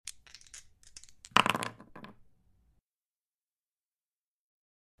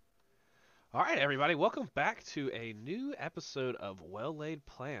All right, everybody, welcome back to a new episode of Well Laid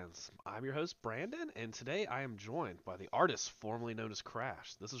Plans. I'm your host Brandon, and today I am joined by the artist formerly known as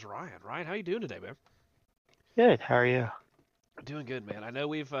Crash. This is Ryan. Ryan, how you doing today, man? Good. How are you? Doing good, man. I know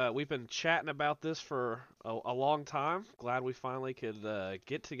we've been chatting about this for a long time. Glad we finally could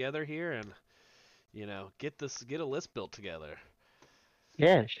get together here and get a list built together.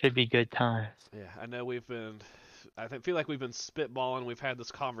 Yeah, it should be good times. Yeah, I know feel like we've been spitballing. We've had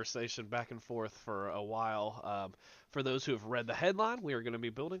this conversation back and forth for a while. For those who have read the headline, we are going to be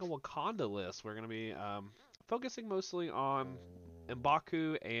building a Wakanda list. We're going to be focusing mostly on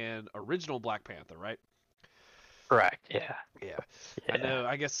M'Baku and original Black Panther, right? Correct. Yeah. Yeah, I Yeah. know.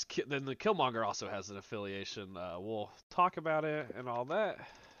 I guess then the Killmonger also has an affiliation. We'll talk about it and all that,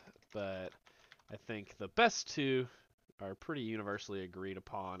 but I think the best two are pretty universally agreed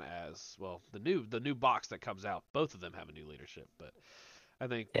upon as well. The new box that comes out, both of them have a new leadership, but I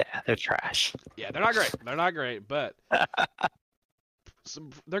think Yeah. They're trash. yeah, they're not great. They're not great, but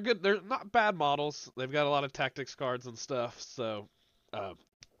they're good. They're not bad models. They've got a lot of tactics cards and stuff, so uh,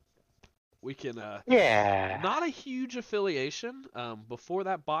 we can. Yeah. Not a huge affiliation. Before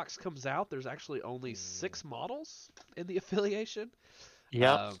that box comes out, there's actually only 6 models in the affiliation.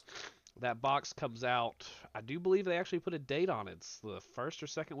 Yep. Uh, that box comes out. I do believe they actually put a date on it. It's the first or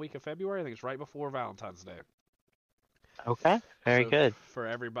second week of February. I think it's right before Valentine's Day. Okay. Very So good. for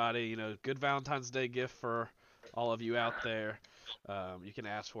everybody, good Valentine's Day gift for all of you out there. You can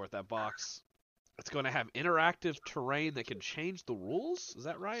ask for it. That box. It's going to have interactive terrain that can change the rules. Is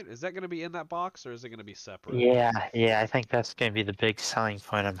that right? Is that going to be in that box or is it going to be separate? Yeah. Yeah. I think that's going to be the big selling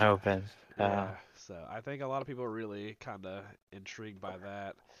point. I'm Yeah. hoping. Yeah. So I think a lot of people are really kind of intrigued by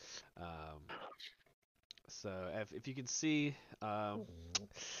that. Um, so if you can see,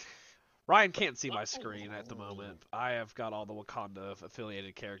 Ryan can't see my screen at the moment. I have got all the Wakanda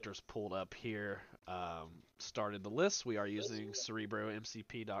affiliated characters pulled up here. Started the list. We are using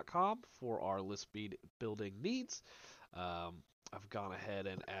CerebroMCP.com for our list building needs. Um, I've gone ahead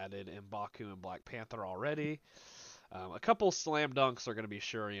and added M'Baku and Black Panther already. A couple slam dunks are going to be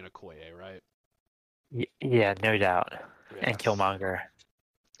Shuri and Okoye, right? Yeah. No doubt. And Yes. Killmonger.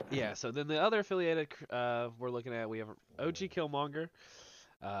 Yeah, so then the other affiliated we're looking at, we have OG Killmonger,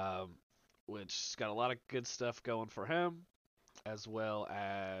 um, which's got a lot of good stuff going for him, as well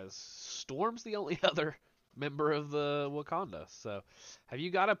as Storm's the only other member of the Wakanda. So, have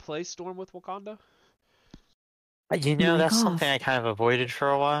you got to play Storm with Wakanda? That's Mic something off. I kind of avoided for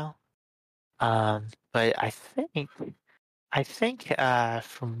a while. But I think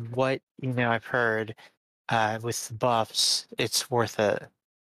from what I've heard, with the buffs, it's worth it.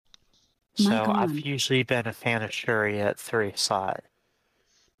 Mic So I've on. usually been a fan of Shuri at 3 slot.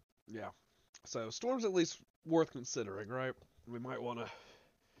 Yeah. So Storm's at least worth considering, right? We might want to.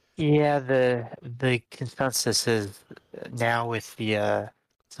 Yeah, the consensus is now with the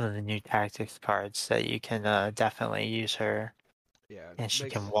some of the new tactics cards that you can definitely use her, Yeah, and she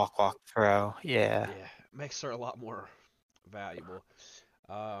makes can walk throw. Yeah. yeah makes her a lot more valuable.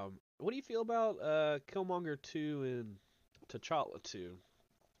 What do you feel about Killmonger 2 and T'Challa 2?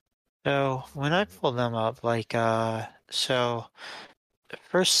 So when I pull them up, like so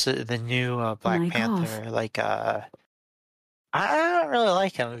first the new Black Mic off. Panther, like I don't really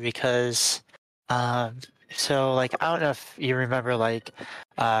like him because um so like I don't know if you remember like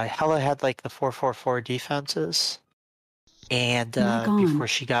Hela had like the 4-4-4 defenses and Mic before on.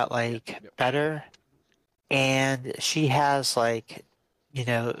 she got Yep, like yep. better, and she has like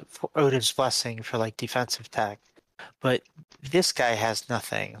Odin's blessing for like defensive tech, but this guy has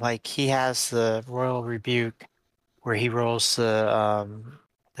nothing. Like he has the Royal Rebuke where he rolls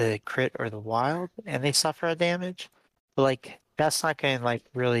the crit or the wild and they suffer a damage, but like that's not going to like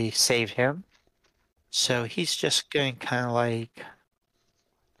really save him. So he's just going to kind of like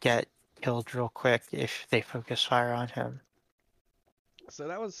get killed real quick if they focus fire on him. So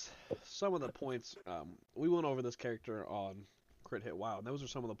that was some of the points. We went over this character on Crit Hit Wild. Those are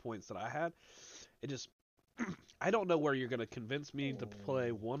some of the points that I had. It just, I don't know where you're going to convince me to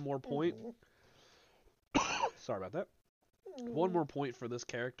play one more point. Sorry about that. One more point for this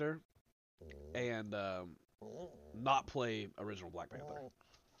character and not play original Black Panther.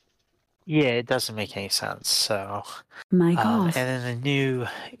 Yeah, it doesn't make any sense. So, Mic and off. then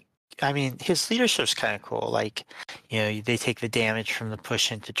I mean, his leadership's kind of cool. Like, they take the damage from the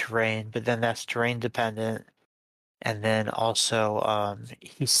push into terrain, but then that's terrain dependent. And then also,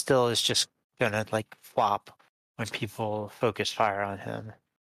 he still is just gonna like flop when people focus fire on him.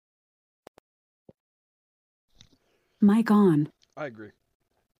 Mic on. I agree.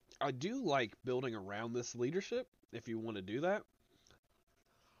 I do like building around this leadership if you want to do that,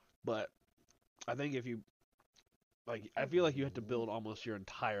 but I think if you I feel like you have to build almost your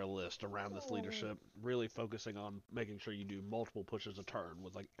entire list around this leadership, really focusing on making sure you do multiple pushes a turn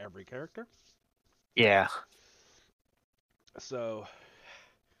with like every character. Yeah. So,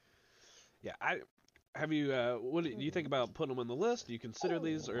 yeah, I have you. What do you think about putting them on the list? Do you consider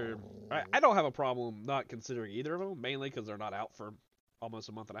these, or I don't have a problem not considering either of them, mainly because they're not out for almost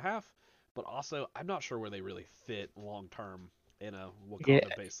a month and a half. But also, I'm not sure where they really fit long term in a Yeah.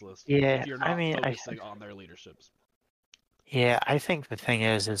 Wakanda-based list if Yeah. you're I not mean, focusing on their leaderships. I think the thing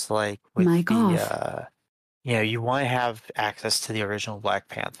is like with Mic the, off. you want to have access to the original Black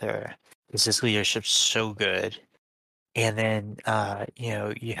Panther because his leadership's so good. And then,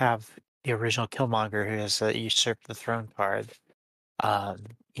 you have the original Killmonger who has usurped the throne card. Um,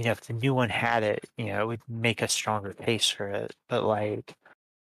 if the new one had it, it would make a stronger case for it. But like,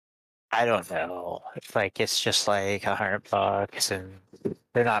 I don't know. It's like it's just like $100, and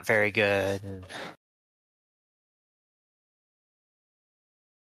they're not very good. And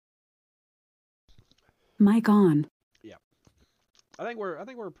Mic on. Yeah, I think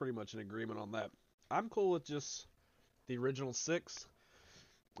we're pretty much in agreement on that. I'm cool with just the original six,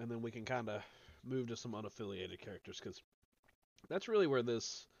 and then we can kind of move to some unaffiliated characters because that's really where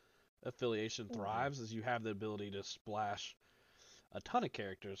this affiliation thrives. Is you have the ability to splash a ton of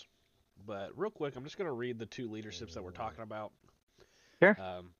characters. But real quick, I'm just going to read the two leaderships that we're talking about. sure.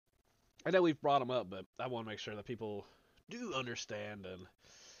 I know we've brought them up, but I want to make sure that people do understand. And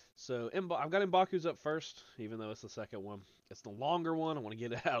so I've got Mbaku's up first, even though it's the second one. It's the longer one. I want to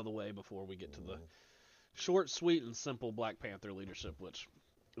get it out of the way before we get to the short, sweet, and simple Black Panther leadership, which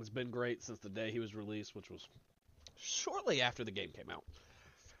has been great since the day he was released, which was shortly after the game came out.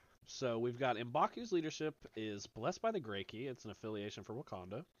 So we've got Mbaku's leadership is Blessed by the Grey Key. It's an affiliation for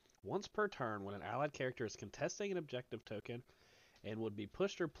Wakanda. Once per turn, when an allied character is contesting an objective token and would be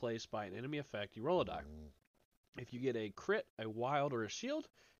pushed or placed by an enemy effect, you roll a die. If you get a crit, a wild, or a shield,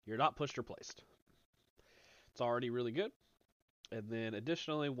 you're not pushed or placed. It's already really good. And then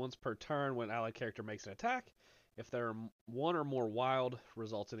additionally, once per turn, when an allied character makes an attack, if there are one or more wild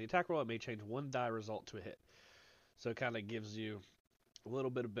results in the attack roll, it may change one die result to a hit. So it kind of gives you a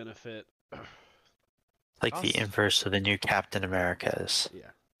little bit of benefit. Like the inverse of the new Captain Americas. Yeah.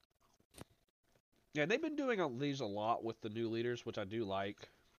 Yeah, they've been doing these a lot with the new leaders, which I do like.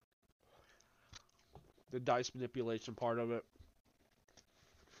 The dice manipulation part of it.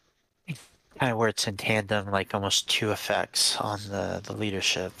 Kind of where it's in tandem, like almost two effects on the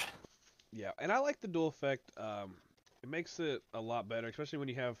leadership. Yeah, and I like the dual effect. It makes it a lot better, especially when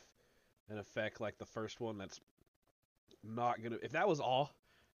you have an effect like the first one that's not gonna. If that was all,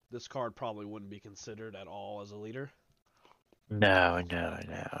 this card probably wouldn't be considered at all as a leader. No.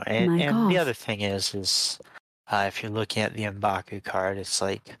 And Mic the off. other thing is if you're looking at the M'Baku card, it's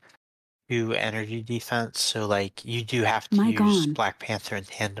like 2 energy defense. So like you do have to Mic use on. Black Panther in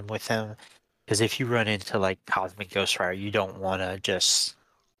tandem with him. Because if you run into like Cosmic Ghost Rider, you don't want to just,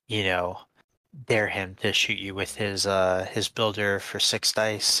 dare him to shoot you with his builder for 6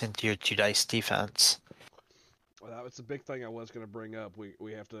 dice into your 2 dice defense. Well, that's a big thing I was gonna bring up.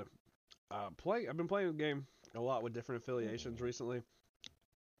 We have to play. I've been playing the game a lot with different affiliations recently.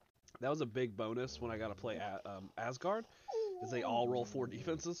 That was a big bonus when I got to play Asgard, is they all roll 4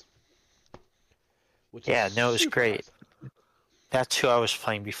 defenses, which is Yeah, no, it was super great. nice. That's who I was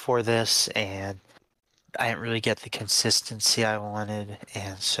playing before this, and I didn't really get the consistency I wanted,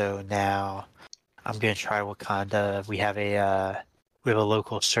 and so now I'm gonna try Wakanda. We have a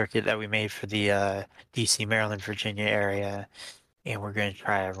local circuit that we made for the DC, Maryland, Virginia area, and we're gonna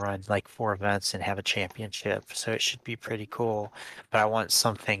try to run like 4 events and have a championship. So it should be pretty cool. But I want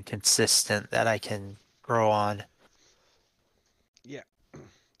something consistent that I can grow on. Yeah,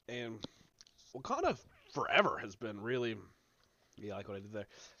 and Wakanda forever has been really, yeah, like what I did there,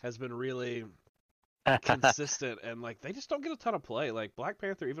 has been really consistent, and like they just don't get a ton of play. Like Black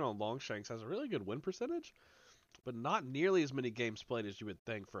Panther, even on Longshanks, has a really good win percentage, but not nearly as many games played as you would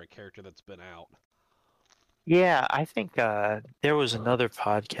think for a character that's been out. Yeah, I think there was another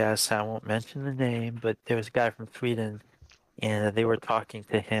podcast. I won't mention the name, but there was a guy from Sweden, and they were talking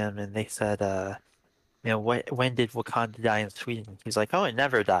to him, and they said, when did Wakanda die in Sweden? He's like, oh, it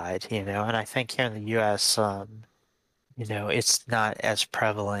never died, And I think here in the U.S., it's not as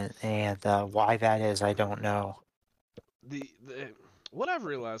prevalent, and why that is, I don't know. The what I've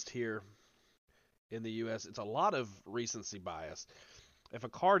realized here in the U.S., it's a lot of recency bias. If a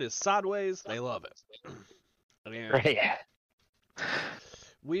card is sideways, they love it. And Right.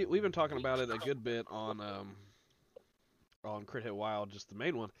 we've been talking about it a good bit on Crit Hit Wild. Just the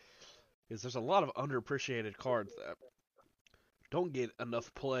main one is there's a lot of underappreciated cards that don't get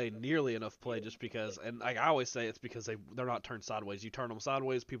enough play, nearly enough play, just because. And like I always say, it's because they're not turned sideways. You turn them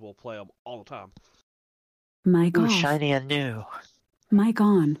sideways, people will play them all the time. Mic Ooh, off. shiny and new. Mic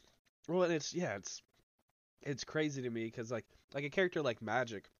on. Well, and it's crazy to me because like a character like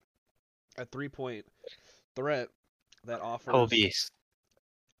Magic, a 3-point threat that offers Whole beast.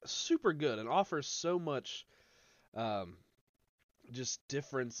 super good and offers so much um, just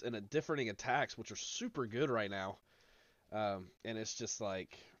difference and differing attacks, which are super good right now. And it's just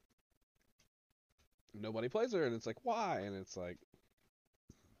like nobody plays her, and it's like why? And it's like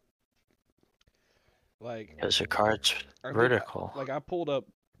Because her card's I think vertical. I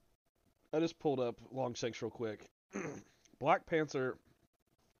just pulled up Longshanks real quick. Black Panther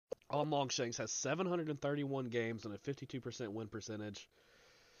on Longshanks has 731 games and a 52% win percentage,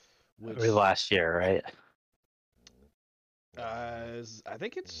 which Last year, right? I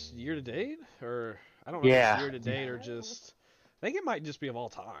think it's year to date, or I don't know if it's Yeah. year to date or just. I think it might just be of all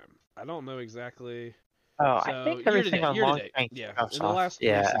time. I don't know exactly. Oh, So I think everything on year to date, Longshanks yeah, drops in the off. last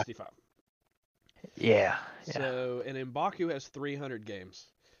Yeah. 365. Yeah. So and M'Baku has 300 games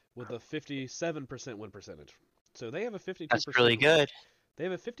with a 57% win percentage. So they have a 52%. That's really good. They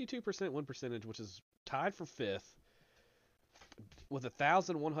have a 52% win percentage, which is tied for fifth with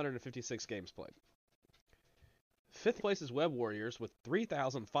 1,156 games played. Fifth place is Web Warriors with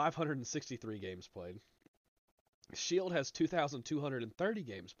 3,563 games played. Shield has 2,230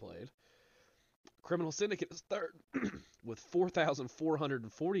 games played. Criminal Syndicate is third with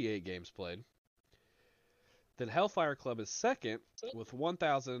 4,448 games played. Then Hellfire Club is second with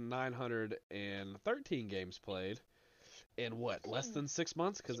 1,913 games played. In what, less than 6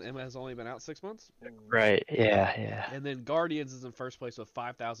 months? Because Emma has only been out 6 months? Right, yeah. And then Guardians is in first place with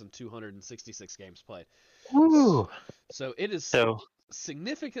 5,266 games played. Woo! So it is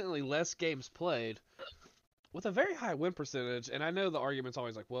significantly less games played with a very high win percentage. And I know the argument's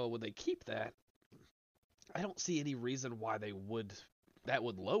always like, well, would they keep that? I don't see any reason why that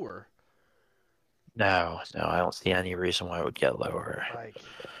would lower. No, I don't see any reason why it would get lower.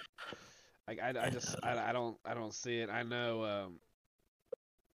 I don't see it. I know.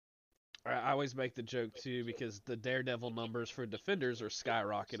 I always make the joke too because the Daredevil numbers for defenders are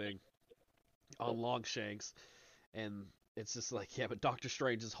skyrocketing on Longshanks, and it's just like, yeah, but Doctor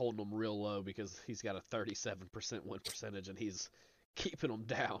Strange is holding them real low because he's got a 37% win percentage and he's keeping them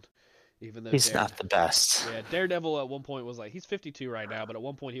down, even though he's not the best. Yeah, Daredevil at one point was like, he's 52 right now, but at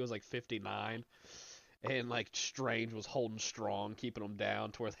one point he was like 59. And like Strange was holding strong, keeping them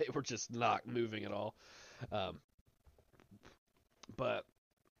down to where they were just not moving at all. But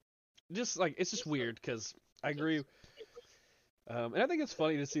just like it's just weird because I agree, and I think it's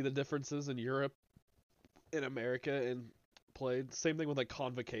funny to see the differences in Europe and America and played. Same thing with like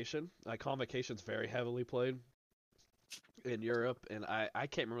Convocation. Convocation's very heavily played in Europe, and I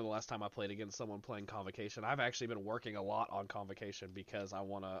can't remember the last time I played against someone playing Convocation. I've actually been working a lot on Convocation because I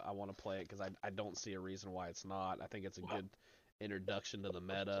wanna play it because I don't see a reason why it's not. I think it's a good introduction to the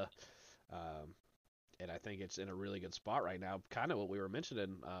meta, and I think it's in a really good spot right now. Kind of what we were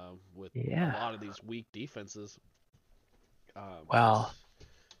mentioning with a lot of these weak defenses. Well,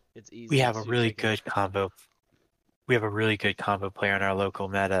 it's easy. We have a really good combo. We have a really good combo player in our local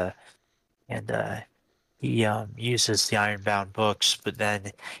meta, and he uses the Ironbound books, but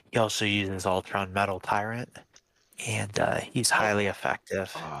then he also uses Ultron Metal Tyrant, and he's highly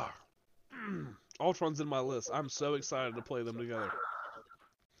effective. Ultron's in my list. I'm so excited to play them together.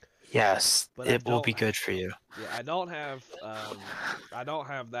 Yes, but it will be good for you. Yeah, I don't have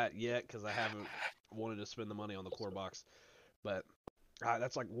that yet because I haven't wanted to spend the money on the core box, but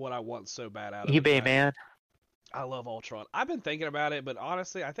that's like what I want so bad out of eBay, man. I love Ultron. I've been thinking about it, but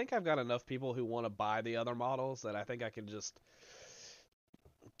honestly, I think I've got enough people who want to buy the other models that I think I can just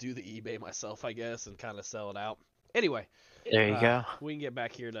do the eBay myself, I guess, and kind of sell it out. Anyway, there you go. We can get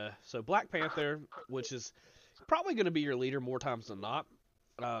back here to Black Panther, which is probably going to be your leader more times than not.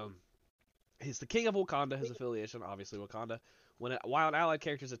 He's the king of Wakanda, his affiliation, obviously Wakanda. While an allied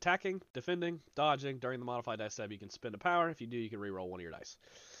character is attacking, defending, dodging during the modified dice step, you can spend a power. If you do, you can reroll one of your dice.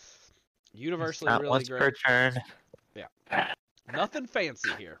 Universally not really once great. Per turn. Yeah. Nothing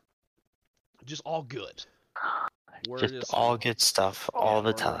fancy here. Just all good. We're just all good stuff all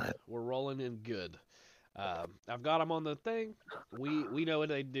the time. We're rolling in good. I've got them on the thing. We know what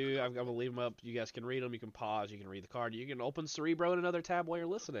they do. I'm going to leave them up. You guys can read them. You can pause. You can read the card. You can open Cerebro in another tab while you're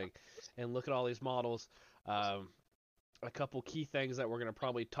listening and look at all these models. A couple key things that we're going to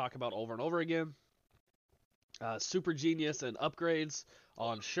probably talk about over and over again. Super Genius and upgrades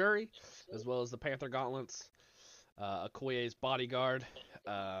on Shuri, as well as the Panther Gauntlets. Okoye's Bodyguard.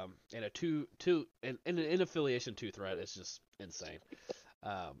 and a an affiliation 2 threat is just insane.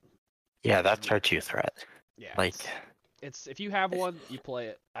 Yeah, that's our 2 threat. Yeah, Like, it's if you have one, you play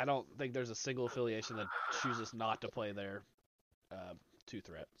it. I don't think there's a single affiliation that chooses not to play their 2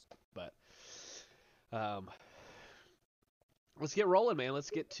 threat. But let's get rolling, man. Let's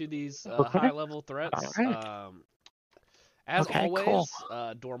get to these Okay. high level threats. All right. As Okay, always, cool.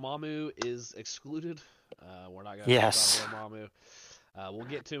 Dormammu is excluded. We're not going to Yes. talk about Dormammu. We'll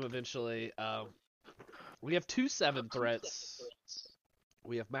get to him eventually. We have 2 7 threats.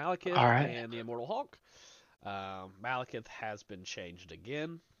 We have Malekith All right. and the Immortal Hulk. Malekith has been changed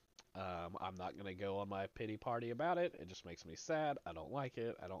again. I'm not going to go on my pity party about it. It just makes me sad. I don't like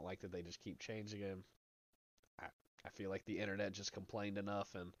it. I don't like that they just keep changing him. I feel like the internet just complained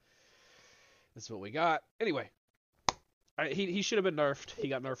enough, and this is what we got. Anyway, he should have been nerfed. He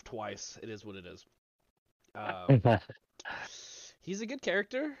got nerfed twice. It is what it is. He's a good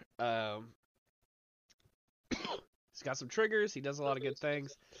character. He's got some triggers. He does a lot of good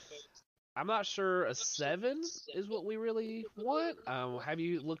things. I'm not sure a 7 is what we really want. Have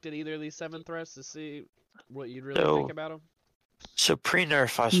you looked at either of these 7 threats to see what you'd really think about them? So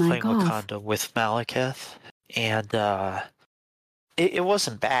pre-nerf, I was playing Wakanda with Malekith, and it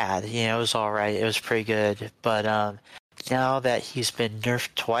wasn't bad. You know, it was all right. It was pretty good. But now that he's been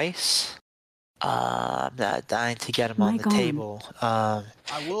nerfed twice, I'm not dying to get him on the table. I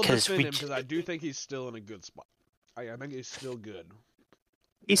will defend him because I do think he's still in a good spot. I think he's still good.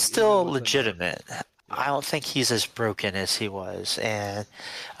 He's still legitimate. Yeah. I don't think he's as broken as he was. And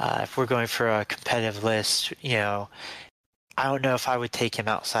if we're going for a competitive list, you know, I don't know if I would take him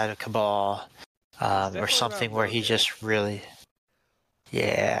outside of Cabal or something where he just really...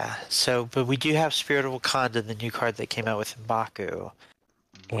 Yeah. So, but we do have Spirit of Wakanda, the new card that came out with M'Baku.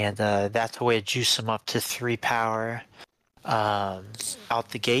 And that's a way to juice him up to 3 power out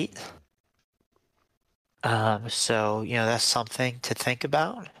the gate. So, you know, that's something to think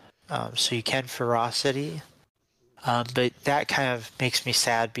about. So you can Ferocity. But that kind of makes me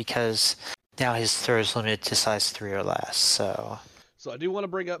sad because now his throw is limited to size 3 or less. So I do want to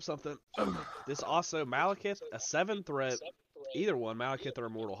bring up something. This also, Malekith, a 7 threat, either one, Malekith or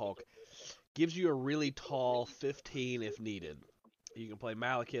Immortal Hulk, gives you a really tall 15 if needed. You can play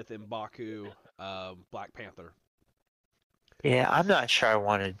Malekith in Baku, Black Panther. Yeah, I'm not sure I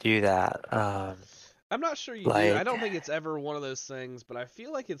want to do that. I'm not sure you do. I don't think it's ever one of those things, but I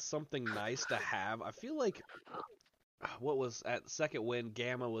feel like it's something nice to have. I feel like what was at second win,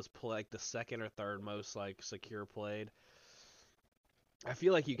 Gamma was like the second or third most like secure played. I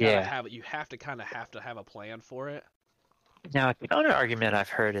feel like you gotta have it. You have to have a plan for it. Now, the counter argument I've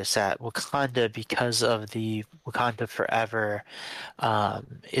heard is that Wakanda, because of the Wakanda Forever,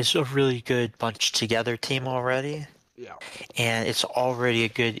 is a really good bunched together team already. Yeah. And it's already a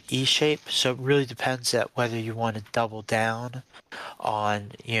good E shape, so it really depends at whether you want to double down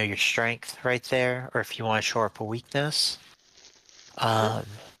on, you know, your strength right there, or if you want to shore up a weakness. That's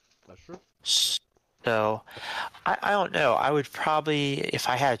true. So, I don't know. I would probably, if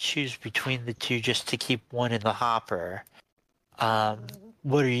I had to choose between the two just to keep one in the hopper,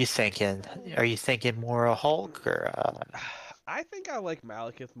 what are you thinking? Are you thinking more a Hulk or? I think I like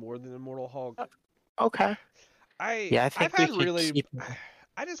Malekith more than Immortal Hulk. Okay. I think I've had really.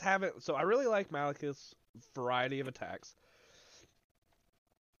 I just haven't. So I really like Malekith's variety of attacks.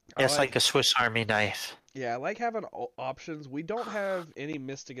 Yeah, it's like a Swiss Army knife. Yeah, I like having options. We don't have any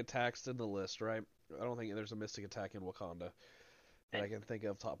mystic attacks in the list, right? I don't think there's a mystic attack in Wakanda that I can think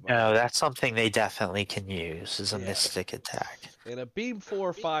of top of my head. No, that's something they definitely can use as a mystic attack. And a beam 4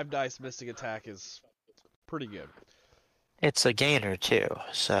 or 5 dice mystic attack is pretty good. It's a gainer too,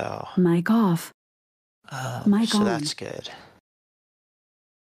 so. Mic off. Mic so on. That's good.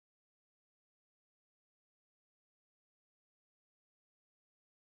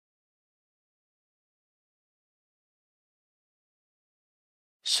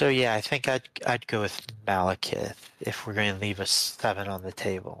 So yeah, I think I'd go with Malekith if we're going to leave a 7 on the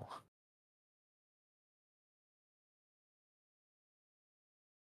table.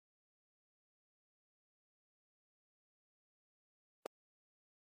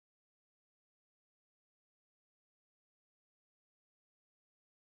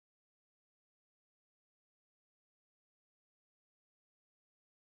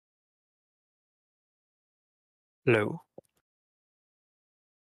 Hello?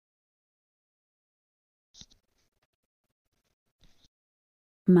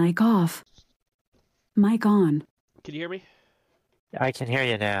 Mic off. Mic on. Can you hear me? I can hear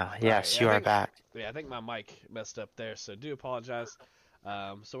you now. Yes, you are back. Yeah, I think my mic messed up there, so do apologize.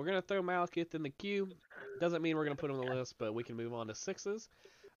 So we're gonna throw Malekith in the queue. Doesn't mean we're gonna put him on the list, but we can move on to sixes.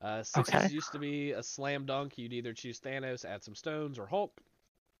 Sixes Okay. used to be a slam dunk. You'd either choose Thanos, add some stones, or Hulk.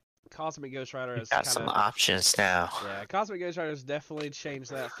 Cosmic Ghost Rider We has got kind some of options now. yeah, Cosmic Ghost Rider has definitely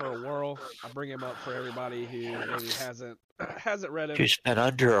changed that for a whirl. I bring him up for everybody who maybe hasn't hasn't read him. Who's been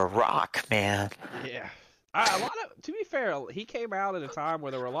under a rock, man? Yeah. A lot of, to be fair, he came out at a time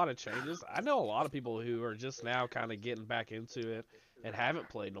where there were a lot of changes. I know a lot of people who are just now kind of getting back into it and haven't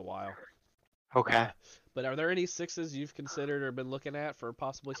played in a while. Okay. But are there any sixes you've considered or been looking at for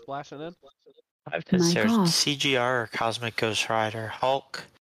possibly splashing in? I've Mic considered off. CGR or Cosmic Ghost Rider, Hulk.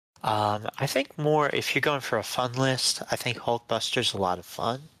 I think more if you're going for a fun list, I think Hulkbuster's a lot of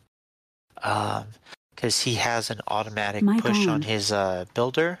fun. Because he has an automatic Mic push on on. his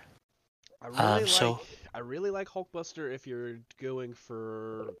builder. I really like So I really like Hulkbuster if you're going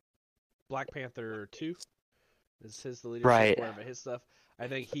for Black Panther 2. Is his the leadership right, wherever his stuff. I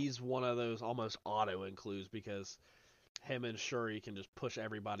think he's one of those almost auto includes because him and Shuri can just push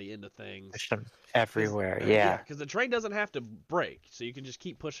everybody into things. push them Cause everywhere. yeah, Yeah, because the train doesn't have to break, so you can just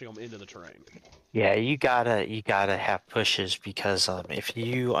keep pushing them into the train. yeah. You gotta have pushes because if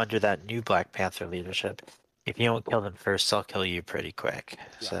you under that new Black Panther leadership, if you don't kill them first, they'll kill you pretty quick.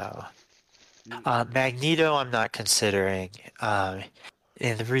 Yeah. So You, Magneto, I'm not considering.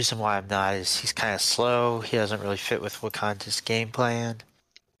 And the reason why I'm not is he's kind of slow. He doesn't really fit with Wakanda's game plan.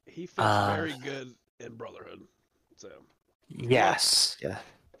 he fits Um, very good in Brotherhood. So if you want to yes, yeah.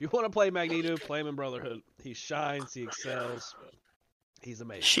 if you want to play Magneto, play him in Brotherhood. He shines, he excels, he's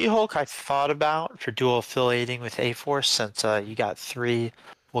amazing. She-Hulk I thought about for dual affiliating with A-Force since you got three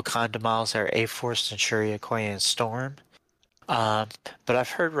Wakanda models that are A-Force and Shuri, Okoye, and Storm. Um, but I've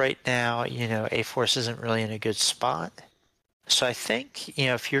heard right now, A-Force isn't really in a good spot. So I think,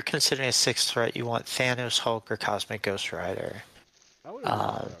 if you're considering a sixth threat, you want Thanos, Hulk, or Cosmic Ghost Rider. I would agree with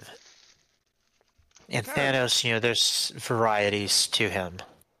Um, that. and Kind of Thanos, there's varieties to him.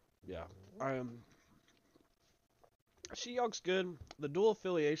 yeah. Um, She-Hulk's good. The dual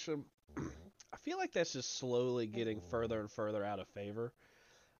affiliation, I feel like that's just slowly getting further and further out of favor.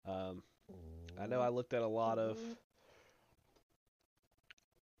 Um, I know I looked at a lot of.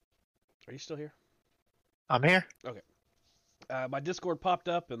 Are you still here? I'm here. Okay. My Discord popped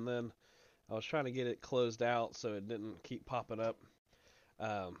up, and then I was trying to get it closed out so it didn't keep popping up.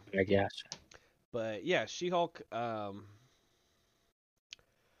 Um, I guess. but yeah, She-Hulk.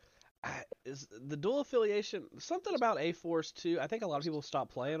 Is the dual affiliation something about A Force too? I think a lot of people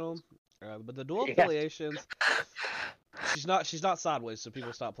stopped playing them, but the dual Yeah. affiliations. She's not sideways, so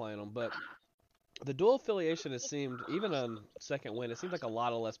people stop playing them. But the dual affiliation has seemed even on second win, it seemed like a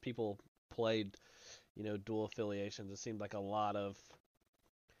lot of less people played. Dual affiliations. It seemed like a lot of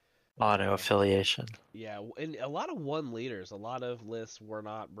Mono affiliation. yeah, and a lot of one leaders. A lot of lists were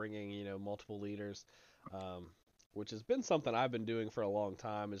not bringing multiple leaders, um, which has been something I've been doing for a long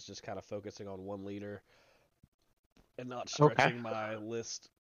time. Is just kind of focusing on one leader and not Okay. stretching my list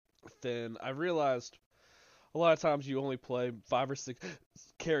thin. I realized a lot of times you only play 5 or 6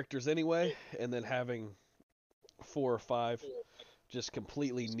 characters anyway, and then having 4 or 5 just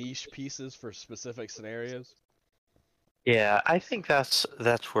completely niche pieces for specific scenarios. Yeah, I think that's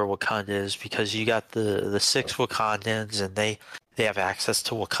where Wakanda is because you got the six Wakandans and they have access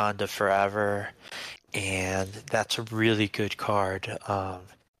to Wakanda forever, and that's a really good card. You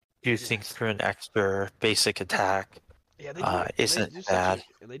Yeah, think through an extra basic attack yeah, they do, and they isn't do such a bad.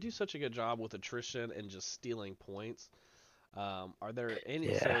 and they do such a good job with attrition and just stealing points. Are there any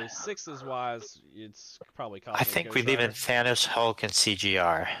Yeah, so sixes wise? It's probably I Cosmic think we Ghost leave in Rider. Thanos, Hulk, and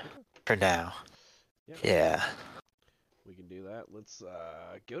CGR Okay, for now. yeah, Yeah, we can do that. Let's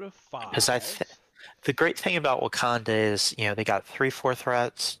go to because fives. the great thing about Wakanda is they got 3/4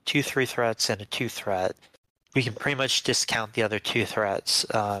 threats, 2/3 threats, and a 2 threat. We can pretty much discount the other 2 threats.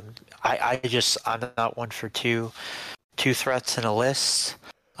 I'm not one for two threats in a list,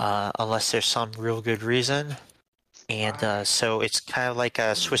 unless there's some real good reason. And I so it's kind of like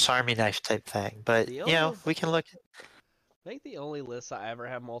a Swiss Army knife type thing. But the only we can look. I think the only lists I ever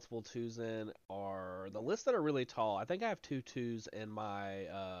have multiple twos in are the lists that are really tall. I think I have two twos in my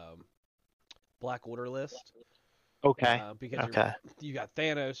Black Order list. Okay. Because Okay. you got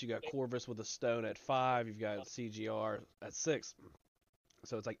Thanos, you got Corvus with a stone at 5, you've got CGR at 6,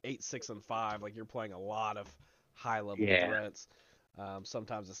 so it's like 8, 6, and 5. Like you're playing a lot of high level Yeah. threats.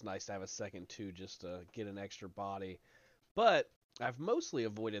 Sometimes it's nice to have a second two just to get an extra body, but I've mostly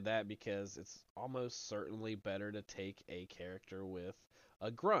avoided that because it's almost certainly better to take a character with a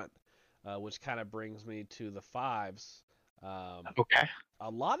grunt, which kind of brings me to the fives. Um, Okay. a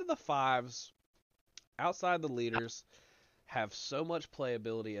lot of the fives outside the leaders have so much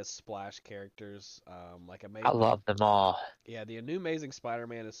playability as splash characters. I love them all. Yeah, the new Amazing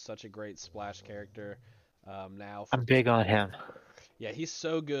Spider-Man is such a great splash character. Now for I'm big on him. Yeah, he's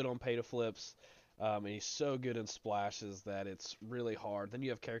so good on pay to flips, and he's so good in splashes that it's really hard. Then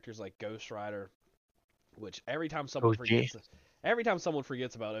you have characters like Ghost Rider, which OG. every time someone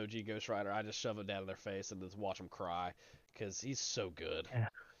forgets about OG Ghost Rider, I just shove it down in their face and just watch them cry because he's so good. Yeah.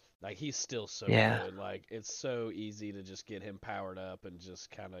 Like he's still so Yeah. good. Like it's so easy to just get him powered up and just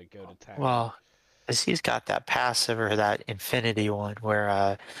kind of go to town. Well, because he's got that passive or that infinity one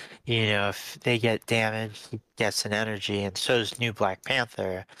where, if they get damaged, he gets an energy, and so does New Black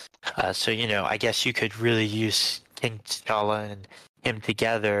Panther. So, I guess you could really use King T'Challa and him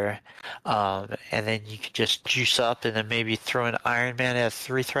together, and then you could just juice up and then maybe throw an Iron Man at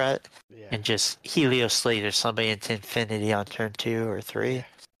 3 threat Yeah. and just Helios laser somebody into infinity on turn 2 or 3.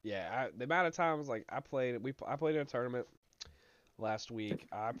 Yeah, the amount of times like I played in a tournament last week.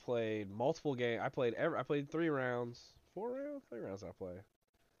 I played multiple games. I played 3 rounds, 4 rounds, 3 rounds. I played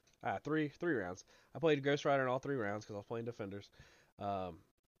three rounds. I played Ghost Rider in all 3 rounds because I was playing defenders. I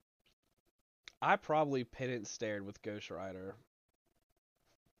probably pin and stared with Ghost Rider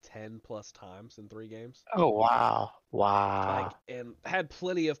 10 plus times in 3 games. Oh, wow. Like, and had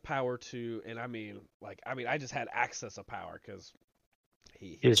plenty of power to, and I just had access of power because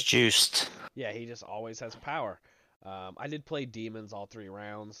he was juiced. Yeah, he just always has power. I did play demons all 3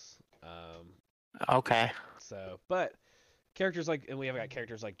 rounds. Okay. But characters and we have got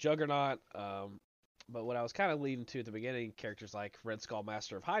characters like Juggernaut. But what I was kind of leading to at the beginning, characters like Red Skull,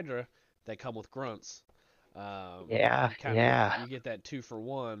 Master of Hydra, that come with grunts. Yeah. You get that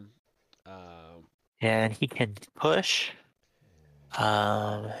 2-for-1. And he can push.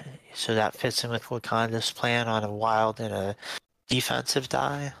 So that fits in with Wakanda's plan on a wild and a defensive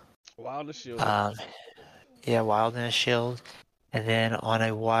die. Wild and a shield. Wild and a shield. And then on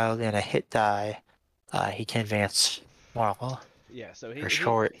a wild and a hit die, he can advance Marvel. Yeah, so he's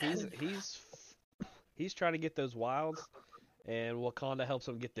trying to get those wilds, and Wakanda helps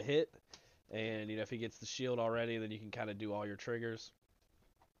him get the hit. And if he gets the shield already, then you can kind of do all your triggers.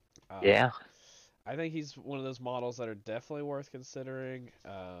 I think he's one of those models that are definitely worth considering.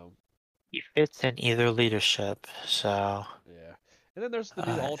 He fits in either leadership, so yeah. And then there's the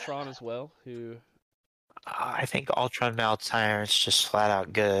new Ultron as well, who I think Ultron Mount Tyrant's just flat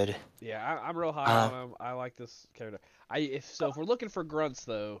out good. Yeah, I'm real high on him. I like this character. If we're looking for grunts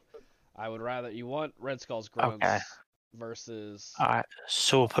though, I would rather you want Red Skull's grunts versus. Alright,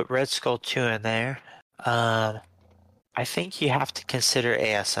 so we'll put Red Skull 2 in there. I think you have to consider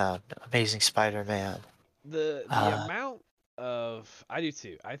ASM, Amazing Spider-Man. The amount of I do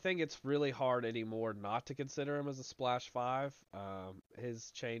too. I think it's really hard anymore not to consider him as a Splash 5.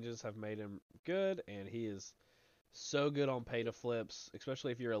 His changes have made him good, and he is so good on pay to flips,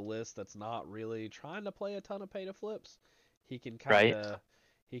 especially if you're a list that's not really trying to play a ton of pay to flips. He can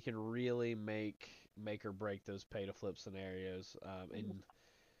he can really make or break those pay to flip scenarios. And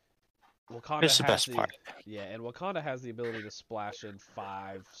Wakanda It's the best part. Yeah, and Wakanda has the ability to splash in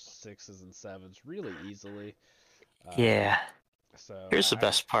 5s, 6s, and 7s really easily. Yeah. So here's the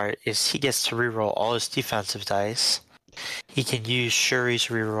best part: is he gets to reroll all his defensive dice. He can use Shuri's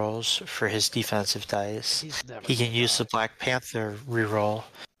rerolls for his defensive dice. He can use the Black Panther reroll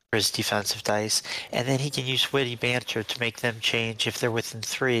for his defensive dice, and then he can use Witty Banter to make them change if they're within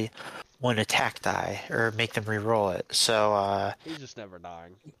 3, 1 attack die, or make them reroll it. So he's just never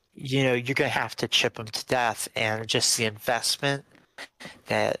dying. You're gonna have to chip him to death, and just the investment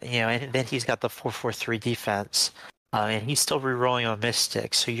that and then he's got the 4/4/3 defense, and he's still rerolling on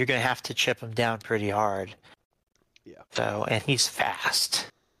Mystic, so you're gonna have to chip him down pretty hard. Yeah. So, and he's fast.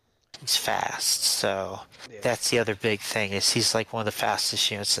 So that's the other big thing is he's like one of the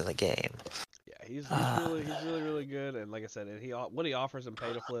fastest units in the game. Yeah, he's really good, and like I said, and what he offers in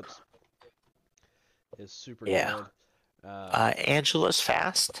pay to flips is super good. Angela's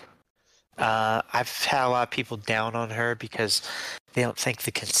fast. I've had a lot of people down on her because they don't think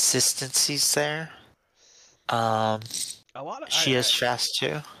the consistency's there. She is fast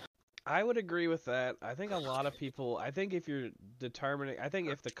too. I would agree with that. I think a lot of people. I think if you're determining, I think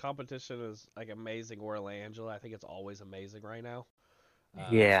if the competition is like amazing or Angela, I think it's always amazing right now.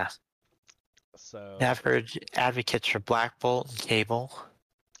 So I've heard advocates for Black Bolt and Cable,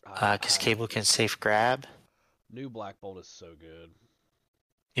 because Cable can safe grab. New Black Bolt is so good.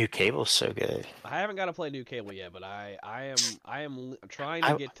 New Cable's so good. I haven't got to play New Cable yet, but I am trying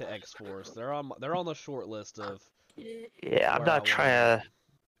to get to X Force. They're on the short list of. Yeah, I'm not trying to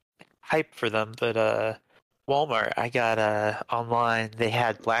hype for them, but Walmart. I got online. They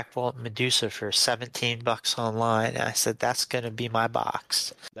had Black Bolt and Medusa for $17 online. And I said that's gonna be my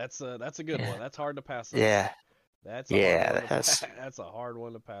box. That's a good Yeah, one. That's hard to pass up. yeah, That's a hard one yeah. to That's that's a hard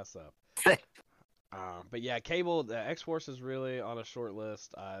one to pass up. But yeah, Cable, X Force is really on a short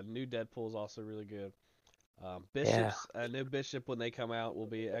list. New Deadpool is also really good. yeah. Bishop's a new Bishop when they come out will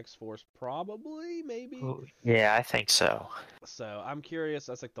be X Force, probably, maybe. Ooh, yeah, I think so. So I'm curious.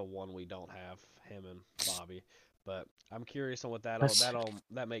 That's like the one we don't have, him and Bobby. But I'm curious on what Let's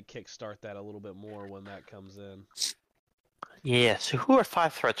that may kickstart that a little bit more when that comes in. Yeah, so who are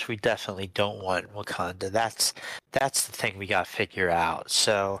 5 threats we definitely don't want in Wakanda? That's the thing we got to figure out.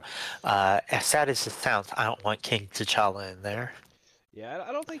 So, as sad as it sounds, I don't want King T'Challa in there. Yeah,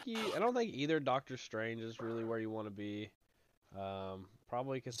 I don't think either Doctor Strange is really where you want to be.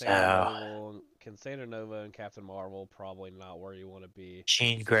 Probably So, Cassandra Nova and Captain Marvel probably not where you want to be.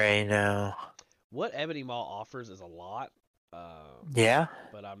 Jean Grey, no. What Ebony Maw offers is a lot, um, Yeah,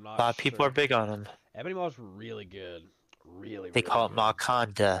 but I'm a not lot of people are sure. big on him. Ebony Maw's really good, really They really call it good.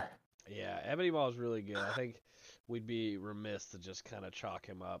 Wakanda. Yeah, Ebony Maw is really good. I think we'd be remiss to just kind of chalk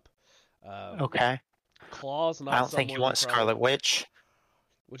him up. Um, Okay. Claw's I not don't think you someone you want probably, Scarlet Witch.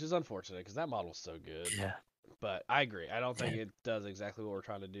 which is unfortunate because that model's so good. Yeah. But I agree. I don't think Yeah. it does exactly what we're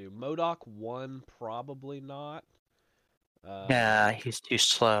trying to do. Modoc 1, probably not. Nah, Um, he's too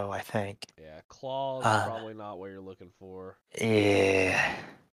slow, I think. yeah, Claw's Uh, probably not what you're looking for. yeah.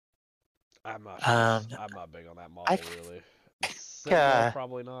 I'm not sure. Um, I'm not big on that I model, think really. Sentinel, uh,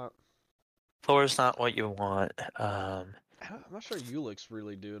 probably not. Thor's not what you want. I'm not sure Ulick's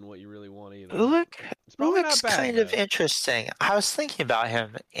really doing what you really want either. Uluk, It's probably not Uluk's bad, kind of though. interesting. I was thinking about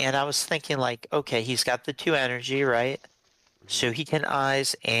him, and I was thinking like, okay, he's got the 2 energy, right? Hmm. So he can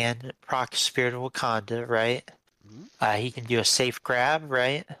eyes and proc Spirit of Wakanda, right? Hmm. He can do a safe grab,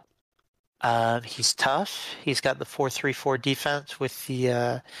 right? He's tough. He's got the 4-3-4 defense with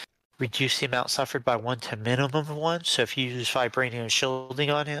the reduce the amount suffered by 1 to minimum of 1. So if you use vibrating and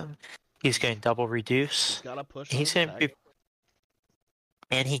shielding on him, he's going to double He's reduce. got a push on his He's going to attack. be,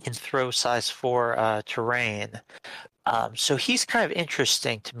 and he can throw size 4 terrain. So he's kind of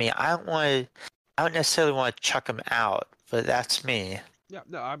interesting to me. I don't necessarily want to chuck him out, but that's me. Yeah,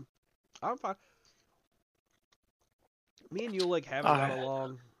 no, I'm fine. Me and Ulick haven't got Uh,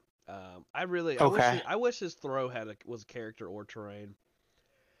 along. okay. I wish his throw was a character or terrain.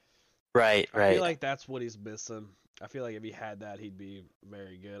 Right, I feel right. like that's what he's missing. I feel like if he had that, he'd be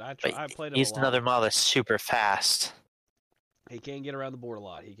very good. But I played him a he's lot. another model that's super fast. He can get around the board a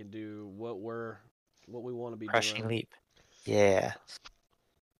lot. He can do what we want to be Crushing doing. leap. Yeah.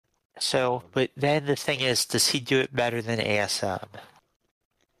 So, but then the thing is, does he do it better than ASM?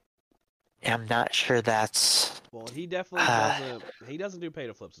 I'm not sure that's. Well, he definitely doesn't. He doesn't do pay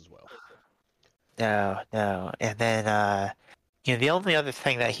to flips as well. No. And then, the only other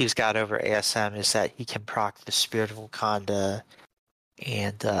thing that he's got over ASM is that he can proc the Spirit of Wakanda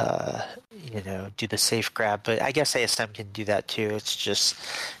and, do the safe grab. But I guess ASM can do that too. It's just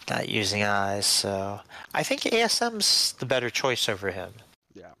not using eyes. So I think ASM's the better choice over him.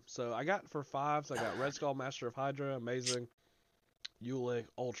 Yeah. So I got for 5s. I got Red Skull, Master of Hydra, Amazing, Ulick,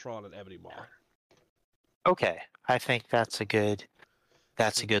 Ultron, and Ebony Maw. Okay, I think that's a good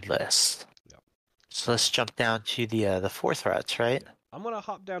list. Yep. So let's jump down to the 4 threats, right? I'm gonna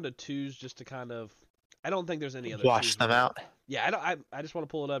hop down to 2s just to kind of. I don't think there's any other Wash 2s them out. Yeah, I just want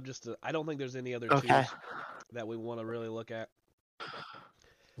to pull it up just to. I don't think there's any other Okay. 2s that we want to really look at.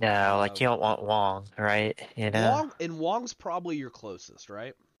 No, like you don't want Wong, right? Wong's probably your closest,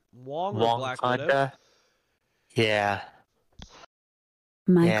 right? Wong or Wong Black Widow. Panda. Yeah.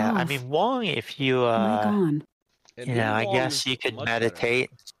 Mic Yeah, I off. mean Wong if you Mic on. And I Wong guess is you could much better. meditate.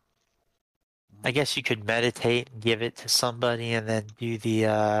 I guess you could meditate and give it to somebody and then do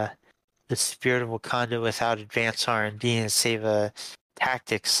the Spirit of Wakanda without advanced R&D and save a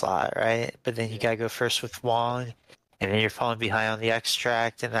tactics slot, right? But then you Yeah. gotta go first with Wong, and then you're falling behind on the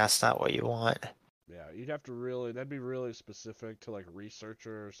extract, and that's not what you want. Yeah, you'd have to that'd be really specific to like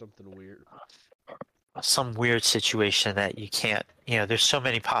researcher or something weird. Some weird situation that you can't, there's so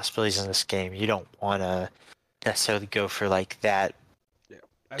many possibilities in this game. You don't want to necessarily go for like that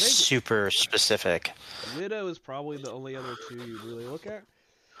I think super specific. Widow is probably the only other 2 you'd really look at.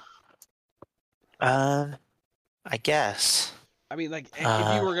 I guess. I mean, like, if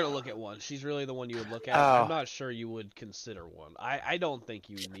you were going to look at one, she's really the one you would look at. Oh. I'm not sure you would consider one. I don't think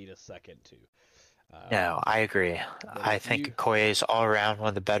you need a second 2. No, I agree. I think Okoye is all around one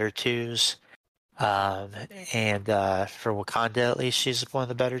of the better 2s. And for Wakanda, at least, she's one of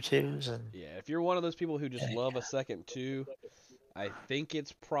the better 2s. And yeah, if you're one of those people who just love a second 2, I think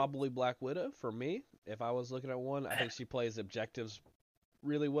it's probably Black Widow for me. if I was looking at one. I think she plays objectives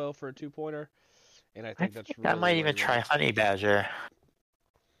really well for a 2-pointer, and I I think that's think I really might where even you want try to. Honey Badger.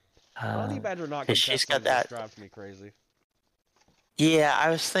 Honey Badger not 'Cause she's got contesting just that. drives me crazy. Yeah, I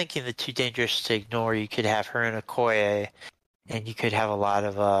was thinking the Too Dangerous to Ignore. You could have her in a Koye, and you could have a lot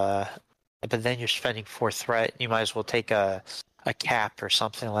of But then you're spending 4 threat. You might as well take a cap or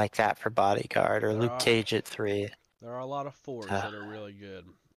something like that for bodyguard, or There Luke are Cage at 3. there are a lot of fours that are really good,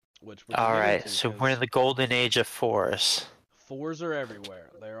 which we can All get right, into so we're in because the golden age of fours. fours are everywhere.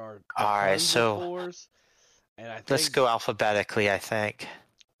 There are All right, tons of so fours, and I let's think go alphabetically. I think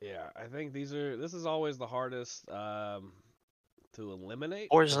yeah, I think this is always the hardest to eliminate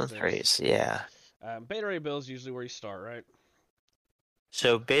fours because and there's threes. Yeah. Beta Ray Bill is usually where you start, right?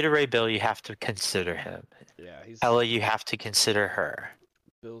 So Beta Ray Bill, you have to consider him. Yeah, he's Ella, you have to consider her.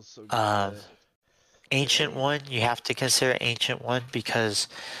 Bill's so Um, good. Ancient One, you have to consider Ancient One because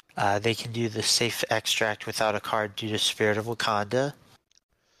they can do the safe extract without a card due to Spirit of Wakanda.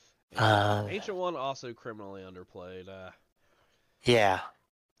 Ancient One also criminally underplayed. Yeah.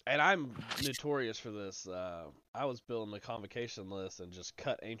 And I'm notorious for this. I was building the convocation list and just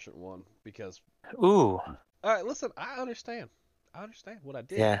cut Ancient One because. Ooh. All right, listen, I understand. I understand what I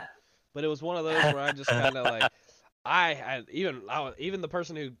did. Yeah. But it was one of those where I just kind of like, even the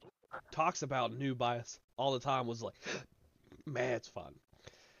person who talks about new bias all the time was like, man, it's fun.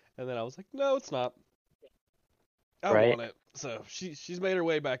 And then I was like, no, it's not. I Right. want it. So she's made her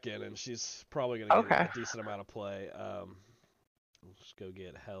way back in, and she's probably gonna get Okay. a decent amount of play. Let's go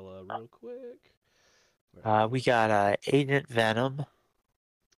get Hella real quick. We got Agent Venom.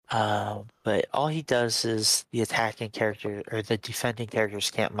 But all he does is the attacking character or the defending characters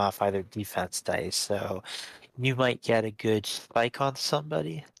can't modify their defense dice, so you might get a good spike on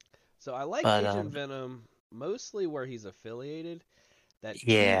somebody. So I like But Agent Venom mostly where he's affiliated.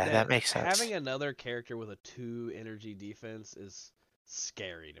 yeah, that makes sense. Having another character with a 2 energy defense is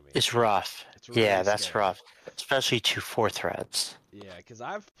scary to me. It's rough. It's really Yeah, that's scary. rough. Especially 2/4 threats. Yeah, because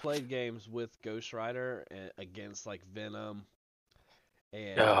I've played games with Ghost Rider against like Venom,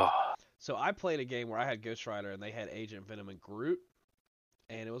 and Oh, so I played a game where I had Ghost Rider and they had Agent Venom and Groot,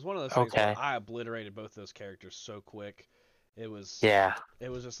 and it was one of those things where okay. I obliterated both those characters so quick. It was Yeah,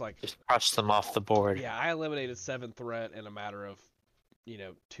 just like just crush them off the board. yeah, I eliminated 7 threat in a matter of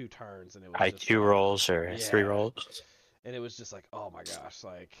 2 turns, and it was By just 2 like, rolls or 3 yeah, rolls. and it was just like, oh my gosh,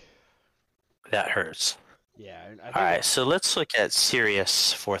 like That hurts. yeah. I think Alright, so let's look at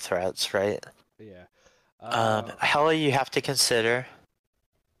serious 4 threats, right? yeah. Hella you have to consider.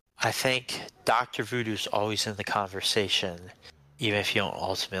 I think Dr. Voodoo's always in the conversation, even if you don't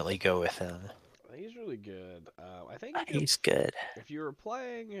ultimately go with him. He's really good. I think He's good. if you were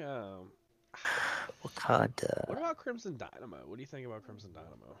playing, Wakanda. what about Crimson Dynamo? What do you think about Crimson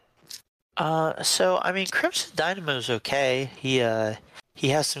Dynamo? So I mean, Crimson Dynamo's okay. He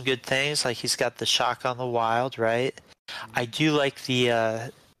has some good things, like he's got the shock on the wild, right? I do like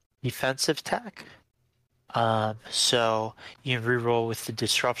the defensive tech. So you can reroll with the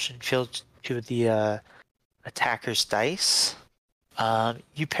disruption field to the attacker's dice.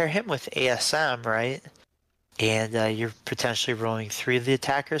 You pair him with ASM, right? And you're potentially rolling 3 of the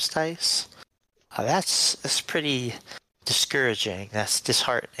attacker's dice. That's pretty discouraging. That's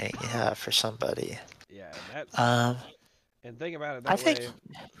disheartening for somebody. Yeah, and and think about it I that think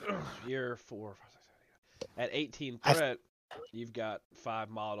way. You're 4, 5, 6, 7, 8. At 18 threat, you've got 5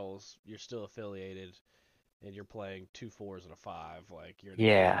 models. You're still affiliated, and you're playing 2 4s and a 5. Like you're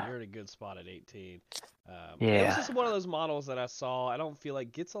in a good spot at 18. It was just one of those models that I saw. I don't feel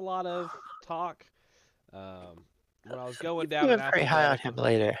like gets a lot of talk. When I was going down you an went pretty high on him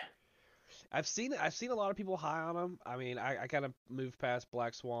later. I've seen a lot of people high on him. I mean, I kind of moved past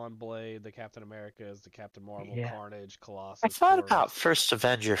Black Swan, Blade, the Captain Americas, the Captain Marvel, Carnage, Colossus. I thought Corvus. about First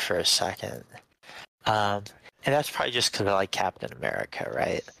Avenger for a second. And that's probably just because I like Captain America,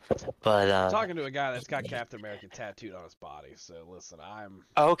 right? But I'm talking to a guy that's got Captain America tattooed on his body. So listen, I'm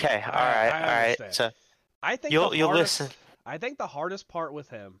okay. All right. So I think you'll listen. I think the hardest part with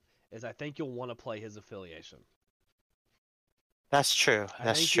him is I think you'll want to play his affiliation. That's true.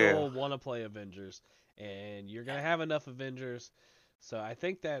 I think you'll want to play Avengers, and you're gonna have enough Avengers. So I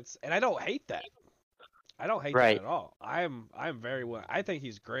think and I don't hate that. I don't hate that at all. I'm very well. I think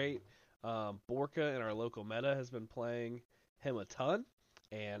he's great. Borka in our local meta has been playing him a ton,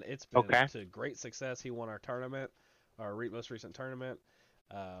 and it's been to great success. He won our tournament, our most recent tournament.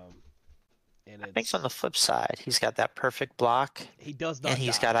 And I think on the flip side, he's got that perfect block. He does not. And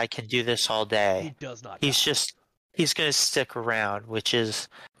he's got I can do this all day. He does not. He's going to stick around, which is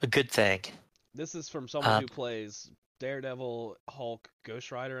a good thing. This is from someone who plays Daredevil, Hulk,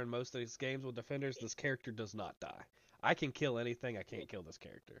 Ghost Rider in most of these games with defenders, this character does not die. I can kill anything. I can't kill this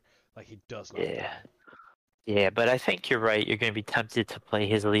character. Like, he does not Yeah. die. Yeah, but I think you're right. You're going to be tempted to play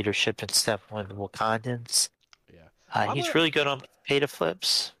his leadership instead of one of the Wakandans. Yeah. I'm He's gonna really good on pay to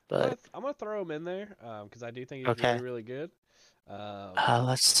flips, but I'm gonna throw him in there because I do think he's really okay. really good. Um,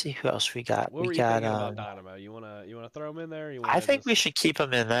 Let's see who else we got. what We were you got thinking about Dynamo? You wanna throw him in there? Or you I wanna think we just? should keep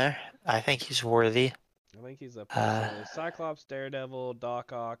him in there. I think he's worthy. I think he's up there. Uh, So Cyclops, Daredevil,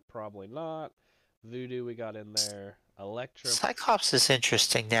 Doc Ock, probably not. Voodoo we got in there. Electra. Cyclops is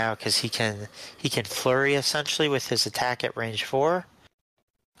interesting now because he can flurry essentially with his attack at range 4.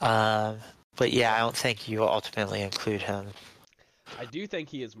 But yeah, I don't think you ultimately include him I do think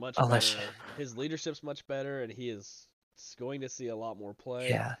he is much unless better. His leadership's much better, and he is going to see a lot more play.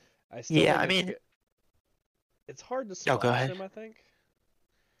 yeah. I still Yeah, think I mean, it's hard to oh, go splash ahead. him. I think.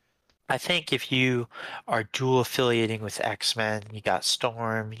 I think if you are dual affiliating with X-Men, you got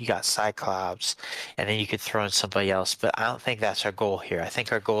Storm, you got Cyclops, and then you could throw in somebody else, but I don't think that's our goal here. I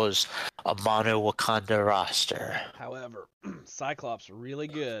think our goal is a mono Wakanda roster. However, Cyclops really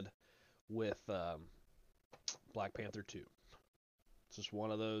good with Black Panther 2. It's just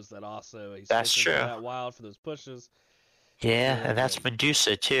one of those that also he's That's fishing for true. that wild for those pushes. Yeah, Really and that's good.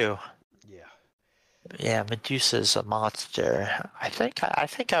 Medusa too. Yeah. Yeah, Medusa's a monster. I think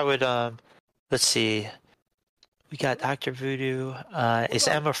I would let's see. We got Dr. Voodoo. What Is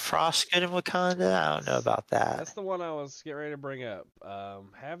about? Emma Frost good in Wakanda? I don't know about that. That's the one I was getting ready to bring up.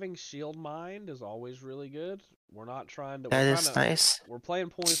 Having Shield Mind is always really good. We're not trying to. That is nice. We're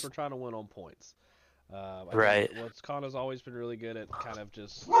playing points. We're trying to win on points. I think Right. Wakana's always been really good at kind of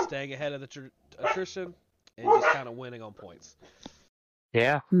just staying ahead of the attrition and just kind of winning on points.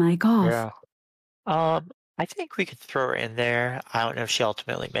 Yeah. Mic off. Yeah. I think we could throw her in there. I don't know if she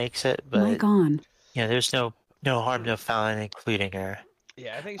ultimately makes it, Mic but on. there's no harm, no foul in including her.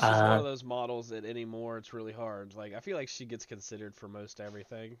 Yeah, I think she's one Uh, of those models that anymore it's really hard. Like I feel like she gets considered for most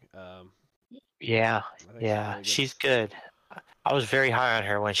everything. yeah, I think she yeah, really she's gets. good. I was very high on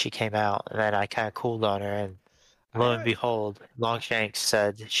her when she came out, and then I kind of cooled on her, and I lo and haven't. behold, Longshanks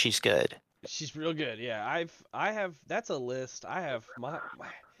said she's good. She's real good. Yeah, I have. That's a list. I have my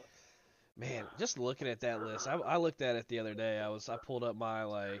man. Just looking at that list, I looked at it the other day. I pulled up my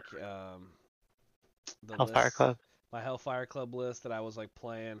the Hellfire list, Club. my Hellfire Club list that I was like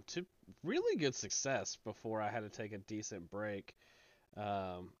playing to really good success before I had to take a decent break.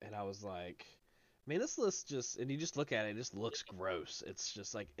 And I was like, man, this list just, and you just look at it, it just looks gross. It's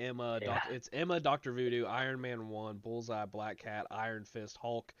just like Yeah. It's Emma, Doctor Voodoo, Iron Man 1, Bullseye, Black Cat, Iron Fist,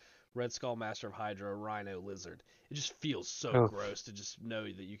 Hulk, Red Skull, Master of Hydra, Rhino, Lizard. It just feels so Oh, gross to just know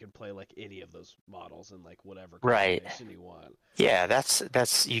that you can play like any of those models in like whatever right. combination you want. Yeah,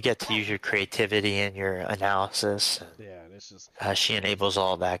 that's you get to use your creativity and your analysis. Yeah, and it's just, She enables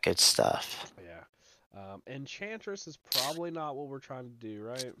all that good stuff. yeah. Enchantress is probably not what we're trying to do,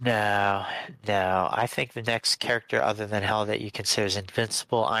 right? No, no. I think the next character other than Hell that you consider is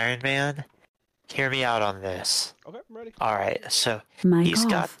Invincible Iron Man. Hear me out on this. Okay, I'm ready. All right, so Mic he's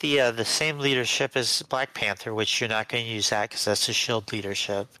got off. the same leadership as Black Panther, which you're not going to use that because that's his shield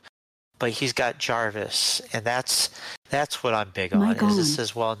leadership. But he's got Jarvis, and that's what I'm big on. Mic Is this on.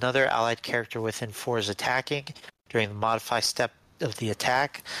 says well, another allied character within 4 is attacking during the modify step of the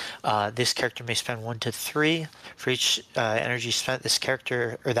attack. This character may spend 1 to 3 for each energy spent. This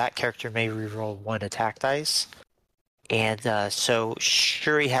character or that character may reroll 1 attack dice. And so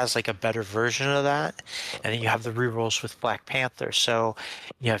Shuri has like a better version of that, and then you have the rerolls with Black Panther. So,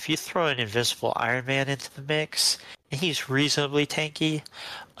 if you throw an Invincible Iron Man into the mix, and he's reasonably tanky,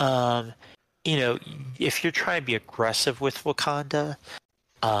 um, if you're trying to be aggressive with Wakanda,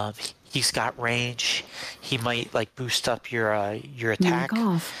 um, he's got range. He might like boost up your attack. Mic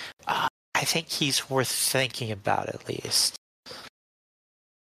off. I think he's worth thinking about at least.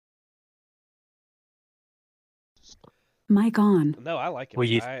 Mic on. No, I like him. Will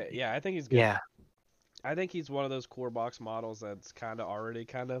you? I think he's good. Yeah. I think he's one of those core box models that's kind of already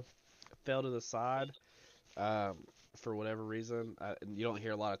kind of fell to the side for whatever reason. You don't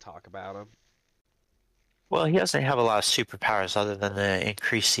hear a lot of talk about him. Well, he doesn't have a lot of superpowers other than to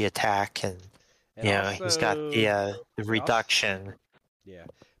increase the attack, and And he's got the also, reduction. yeah,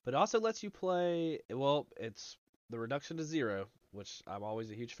 but it also lets you play. Well, it's the reduction to 0, which I'm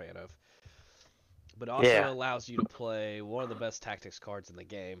always a huge fan of. But also Yeah. allows you to play one of the best tactics cards in the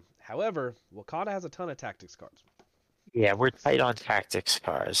game. However, Wakanda has a ton of tactics cards. Yeah, we're tight on tactics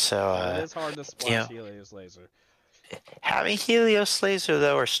cards, so So it is hard to splash know, Helios Laser. having Helios Laser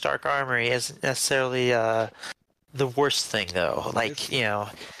though or Stark Armory isn't necessarily the worst thing though. Like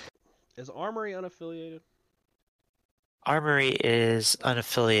Is Armory unaffiliated? Armory is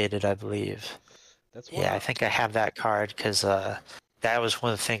unaffiliated, I believe. That's Yeah, I why. think I have that card because that was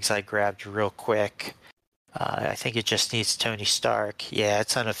one of the things I grabbed real quick. I think it just needs Tony Stark. Yeah,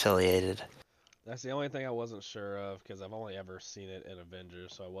 it's unaffiliated. That's the only thing I wasn't sure of because I've only ever seen it in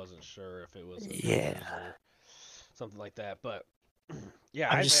Avengers, so I wasn't sure if it was Yeah, Avengers or something like that. But yeah,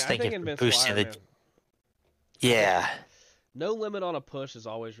 I'm just I thinking think for Invincible boosting Iron the. Man. I think Yeah, no limit on a push is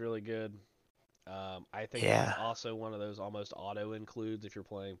always really good. I think he's yeah. also one of those almost auto includes if you're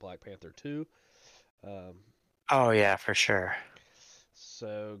playing Black Panther 2. Um, Oh yeah, for sure.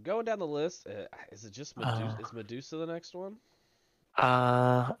 so going down the list, is it just Uh, Medusa? Is Medusa the next one?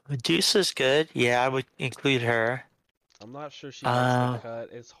 Medusa's good. Yeah, I would include her. I'm not sure she makes the Uh, cut.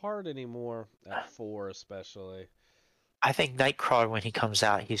 It's hard anymore at 4, especially. I think Nightcrawler when he comes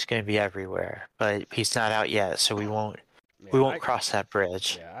out, he's going to be everywhere, but he's not out yet, so we won't Yeah, we won't cross that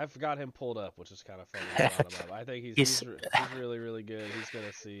bridge. yeah, I've got him pulled up, which is kind of funny. You brought him up. I think He's he's really really good. He's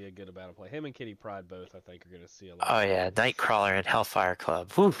gonna see a good amount of play. Him and Kitty Pryde both, I think, are gonna see a lot oh of yeah, play. Nightcrawler and Hellfire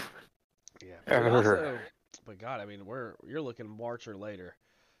Club. Woo. Yeah, but we Urgh. also, but God, I mean, you're looking March or later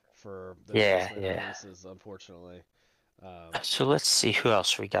for those Yeah, X-Men yeah. releases, unfortunately. So let's see who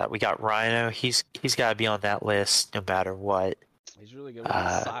else we got. We got Rhino. He's got to be on that list no matter what. He's really good. What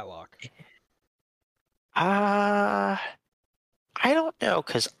about Uh, Psylocke? uh I don't know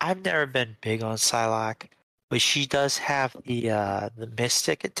because I've never been big on Psylocke, but she does have the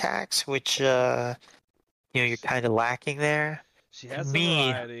Mystic attacks, which you're kind of lacking there. She To has the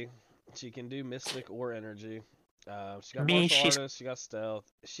me, variety. She can do Mystic or Energy. She to got me, Martial she's Artist. She got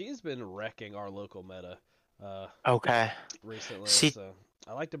Stealth. She's been wrecking our local meta uh, okay. recently, See, so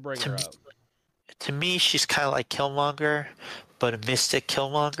I like to bring to her me, up. to me, she's kind of like Killmonger, but a Mystic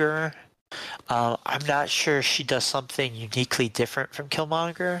Killmonger. I'm not sure she does something uniquely different from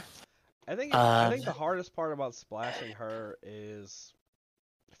Killmonger. I Um, think the hardest part about splashing her is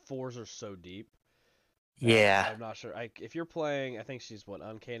fours are so deep that yeah, I'm not sure. If you're playing, I think she's what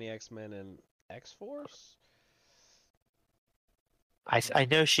Uncanny X-Men and X Force. I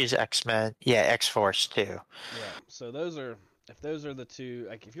know she's X-Men. Yeah, X-Force too. Yeah, so those are if those are the two.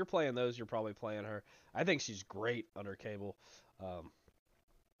 Like if you're playing those, you're probably playing her. I think she's great under Cable, um,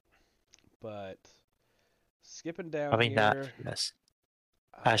 but skipping down Probably not. here, Yes.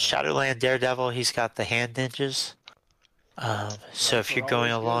 uh, Shadowland Daredevil, he's got the hand ninjas. So those if you're are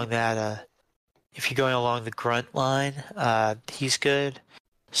going always good. along that, if you're going along the grunt line, he's good.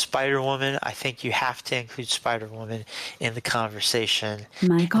 Spider Woman, I think you have to include Spider Woman in the conversation.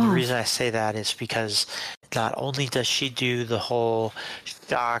 Mic And the off. reason I say that is because not only does she do the whole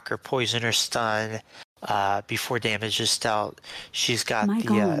shock or poison or stun before damage is dealt, she's got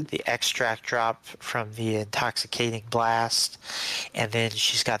Mic on. the extract drop from the intoxicating blast, and then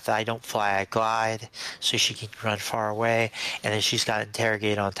she's got the I don't fly, I glide, so she can run far away, and then she's got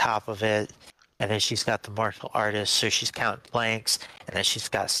interrogate on top of it. And then she's got the martial artist, so she's counting blanks, and then she's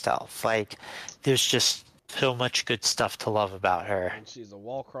got stealth. Like, there's just so much good stuff to love about her. And she's a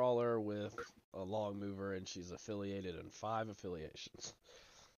wall crawler with a long mover, and she's affiliated in 5 affiliations.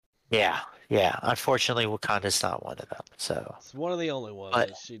 Yeah, yeah. Unfortunately, Wakanda's not one of them. So, It's one of the only ones but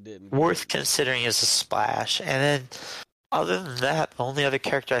that she didn't worth get. considering as a splash. And then, other than that, the only other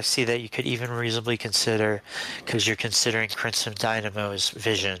character I see that you could even reasonably consider, because you're considering Crimson Dynamo, is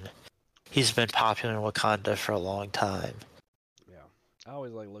Vision. He's been popular in Wakanda for a long time. Yeah, I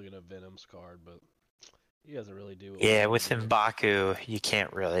always like looking at Venom's card, but he doesn't really do what we Yeah, need with to do. M'Baku, you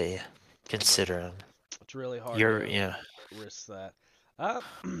can't really consider him. It's really hard You're, to risk that. Uh,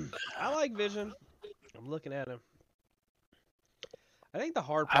 I like Vision. I'm looking at him. I think the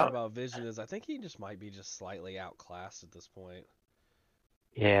hard part I, about Vision is I think he just might be just slightly outclassed at this point.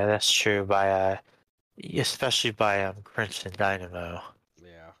 yeah, that's true. Especially by Crimson Dynamo.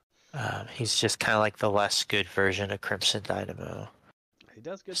 Yeah, He's just kind of like the less good version of Crimson Dynamo. he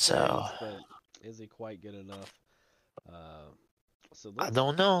does good So things, but is he quite good enough? Uh, so I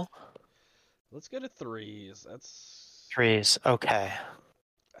don't know. let's go to threes. That's Threes, okay.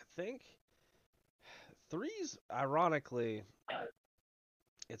 I think threes. Ironically,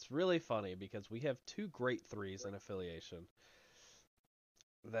 it's really funny because we have 2 great threes in affiliation.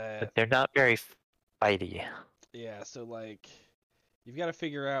 That But they're not very fighty. yeah, so like you've got to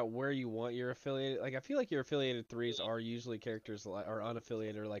figure out where you want your affiliated. Like I feel like your affiliated threes are usually characters like are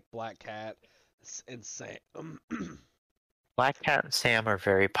unaffiliated, like Black Cat and Sam, Black Cat and Sam are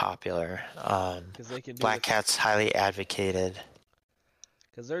very popular. because they can do Black Cat's highly advocated.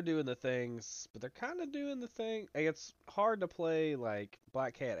 because they're doing the things, but they're kind of doing the thing. Like, it's hard to play like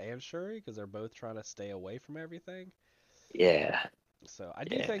Black Cat and Shuri because they're both trying to stay away from everything. Yeah. So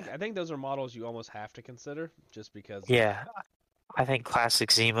Yeah. I think those are models you almost have to consider just because of Yeah. I think classic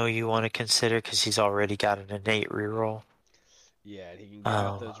Zemo you want to consider because he's already got an innate reroll. yeah, and he can give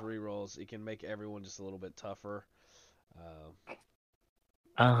out Um, those rerolls. He can make everyone just a little bit tougher.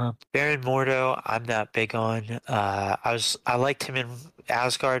 Uh, Baron Mordo, I'm not big on. I liked him in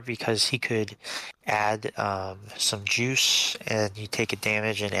Asgard because he could add some juice and you take a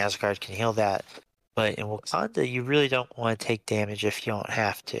damage and Asgard can heal that. But in Wakanda, you really don't want to take damage if you don't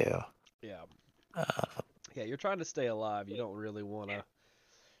have to. yeah, Uh, yeah, you're trying to stay alive. You don't really want to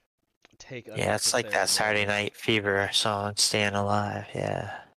take yeah, it's like unnecessary that Saturday damage. Night Fever song, "Staying Alive."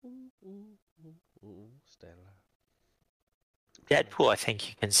 Yeah, Stand alive. I'm trying to. Deadpool, I think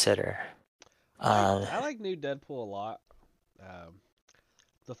you consider. Um, I like new Deadpool a lot. Um,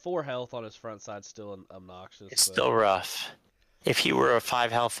 the 4 health on his front side's still obnoxious, it's but still rough. If he were a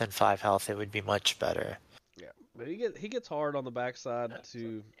 5 health and 5 health, it would be much better. yeah, but he gets hard on the backside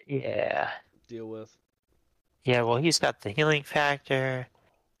to Yeah. deal with. Yeah, well, he's got the healing factor,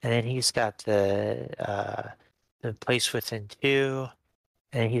 and then he's got the place within two,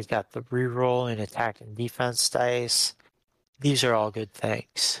 and he's got the reroll and attack and defense dice. These are all good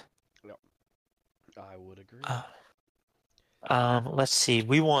things. Yep, I would agree. Uh, let's see.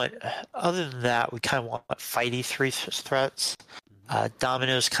 We want, other than that, we kind of want fighty threats. Hmm.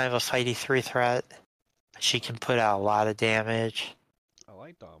 Domino's kind of a fighty 3 threat. She can put out a lot of damage. I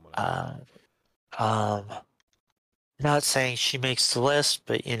like Domino. Uh, um, not saying she makes the list,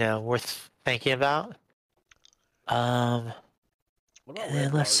 but worth thinking about. Um, What about and Red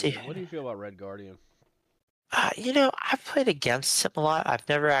then let's see. Guardian? What do you feel about Red Guardian? I've played against him a lot. I've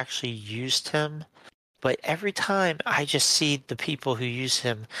never actually used him, but every time I just see the people who use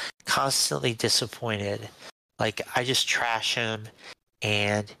him constantly disappointed. Like, I just trash him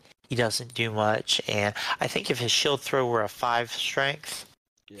and he doesn't do much. And I think if his shield throw were a 5 strength,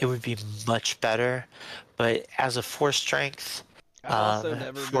 Yeah, it would be much better. But as a 4 strength, I've also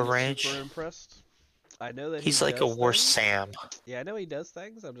never for been range, super impressed. I know that he he's like a does worse things. Sam. Yeah, I know he does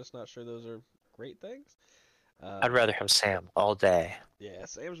things. I'm just not sure those are great things. I'd Um, rather have Sam all day. yeah,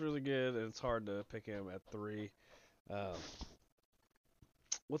 Sam's really good, and it's hard to pick him at 3. Um,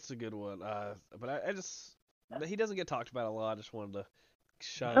 what's a good one? But I just he doesn't get talked about a lot. I just wanted to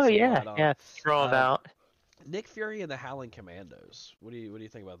shine Oh some yeah, light on him. yeah. Throw him Uh, out. Nick Fury and the Howling Commandos. What do you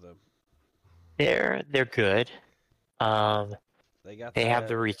think about them? They're good. Um, They got they have that.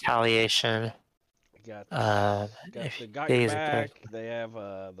 the retaliation. Got If got your days attack, back. They have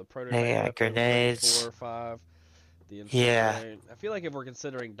the they prototype got weapon 3, grenades. 4, 5. The Yeah, incinerate. I feel like if we're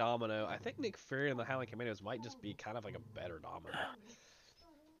considering Domino, I think Nick Fury and the Howling Commandos might just be kind of like a better Domino.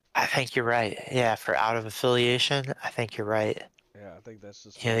 I think you're right. Yeah, for out of affiliation, I think you're right. Yeah, I think that's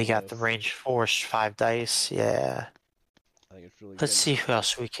just Yeah, one they of got the those. range force 5 dice. Yeah. I think it's really Let's good. see who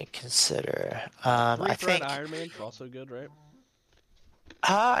else we can consider. Three I threat think. Iron Man's also good, right?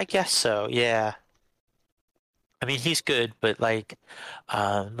 I guess so. Yeah. I mean, he's good, but like,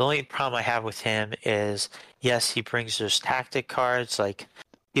 the only problem I have with him is, yes, he brings those tactic cards like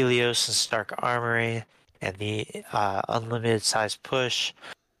Helios and Stark Armory and the unlimited size push.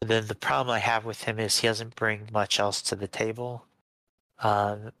 But then the problem I have with him is he doesn't bring much else to the table.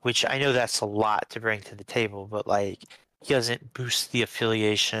 Which I know that's a lot to bring to the table, but like, he doesn't boost the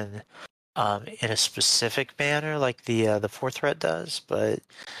affiliation in a specific manner like the 4 threat does. But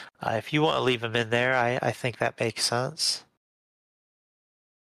if you want to leave him in there, I think that makes sense.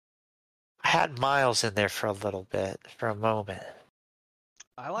 I had Miles in there for a little bit, for a moment.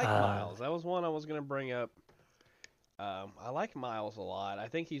 I like Um, Miles. That was one I was gonna bring up. I like Miles a lot. I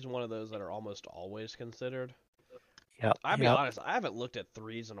think he's one of those that are almost always considered. yep, I'll be yep. honest, I haven't looked at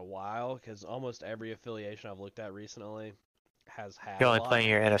threes in a while because almost every affiliation I've looked at recently has had You're a only lot, playing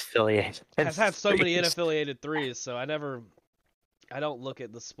your unaffiliated has had so many threes. unaffiliated threes. So I don't look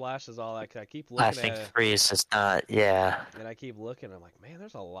at the splashes all that. 'Cause I keep I looking think at it, threes is not. Yeah, and I keep looking. I'm like, man,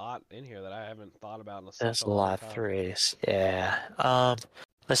 there's a lot in here that I haven't thought about in such there's a a long lot of time. threes. Yeah.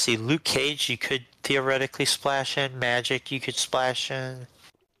 Let's see. Luke Cage, you could theoretically splash in. Magic, you could splash in.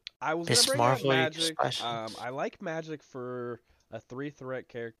 I was gonna Miss bring up Marvel, you could Magic. splash in. I like Magic for a 3 threat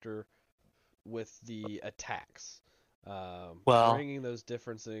character with the attacks. Well, Bringing those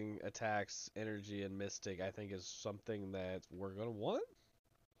differencing attacks, energy and mystic, I think is something that we're gonna want.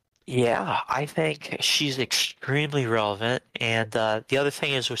 yeah, I think she's extremely relevant. And the other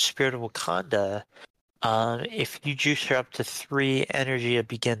thing is with Spirit of Wakanda, if you juice her up to 3 energy to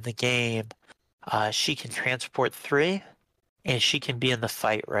begin the game, she can transport 3, and she can be in the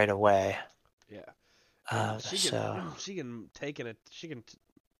fight right away. Yeah, and So she can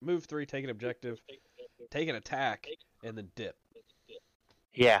move 3, take an objective, take an attack, and then dip.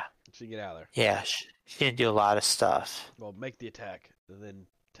 Yeah, She can get out of there. yeah. She didn't do a lot of stuff. Well, make the attack, then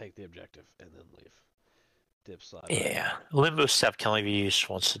take the objective, and then leave. Dip slide back. Yeah, limbo step can only be used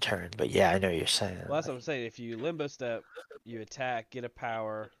once a turn, but yeah, I know what you're saying. Well, that's what I'm saying. If you limbo step, you attack, get a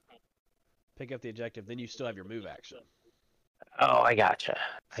power, pick up the objective, then you still have your move action. Oh, I gotcha.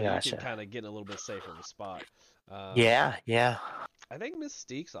 So you can kind of get in a little bit safer of a spot. Yeah, yeah. I think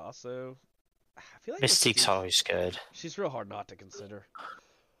Mystique's also. I feel like Mystique's always good. She's real hard not to consider.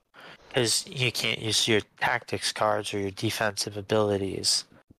 Because you can't use your tactics cards or your defensive abilities,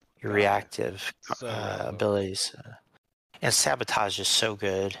 your reactive abilities. And sabotage is so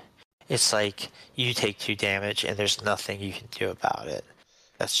good. It's like you take 2 damage and there's nothing you can do about it.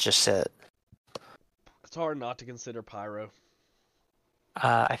 That's just it. It's hard not to consider Pyro.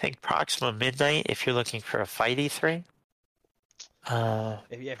 I think Proxima Midnight, if you're looking for a fight E3.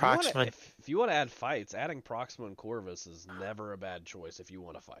 If you want to add fights, adding Proxima and Corvus is never a bad choice if you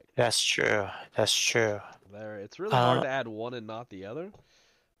want to fight. That's true. That's true. It's really hard to add one and not the other.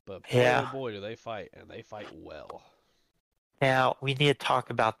 But boy, oh boy, do they fight, and they fight well. Now, we need to talk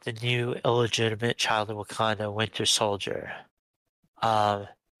about the new illegitimate child of Wakanda, Winter Soldier.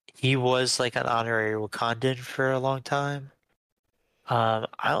 He was like an honorary Wakandan for a long time. I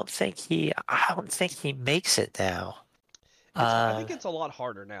don't think he makes it now. I think it's a lot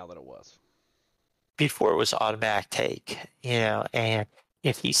harder now than it was. Before it was automatic take, and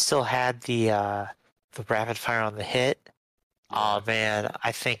if he still had the rapid fire on the hit, oh man,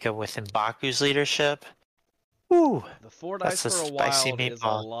 I think with M'Baku's leadership, woo, the 4 dice for a wild is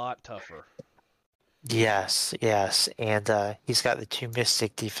a lot tougher. Yes, and he's got the 2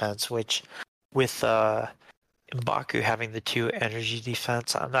 mystic defense, which with M'Baku having the 2 energy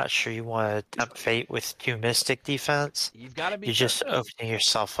defense, I'm not sure you want to tempt fate with 2 mystic defense. You've got to be. You're just opening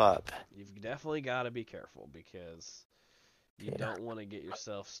yourself up. You've definitely got to be careful because you don't want to get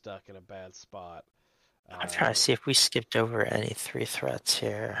yourself stuck in a bad spot. I'm trying to see if we skipped over any 3 threats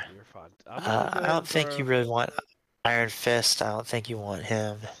here. You're fine. I don't think you really want Iron Fist. I don't think you want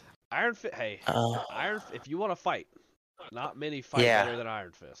him. Iron Fist. Hey, if you want to fight, not many fight better than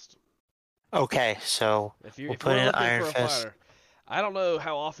Iron Fist. Okay, so we'll put in Iron Fist. I don't know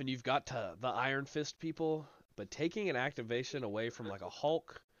how often you've got to the Iron Fist people, but taking an activation away from like a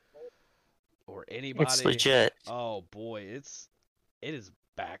Hulk or anybody, it's legit. Oh boy, it is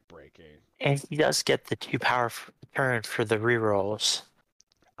backbreaking. And he does get the 2 power turn for the rerolls.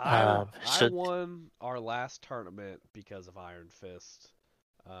 I won our last tournament because of Iron Fist.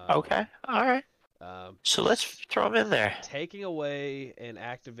 Okay, all right. So let's throw him in there. Taking away an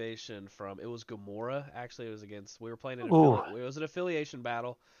activation from it was Gamora. Actually, it was against. We were playing it was an affiliation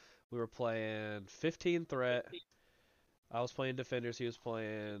battle. We were playing 15 threat. I was playing Defenders. He was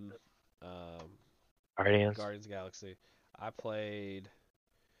playing Guardians of the Galaxy. I played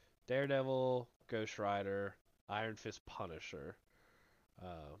Daredevil, Ghost Rider, Iron Fist, Punisher,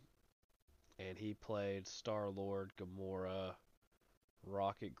 and he played Star Lord, Gamora,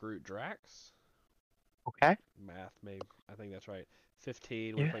 Rocket, Groot, Drax. Okay. Math, maybe. I think that's right.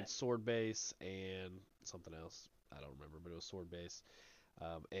 15. We played Sword Base and something else. I don't remember, but it was Sword Base.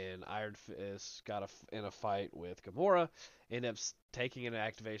 And Iron Fist got in a fight with Gamora. Ended up taking an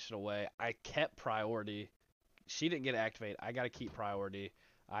activation away. I kept priority. She didn't get activated. I got to keep priority.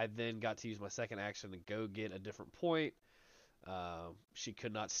 I then got to use my second action to go get a different point. She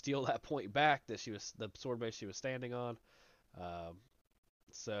could not steal that point back that the sword base she was standing on.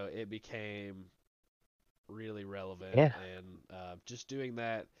 So it became really relevant, and just doing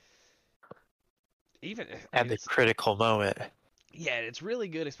that, even at the critical moment. Yeah, it's really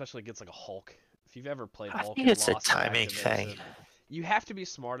good, especially against like a Hulk. If you've ever played Hulk, I think it's a timing thing. You have to be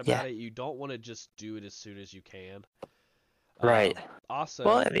smart about it. You don't want to just do it as soon as you can. Right. Also,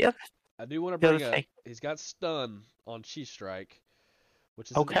 I do want to bring up. He's got stun on Chi Strike, which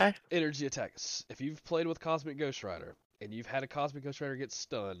is an energy attack. If you've played with Cosmic Ghost Rider and you've had a Cosmic Ghost Rider get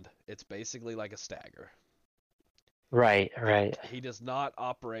stunned, it's basically like a stagger. Right. He does not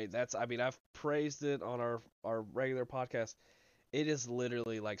operate. I've praised it on our regular podcast. It is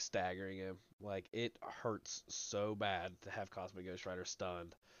literally like staggering him. Like, it hurts so bad to have Cosmic Ghost Rider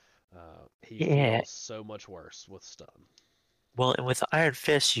stunned. He feels so much worse with stun. Well, and with Iron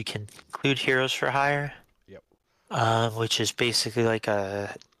Fist, you can include Heroes for Hire. Yep. Which is basically like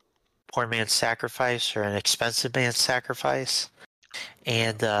a poor man's sacrifice or an expensive man's sacrifice.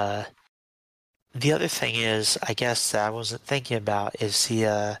 And the other thing is, I guess that I wasn't thinking about is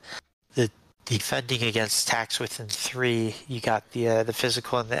the defending against attacks within 3. You got the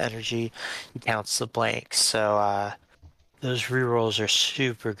physical and the energy. He counts the blanks. So those rerolls are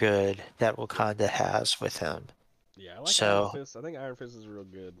super good that Wakanda has with him. Yeah, I like Iron So, Fist. I think Iron Fist is real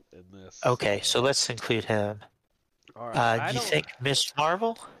good in this. okay, so let's include him. All right, I Do you don't. think Miss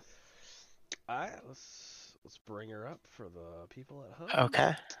Marvel? Let's bring her up for the people at home.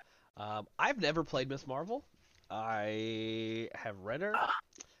 Okay. I've never played Miss Marvel. I have read her.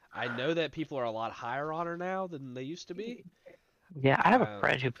 I know that people are a lot higher on her now than they used to be. Yeah, I have a Um,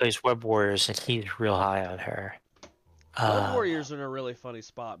 friend who plays Web Warriors, and he's real high on her. Web Um, Warriors are in a really funny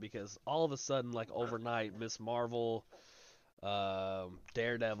spot because all of a sudden, like overnight, Miss Marvel,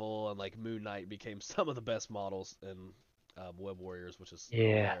 Daredevil, and like Moon Knight became some of the best models in Web Warriors, which is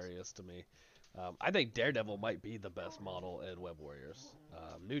yeah. hilarious to me. I think Daredevil might be the best model in Web Warriors.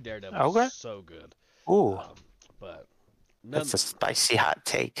 New Daredevil's Okay. so good, Ooh, um, but that's none, a spicy hot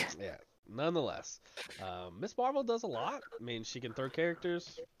take. yeah, nonetheless, Miss Marvel does a lot. I mean, she can throw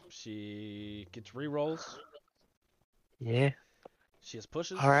characters. She gets rerolls. Yeah. She has All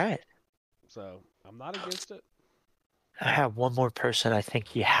pushes. right. So I'm not against it. I have one more person I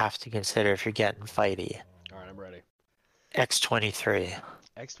think you have to consider if you're getting fighty. All right, I'm ready. X-23.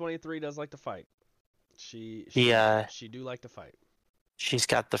 X-23 does like to fight. She The she she do like to fight. she's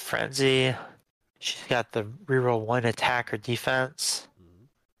got the frenzy. She's got the reroll one attack or defense.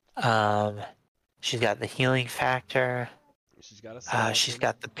 Hmm. Um, she's got the healing factor. She's got She's assassin.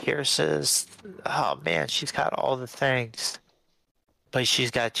 got the pierces. Oh man, she's got all the things. But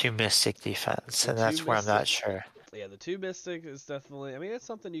she's got two mystic defense, The and two that's where I'm mystic. not sure. Yeah, the two mystic is definitely. I mean, it's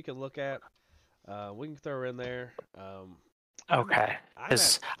something you can look at. We can throw her in there. I'm Okay. I'm at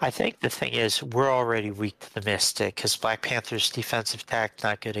Because I think the thing is, we're already weak to the Mystic, because Black Panther's defensive attack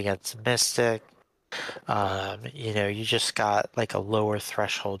not good against the Mystic. You just got like a lower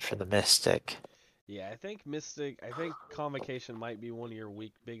threshold for the Mystic. yeah. I think mystic. I think convocation might be one of your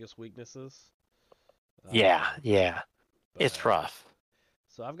biggest weaknesses. Yeah, Um, yeah. It's but rough.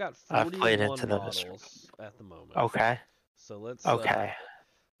 so I've got I've played 41 into the Mystic. models at the moment. Okay, So okay.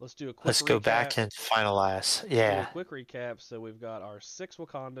 let's do a quick Let's go recap. back and finalize. Let's do a Yeah. quick recap. So we've got our 6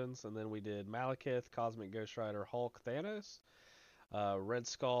 Wakandans, and then we did Malekith, Cosmic Ghost Rider, Hulk, Thanos, Red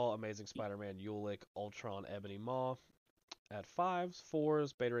Skull, Amazing Spider-Man, Ulick, Ultron, Ebony Maw. At fives,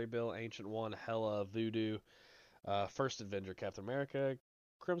 fours, Beta Ray Bill, Ancient One, Hela, Voodoo, First Avenger, Captain America,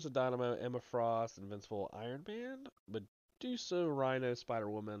 Crimson Dynamo, Emma Frost, Invincible, Iron Man, Medusa, Rhino, Spider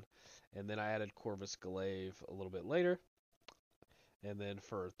Woman, and then I added Corvus Glaive a little bit later. And then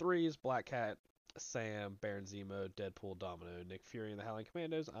for threes, Black Cat, Sam, Baron Zemo, Deadpool, Domino, Nick Fury and the Howling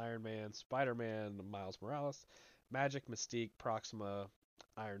Commandos, Iron Man, Spider Man, Miles Morales, Magic, Mystique, Proxima,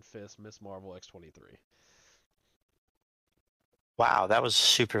 Iron Fist, Miss Marvel, X-23. Wow, that was a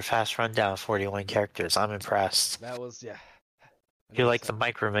super fast rundown. 41 characters. I'm impressed. That was, yeah. I You're need like to. the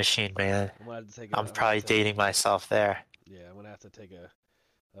Micro Machine, man. I'm gonna have to take a. I'm I'm gonna have probably to take a. dating myself there. Yeah, I'm gonna have to take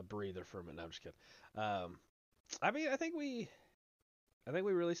a breather for a minute. No, I'm just kidding. I mean, I think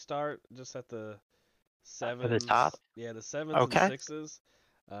we really start just at the At the top. sevens. Yeah, the sevens and Okay. sixes.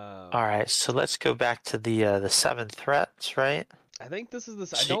 All right, so let's go back to the seven threats, right? I think this is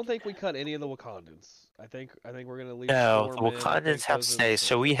this. I So, don't think we cut any of the Wakandans. I think we're gonna leave no, the Storm in. I Wakandans think have to those are the stay.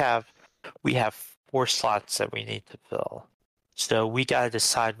 So six. we have 4 slots that we need to fill. So we gotta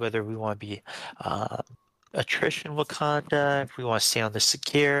decide whether we want to be um, attrition Wakanda, if we want to stay on the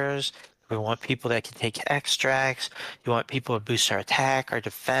secures, if we want people that can take extracts, you want people to boost our attack, our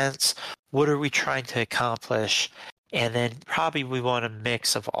defense. What are we trying to accomplish? And then probably we want a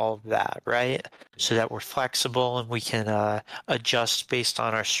mix of all of that, right? So Yeah, that we're flexible and we can adjust based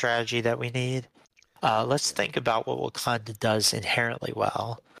on our strategy that we need. Let's yeah. think about what Wakanda does inherently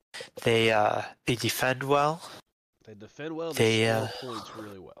well. They defend well. They defend well. They They score points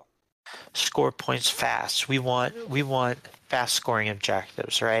really well. score points fast. We want fast scoring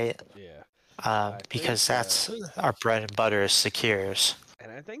objectives, right? Yeah, Because that's our bread and butter is secures.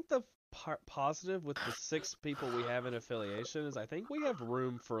 and I think the positive with the 6 people we have in affiliation is I think we have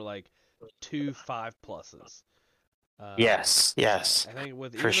room for like 2 5+s. Yes, yes, I think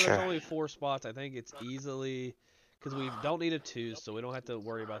with for even though there's sure. only 4 spots, I think it's easily because we don't need a 2, so we don't have to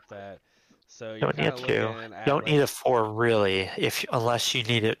worry about that. So you're Don't need kind a of two. looking at Don't need like a four really, if unless you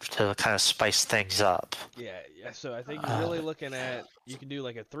need it to kind of spice things up. yeah. So I think you're Uh, really looking at you can do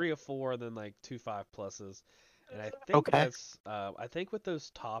like a 3 or 4, then like 2 5+s, and I think okay, that's I think with those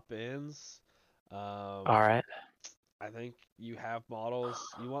top ends, all um, right. I think you have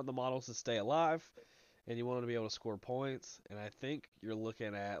models. You want the models to stay alive, and you want them to be able to score points. And I think you're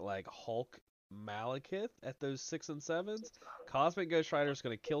looking at like Hulk, Malekith at those 6 and 7s. Cosmic Ghost Rider is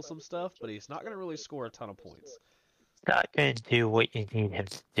going to kill some stuff, but he's not going to really score a ton of points. Not going to do what you need him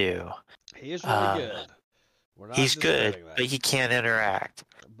to do. He is really Um, good. We're not He's good, discrediting but that. he can't interact.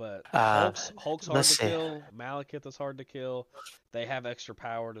 But Uh, Hulk's hard let's to see. kill. Malekith is hard to kill. They have extra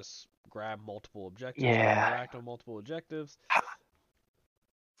power to grab multiple objectives or Yeah. interact on multiple objectives. I'll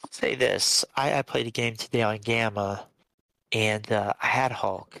say this. I played a game today on Gamma, and I had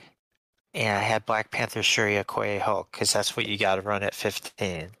Hulk, and I had Black Panther Shuri Okoye Hulk, because that's what you got to run at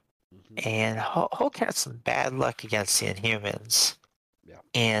 15. Hmm. And Hulk had some bad luck against the Inhumans. Yeah.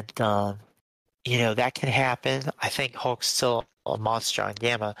 And, that can happen. I think Hulk's still a monster on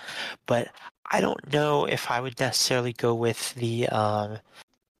Gamma, but I don't know if I would necessarily go with the, I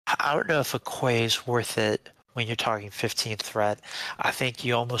don't know if Okoye is worth it when you're talking 15th threat. I think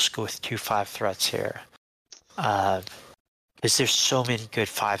you almost go with 2-5 threats here. Because there's so many good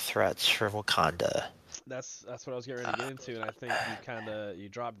 5 threats for Wakanda. That's what I was getting ready to get into, and I think you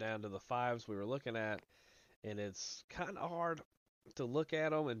drop down to the 5s we were looking at, and it's kind of hard to look at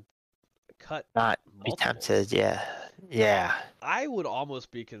them and cut Not be multiples. tempted, yeah. I would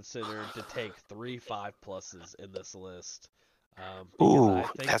almost be considered to take 3 5+s in this list. Ooh,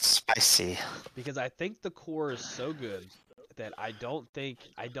 that's spicy. Because I think the core is so good that I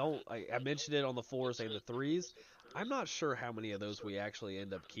mentioned it on the 4s and the 3s. I'm not sure how many of those we actually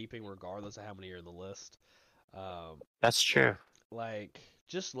end up keeping, regardless of how many are in the list. That's true. Like,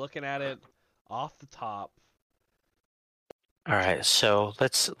 just looking at it off the top. All right, so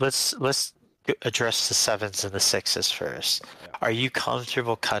let's address the 7s and the 6s first. Yeah. Are you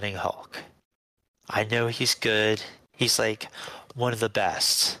comfortable cutting Hulk? I know he's good. He's like one of the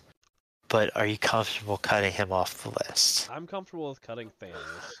best. But are you comfortable cutting him off the list? I'm comfortable with cutting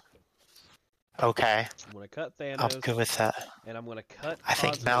Thanos. Okay. I'm going to cut Thanos. I'm good with that. And I'm going to cut I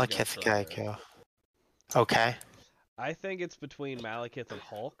think Malekith gotta go. Okay. I think it's between Malekith and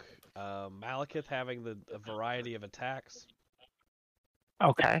Hulk. Malekith having a variety of attacks.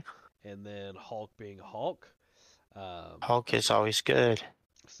 Okay. And then Hulk being Hulk. Hulk is always good.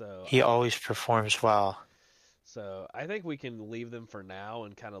 So he always performs well. So I think we can leave them for now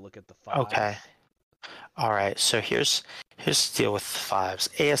and kind of look at the 5s. Okay. All right. So here's the deal with the 5s.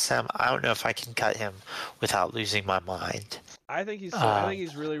 ASM. I don't know if I can cut him without losing my mind. I think he's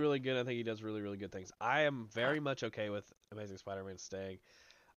really, really good. I think he does really, really good things. I am very much okay with Amazing Spider-Man staying.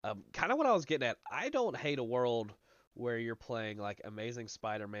 Kind of what I was getting at. I don't hate a world where you're playing like Amazing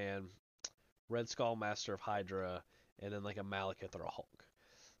Spider-Man, Red Skull, Master of Hydra, and then like a Malekith or a Hulk.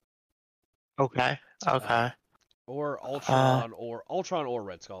 Okay. Or Ultron, or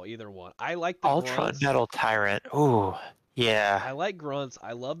Red Skull, either one. I like the Ultron grunts. Metal Tyrant. Ooh, yeah. I like grunts.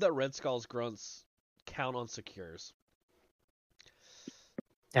 I love that Red Skull's grunts count on secures.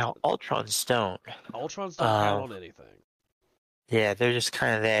 Now Ultrons don't. Ultrons don't count on anything. Yeah, they're just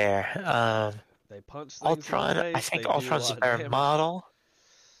kind of there. They punch things Ultron. in the face, I think Ultron's a better model.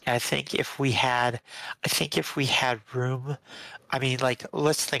 I think if we had room, I mean, like,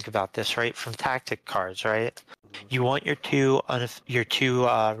 let's think about this, right? From tactic cards, right? Mm-hmm. You want your two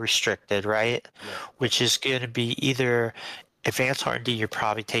restricted, right? Yeah. Which is going to be either Advanced R&D. You're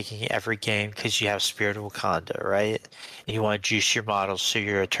probably taking every game because you have Spirit of Wakanda, right? And you want to juice your models so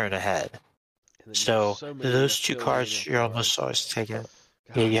you're a turn ahead. So those two cards you're almost always taking.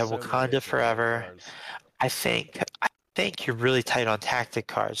 Yeah, you have Wakanda Forever. I think you're really tight on tactic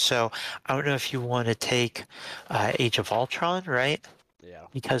cards. So I don't know if you want to take Age of Ultron, right? Yeah.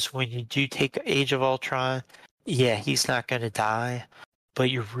 Because when you do take Age of Ultron, yeah, he's not going to die, but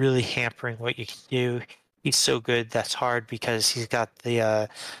you're really hampering what you can do. He's so good that's hard because he's got the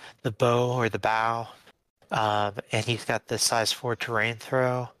bow or the bow, and he's got the size 4 terrain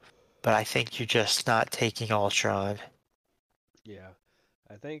throw. But I think you're just not taking Ultron. Yeah,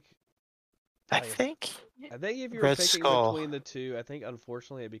 I think if you're Red picking Skull. between the two, I think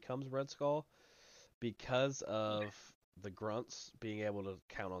unfortunately it becomes Red Skull because of the grunts being able to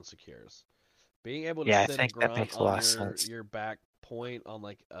count on secures. Being able to sit a grunt on your back point on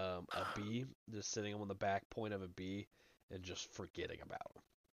like a B, just sitting on the back point of a B and just forgetting about them.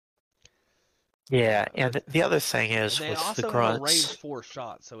 Yeah, and the other thing is with the grunts, they also have a range 4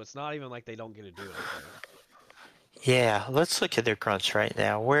 shot, so it's not even like they don't get to do anything. Yeah, let's look at their grunts right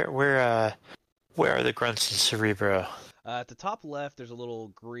now. Where are the grunts in Cerebro? At the top left, there's a little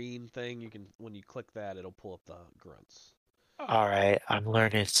green thing. When you click that, it'll pull up the grunts. All right, I'm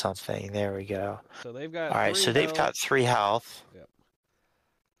learning something. There we go. So they've got. All right, so they've got 3 health. Yep.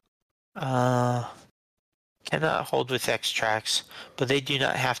 Cannot hold with extracts, but they do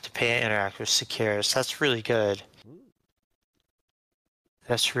not have to pay to interact with secures. That's really good.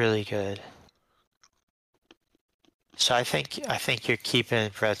 That's really good. So I think you're keeping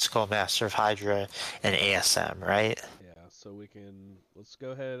Red Skull, Master of Hydra, and ASM, right? Yeah. So let's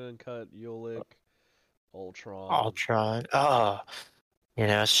go ahead and cut Ulick, Ultron. Ultron. Oh,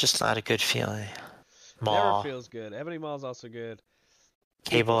 it's just not a good feeling. Never Maw. feels good. Ebony Maw is also good.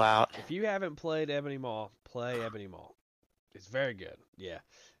 Cable People, out. if you haven't played Ebony Maw, play Ebony Maw. It's very good. Yeah.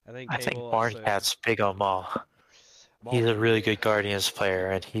 I think I think Cable Barn also. Cat's big on Maw. Maw He's was a really really good Guardians player,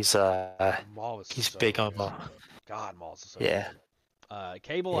 and he's Maw was he's so big on good. Maw. God, Maw's so Yeah, good.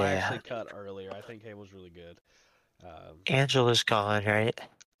 Cable I yeah. actually cut earlier. I think Cable's really good. Um, Angela's gone, right?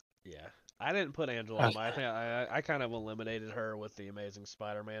 yeah. I didn't put Angela on Okay. my. I think I kind of eliminated her with the Amazing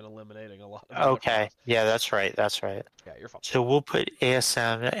Spider-Man, eliminating a lot of other Okay. files. Yeah, that's right. That's right. Yeah, you're fine. So we'll put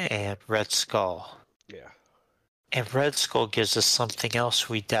ASM and Red Skull. Yeah. And Red Skull gives us something else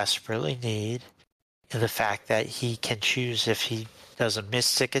we desperately need, in the fact that he can choose if he does a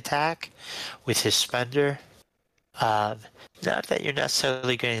mystic attack with his spender. Um, Not that you're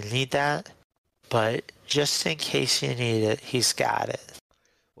necessarily going to need that, but just in case you need it, he's got it.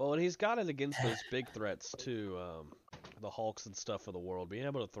 Well, and he's got it against those big threats too, the Hulks and stuff of the world. Being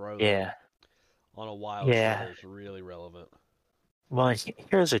able to throw them Yeah, on a wild yeah. trigger is really relevant. Well,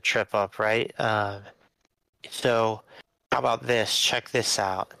 here's a trip up, right? So, how about this? Check this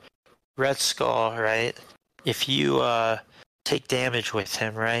out. Red Skull, right? If you take damage with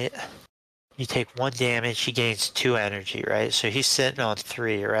him, right? You take 1 damage, he gains 2 energy, right? So he's sitting on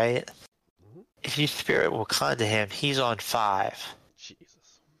 3, right? Mhm. If you Spirit Wakanda him, he's on 5. Jesus.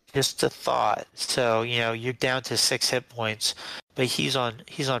 Just a thought. So, you're down to 6 hit points, but he's on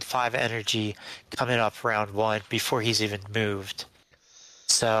 5 energy coming up round 1 before he's even moved.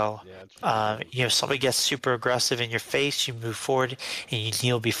 So, Yeah, it's really good. somebody gets super aggressive in your face, you move forward and you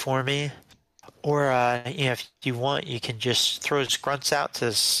kneel before me. Or, if you want, you can just throw his grunts out to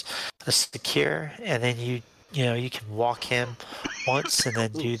a secure, and then you can walk him once and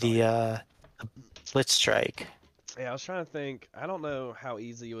then Ooh, do sorry. the blitz strike. Yeah, I was trying to think. I don't know how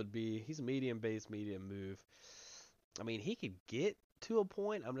easy it would be. He's a medium base, medium move. I mean, he could get to a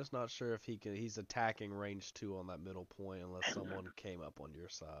point. I'm just not sure if he can. He's attacking range 2 on that middle point unless someone came up on your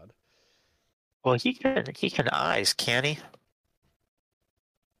side. Well, he can eyes, can he?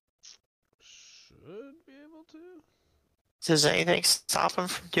 Should be able to. Does anything stop him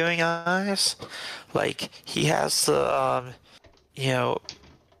from doing eyes? Like, he has the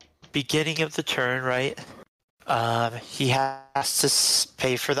beginning of the turn, right? He has to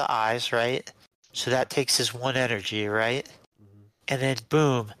pay for the eyes, right? So that takes his 1 energy, right? Mhm. And then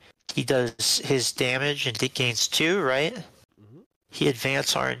boom, he does his damage and it gains 2, right? Mhm. He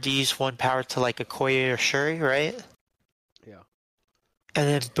advance R&D's 1 power to like a Koye or Shuri, right? Yeah. And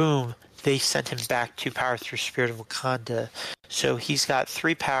then boom, they sent him back 2 power through Spirit of Wakanda. So he's got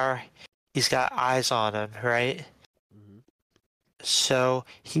 3 power. He's got eyes on him, right? Mhm. So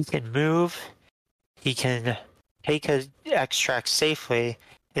he can move. He can take a extract safely,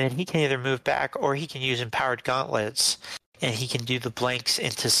 and then he can either move back or he can use empowered gauntlets, and he can do the blanks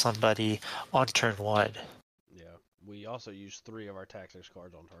into somebody on turn 1. Yeah. We also used 3 of our tactics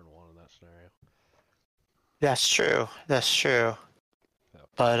cards on turn 1 in that scenario. That's true. That's true. So,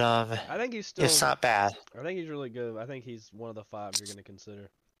 But I think he's still. it's not bad. I think he's really good. I think he's one of the 5 you're going to consider.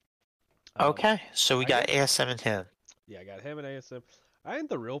 Okay, so we I got guess. ASM and him. Yeah, I got him and ASM. I think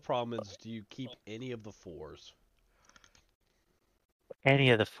the real problem is, do you keep any of the 4s?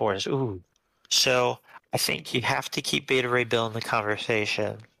 Any of the 4s. Ooh. So I think you have to keep Beta Ray Bill in the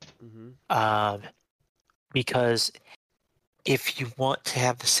conversation. Mhm. Because if you want to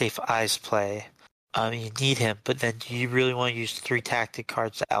have the safe eyes play, you need him, but then do you really want to use 3 tactic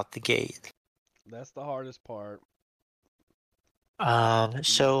cards out the gate? That's the hardest part.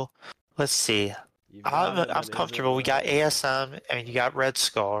 So let's see. You've got him, I'm but is it comfortable. We worth got it? ASM and you got Red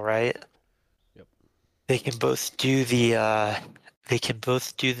Skull, right? Yep. They can both do the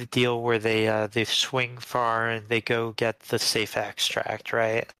deal where they swing far and they go get the safe extract,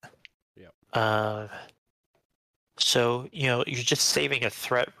 right? Yep. So you're just saving a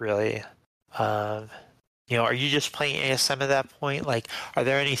threat, really. Are you just playing ASM at that point? Like, are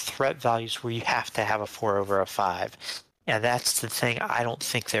there any threat values where you have to have a 4 over a 5? And that's the thing. I don't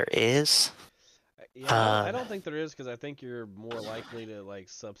think there is. Yeah, I don't think there is, because I think you're more likely to like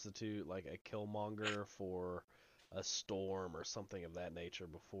substitute like a Killmonger for a Storm or something of that nature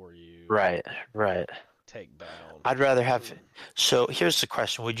before you Right. take down. I'd rather have. So here's the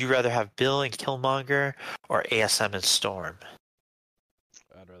question: would you rather have Bill and Killmonger or ASM and Storm?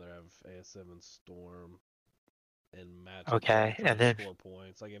 I'd rather have ASM and Storm and matchups where Okay, I'm trying and to then score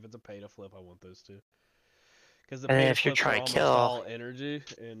points. Like if it's a pay to flip, I want those 2. Because the and then pay to if you're flips are trying to almost kill, all energy,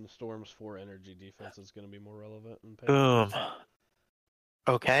 and Storm's 4 energy defense is going to be more relevant in pay to boom. flips.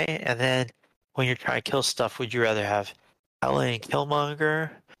 Okay, and then when you're trying to kill stuff, would you rather have Helen and Killmonger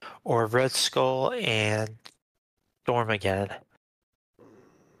or Red Skull and Storm again.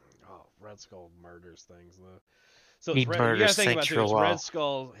 Oh, Red Skull murders things though. So He it's Red. You gotta murders think things about too. real It's Red well.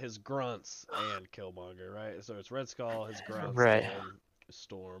 Skull, his grunts, and Killmonger, right? So it's Red Skull, his grunts, Right. and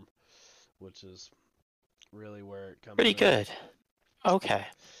Storm, which is really where it comes Pretty in. good. Okay.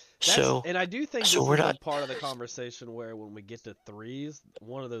 And I do think so this we're is not... a part of the conversation where when we get to threes,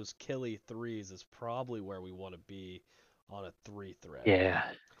 one of those killy threes is probably where we want to be on a 3 threat. Yeah.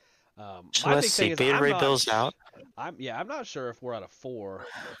 So My let's big thing see. is Beta Ray Bill's out. I'm not sure if we're at a 4.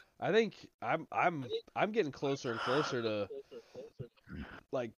 I think I'm getting closer and closer to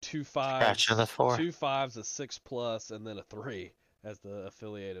like 2 5s, Scratching the 4. 2 5s, a 6 plus, and then a 3 as the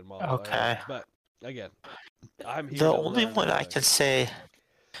affiliated model. Okay. But again, I'm here. The only one I can say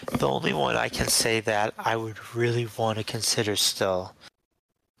that I would really want to consider still,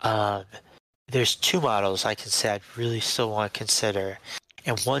 there's 2 models I can say I'd really still want to consider,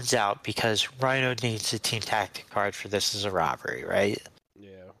 and one's out because Rhino needs a team tactic card for this as a robbery, right?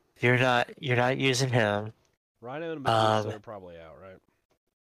 Yeah. You're not using him. Rhino and Medusa are probably out, right?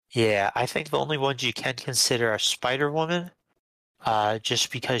 Yeah, I think the only ones you can consider are Spider Woman,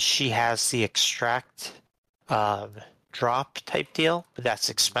 just because she has the extract drop type deal, but that's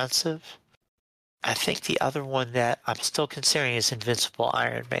expensive. I think the other one that I'm still considering is Invincible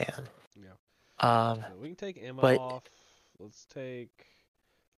Iron Man. Yeah. So we can take Emma off. Let's take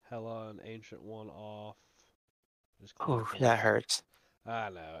Hela and Ancient One off. Oh, that hurts. I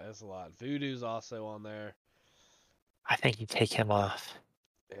know, it's a lot. Voodoo's also on there. I think you take him off.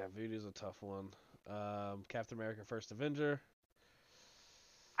 Yeah, Voodoo's a tough one. Captain America First Avenger.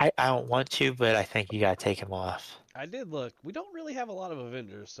 I don't want to, but I think you gotta take him off. I did look. We don't really have a lot of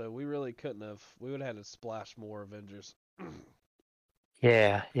Avengers, so we really couldn't have. We would have had to splash more Avengers.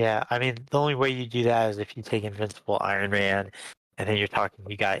 Yeah. I mean, the only way you do that is if you take Invincible Iron Man, and then you're talking,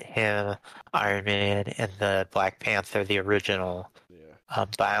 you got him, Iron Man, and the Black Panther, the original. Yeah.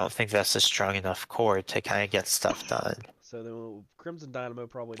 But I don't think that's a strong enough core to kind of get stuff done. So then Crimson Dynamo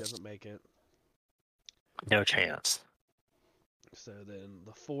probably doesn't make it. No chance. So then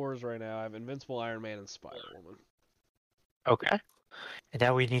the 4s right now, I have Invincible Iron Man and Spider-Woman. Okay. And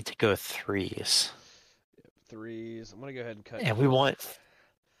now we need to go 3s. Yep, 3s. I'm going to go ahead and cut. And we want...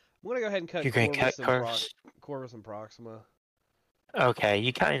 I'm going to go ahead and cut You're going to cut Corvus and Proxima. Okay,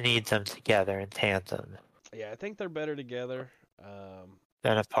 you kind of need them together in tandem. Yeah, I think they're better together.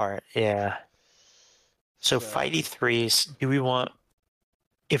 Than apart, yeah. So fighty 3s, do we want...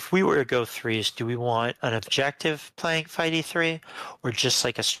 If we were to go 3s, do we want an objective playing fighty 3? Or just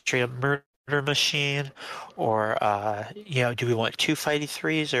like a straight up murder machine? Or, do we want 2 fighty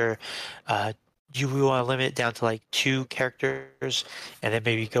 3s? Or do we want to limit it down to like 2 characters and then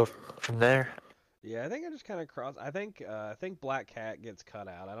maybe go from there? Yeah, I think I just kind of cross. I think Black Cat gets cut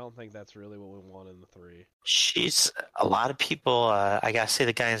out. I don't think that's really what we want in the 3. She's a lot of people. I gotta say,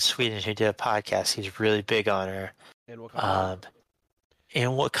 the guy in Sweden who did a podcast, he's really big on her. In Wakanda.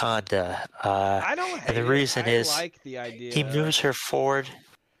 In Wakanda. I don't hate and the reason is like the idea. He moves her forward.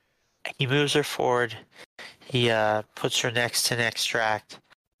 He puts her next to an extract.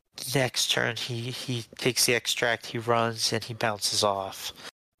 Next turn, he takes the extract, he runs, and he bounces off.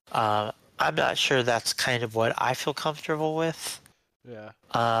 I'm not sure that's kind of what I feel comfortable with. Yeah.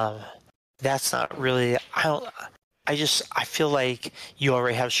 That's not really... I feel like you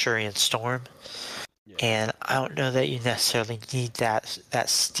already have Shuri and Storm. Yeah. And I don't know that you necessarily need that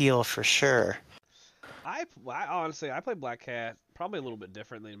steal for sure. I honestly, I play Black Cat probably a little bit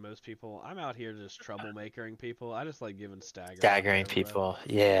differently than most people. I'm out here just troublemakering people. I just like giving staggering people,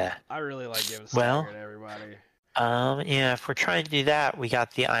 yeah. I really like giving stagger to everybody. Yeah, if we're trying to do that, we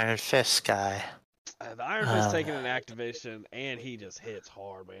got the Iron Fist guy. The Iron Fist taking an activation, and he just hits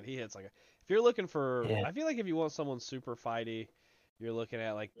hard, man. He hits like if you're looking for, I feel like if you want someone super fighty, you're looking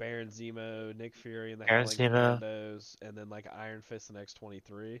at like Baron Zemo, Nick Fury, and the Howling Commandos, and then like Iron Fist and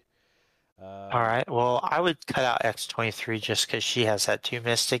X-23. All right. Well, I would cut out X-23 just because she has that 2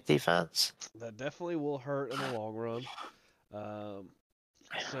 Mystic defense. That definitely will hurt in the long run.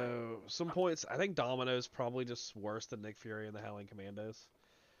 So some points. I think Domino's probably just worse than Nick Fury and the Howling Commandos.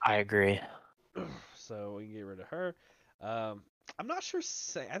 I agree. So we can get rid of her. I'm not sure.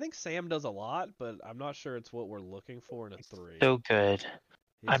 I think Sam does a lot, but I'm not sure it's what we're looking for in a 3. So good.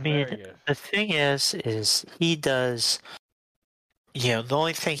 I mean, the thing is he does. The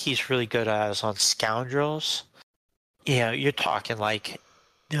only thing he's really good at is on Scoundrels. You're talking like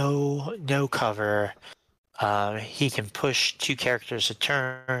no cover. He can push 2 characters a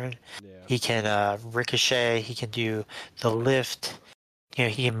turn. Yeah. He can ricochet. He can do the lift.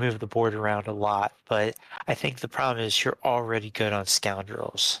 he can move the board around a lot. But I think the problem is you're already good on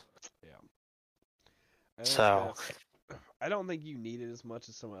scoundrels. Yeah. I think So that's. I don't think you need it as much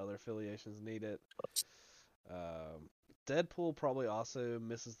as some other affiliations need it. Deadpool probably also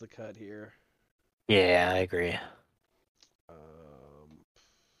misses the cut here. yeah, I agree.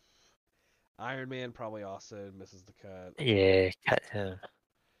 Iron Man probably also misses the cut. Yeah, cut him.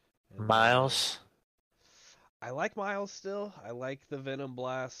 And Miles. I like Miles still. I like the Venom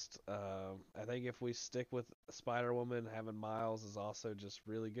Blast. I think if we stick with Spider Woman, having Miles is also just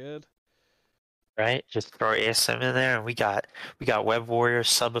really good. Right? Just throw ASM in there, and we got Web Warrior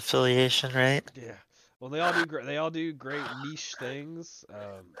sub affiliation, right? Yeah. Well, they all do great. They all do great niche things.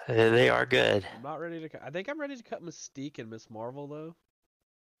 They are good. I'm not ready to. I think I'm ready to cut Mystique and Miss Marvel though.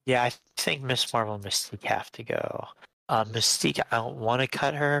 Yeah, I think Miss Marvel and Mystique have to go. Mystique, I don't want to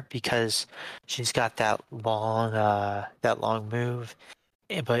cut her because she's got that long move,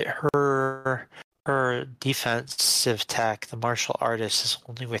 but her defensive tech, the martial artist, is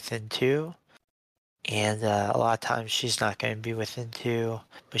only within 2. And a lot of times she's not going to be within 2,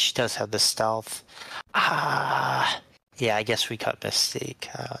 but she does have the stealth. Yeah, I guess we cut Mystique.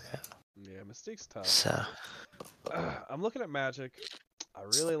 I don't know. Yeah, Mystique's tough. So I'm looking at Magic. I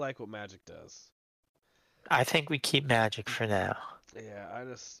really like what Magic does. I think we keep Magic for now. Yeah, all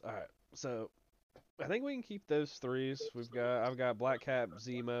right. So I think we can keep those threes. I've got Black Cat,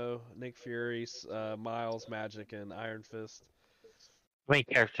 Zemo, Nick Fury, Miles, Magic, and Iron Fist. How many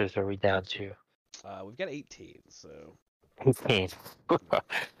characters are we down to? We've got 18, so 18.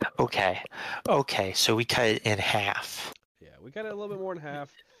 Okay, so we cut it in half. yeah, we got it a little bit more than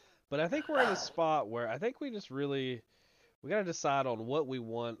half. But I think we're in a spot where I think we got to decide on what we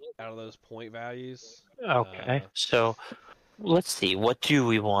want out of those point values. Okay, so let's see. What do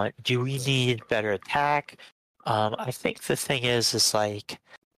we want? Do we need better attack? I think the thing is like,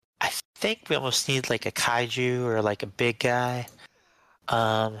 I think we almost need like a kaiju or like a big guy.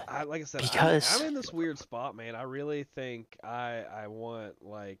 Like I said, because I'm in this weird spot, man. I really think I want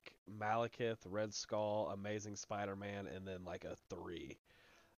like Malekith, Red Skull, Amazing Spider-Man, and then like a 3.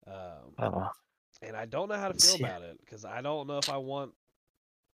 And I don't know how to feel about it because I don't know if I want.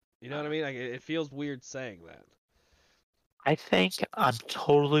 You know what I mean? Like it feels weird saying that. I think I'm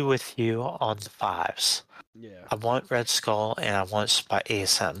totally with you on the 5s. Yeah. I want Red Skull and I want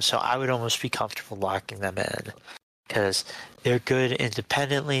ASM, so I would almost be comfortable locking them in because they're good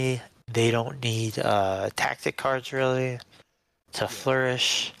independently. They don't need tactic cards really to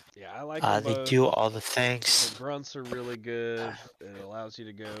flourish. Yeah, I like them they both. do all the things. The grunts are really good. It allows you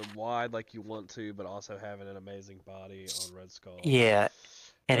to go wide like you want to, but also having an amazing body on Red Skull. Yeah,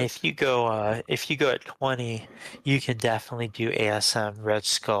 and if you go at 20, you can definitely do ASM, Red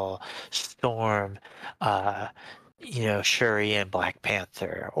Skull, Storm, Shuri and Black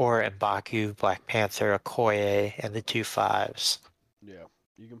Panther, or M'Baku, Black Panther, Okoye, and the 2 5s. Yeah,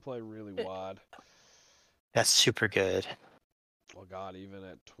 you can play really wide. That's super good. Oh God, even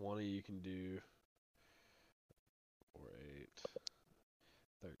at 20 you can do 4, 8,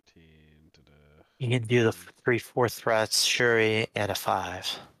 13. You can do the 3/4 threats, Shuri, and a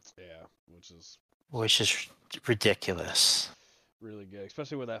 5. Yeah, which is ridiculous. Really good,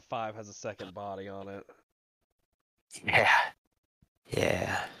 especially when that 5 has a second body on it.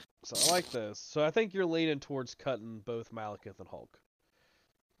 Yeah. So I like this. So I think you're leaning towards cutting both Malekith and Hulk.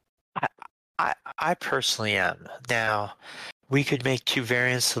 I personally am. Now, we could make 2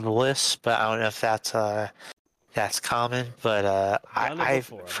 variants of the list, but I don't know if that's common. But I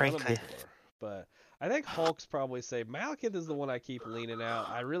frankly, but I think Hulk's probably safe. Malekith is the one I keep leaning out.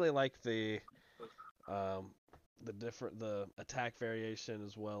 I really like the attack variation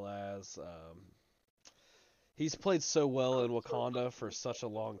as well as he's played so well in Wakanda for such a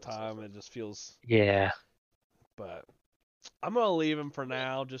long time. It just feels But I'm gonna leave him for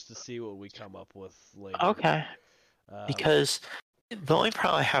now just to see what we come up with later. Okay. Because the only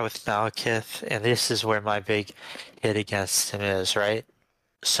problem I have with Malekith, and this is where my big hit against him is, right?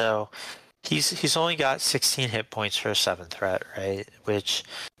 So he's only got 16 hit points for a 7 threat, right? Which,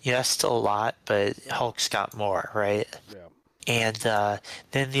 that's still a lot, but Hulk's got more, right? Yeah. And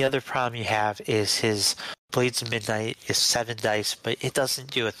then the other problem you have is his Blades of Midnight is 7 dice, but it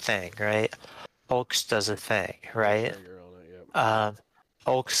doesn't do a thing, right? Hulk's does a thing, right?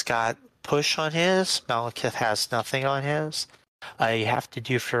 Hulk's got push on his. Malekith has nothing on his. You have to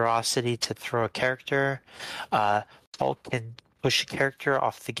do ferocity to throw a character. Hulk can push a character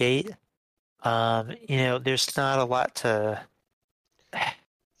off the gate. There's not a lot to.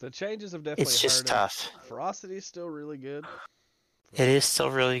 The changes have definitely. It's just tough. Ferocity is still really good. It is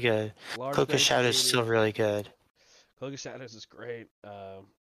still really good. Cloak of Shadow is still really good. Cloak of Shadows is great.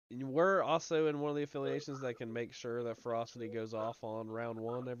 We're also in one of the affiliations that can make sure that Ferocity goes off on round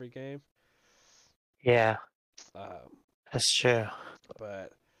 1 every game. Yeah, Um, that's true.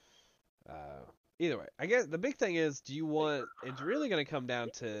 but either way, I guess the big thing is, do you want? It's really going to come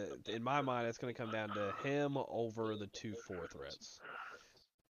down to, in my mind, it's going to come down to him over the 2/4 threats.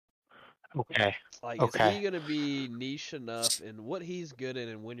 Okay. Like, is he Okay. going to be niche enough in what he's good in,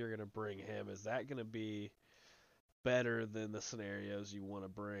 and when you're going to bring him? Is that going to be better than the scenarios you want to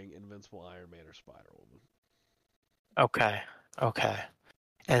bring Invincible Iron Man or Spider Woman? Okay. Okay.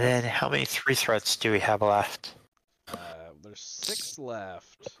 And then That's how many 3 threats do we have left? there's 6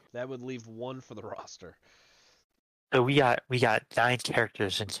 left. That would leave 1 for the roster. So we got 9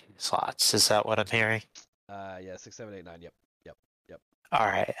 characters in 2 slots. Is that what I'm hearing? Yeah, 6, 7, 8, 9. Yep, yep, yep. All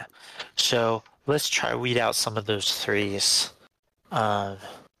right. So let's try weed out some of those threes um,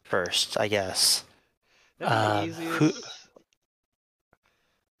 first, I guess. That'd be the Who? easiest.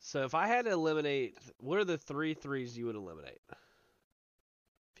 So if I had to eliminate, what are the 3 threes you would eliminate?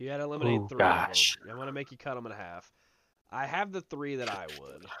 If you had to eliminate Oh 3 of them, gosh. I'm gonna make you cut them in half. I have the 3 that I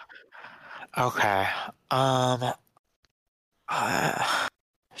would. Okay. I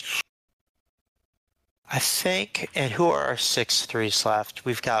I think, and who are our 6 threes left?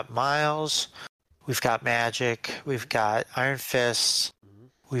 We've got Miles, we've got Magic, we've got Iron Fist, Mhm.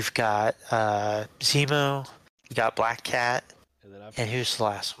 we've got Zemo, we got Black Cat, And then and who's the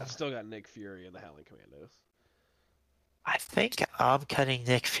last one? I've still got Nick Fury and the Howling Commandos. I think I'm cutting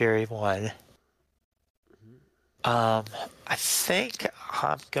Nick Fury 1. Mhm. I think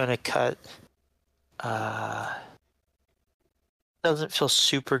I'm gonna cut. Doesn't feel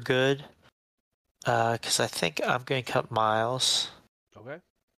super good. Because I think I'm going to cut Miles. Okay.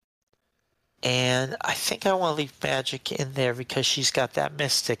 And I think I want to leave Magic in there because she's got that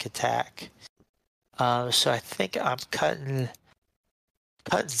Mystic attack. So I think I'm cutting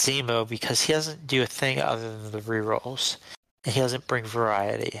Zemo because he doesn't do a thing other than the rerolls. And he doesn't bring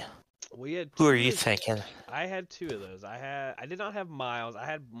variety. We had Who are 2 you of- thinking? I had 2 of those. I did not have Miles. I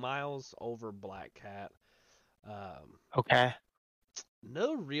had Miles over Black Cat. Okay.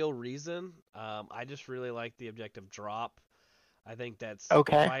 No real reason. I just really like the objective drop. I think that's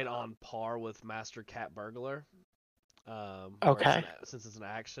Okay. right on par with Master Cat Burglar. Where Okay. since it's an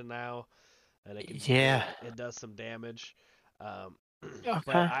action now, and Yeah. it does some damage. Um, but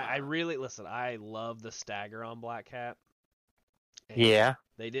Okay. I really listen. I love the stagger on Black Cat, and Yeah.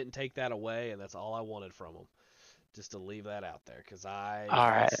 they didn't take that away, and that's all I wanted from them. Just to leave that out there, because All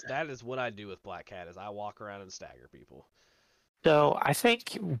right. that is what I do with Black Cat is I walk around and stagger people. So I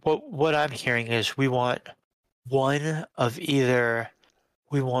think what I'm hearing is one of either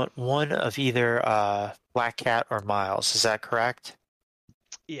we want one of either Black Cat or Miles. Is that correct?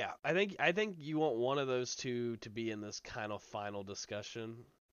 Yeah, I think you want one of those two to be in this kind of final discussion,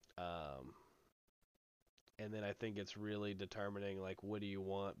 um, and then I think it's really determining like what do you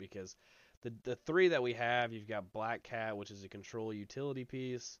want because the 3 that we have, you've got Black Cat, which is a control utility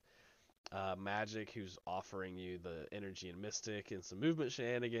piece, Magic, who's offering you the energy and Mystic and some movement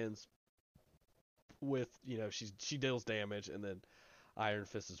shenanigans. With she deals damage, and then Iron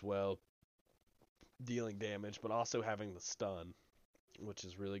Fist as well, dealing damage, but also having the stun, which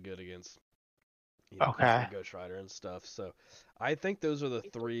is really good against things Okay. like Ghost Rider and stuff. So I think those are the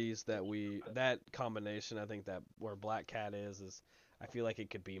threes that combination. I think that where Black Cat is I feel like it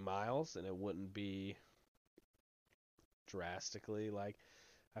could be Miles, and it wouldn't be drastically like.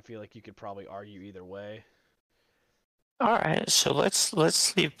 I feel like you could probably argue either way. All right. So let's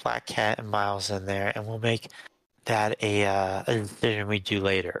leave Black Cat and Miles in there, and we'll make that a decision we do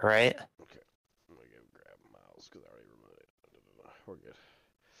later, right? Okay, I'm gonna go grab Miles because I already removed it. We're good.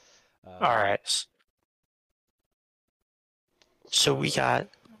 All right.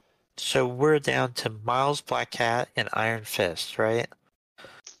 So we're down to Miles, Black Cat, and Iron Fist, right?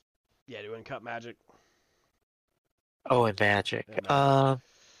 Yeah, doing cut Magic. Oh, and Magic. And Magic.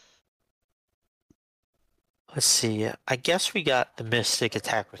 Let's see. I guess we got the Mystic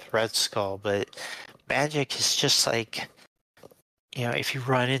attack with Red Skull, but Magic is just like, if you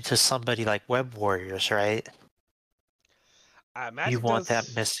run into somebody like Web Warriors, right? You Magic want does.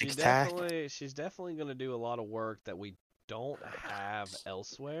 that Mystic attack? She's definitely going to do a lot of work that we don't have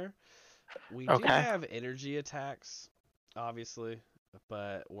elsewhere. We do Okay. have energy attacks, obviously,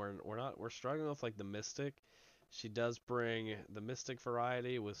 but we're struggling with like the Mystic. She does bring the Mystic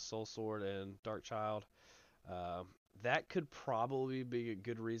variety with Soul Sword and Dark Child. That could probably be a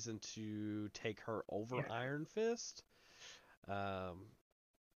good reason to take her over Iron Fist. I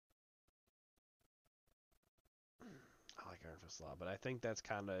like Iron slot. But I think that's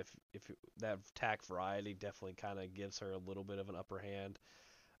kind of if that attack variety definitely kind of gives her a little bit of an upper hand.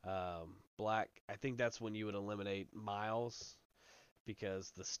 Black, I think that's when you would eliminate Miles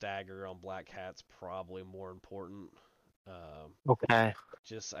because the stagger on Black Cat's probably more important. Okay.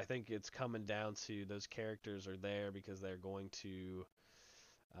 Just I think it's coming down to those characters are there because they're going to,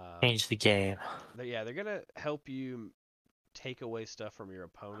 Change the game. they're gonna help you take away stuff from your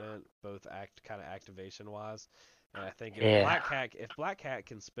opponent, both kind of activation wise. And I think Yeah. If Black Cat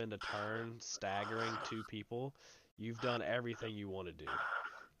can spend a turn staggering two people, you've done everything you want to do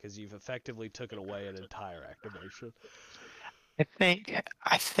because you've effectively taken away an entire activation.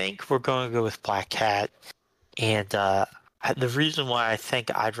 I think we're going to go with Black Cat, and the reason why I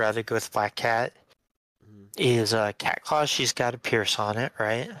think I'd rather go with Black Cat Mm-hmm. is Cat Claw. She's got a pierce on it,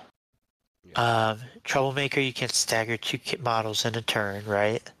 right? Yeah. Troublemaker, you can stagger two models in a turn,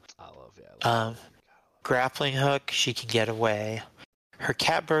 right? I love Um, God, Grappling Hook, she can get away. Her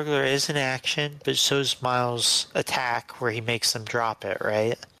Cat Burglar is in action, but so's Miles' attack, where he makes them drop it,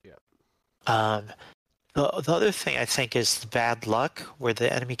 right? Yeah. The other thing I think is the bad luck, where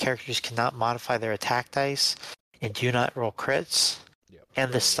the enemy characters cannot modify their attack dice and do not roll crits, Yep.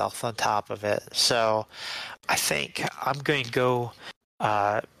 and the stealth on top of it. So I think I'm going to go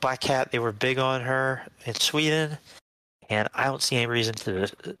Black Cat. They were big on her in Sweden, and I don't see any reason to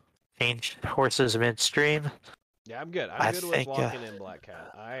change horses midstream. Yeah, I'm good. I I'm good with think. locking in Black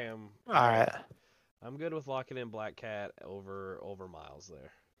Cat. I am. All right. I'm good with locking in Black Cat over Miles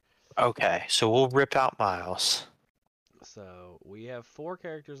there. Okay, so we'll rip out Miles. So we have 4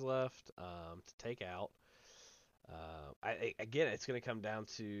 characters left to take out. Again, it's going to come down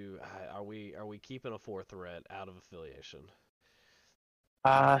to are we keeping a 4th threat out of affiliation?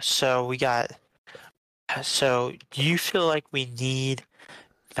 So we got. So do you feel like we need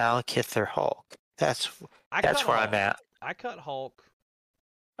Malekith or Hulk? That's where I'm at. I cut Hulk.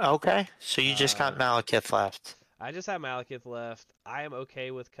 Okay, so you just got Malekith left. I just have Malekith left. I am okay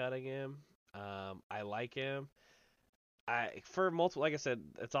with cutting him. I like him. For multiple, like I said,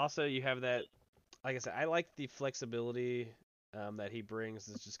 it's also you have that. Like I said, I like the flexibility that he brings.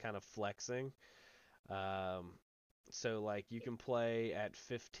 Is just kind of flexing. So like you can play at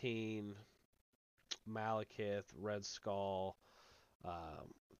 15 Malekith, Red Skull,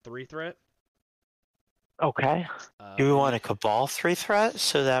 3 threat. Okay. Do we want a Cabal 3 threat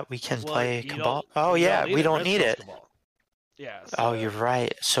so that we can play Cabal? Oh yeah, we don't need it. Cabal. Yeah. Oh, you're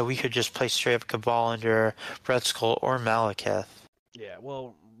right. So we could just play straight up Cabal under Red Skull or Malekith. Yeah.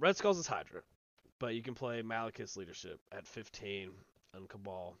 Well, Red Skull's is Hydra, but you can play Malekith's leadership at 15 on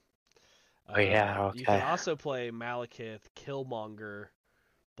Cabal. Oh yeah. Okay. You can also play Malekith, Killmonger,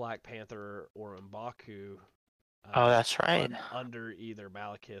 Black Panther, or M'Baku. Oh, that's right. Under either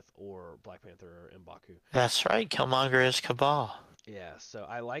Malekith or Black Panther or M'Baku. That's right. Killmonger is Cabal. Yeah, so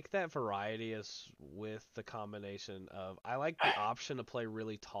I like that variety as with the combination of I like the option to play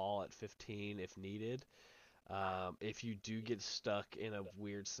really tall at 15 if needed. If you do get stuck in a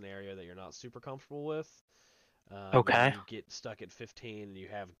weird scenario that you're not super comfortable with, okay. you get stuck at 15 and you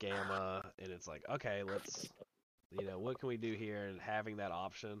have Gamma, and it's like, okay, let's, what can we do here? And having that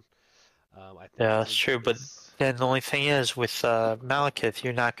option, I think yeah, that's true. But then the only thing is, with Malekith,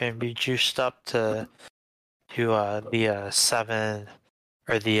 you're not going to be juiced up to the 7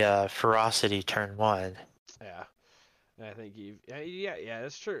 or the ferocity turn 1. Yeah, and I think yeah,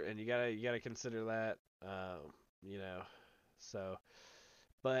 that's true, and you gotta consider that, so,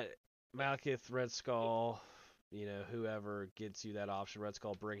 but Malekith, Red Skull, whoever gets you that option, Red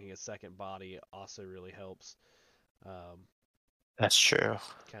Skull bringing a second body also really helps. That's true.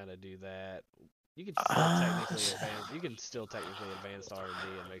 Kind of do that. You can still technically advance. You can still technically advance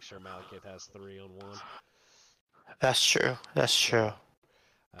R&D and make sure Malekith has 3 on 1. That's true. That's true.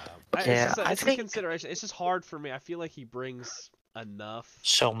 It's a consideration. It's just hard for me. I feel like he brings enough.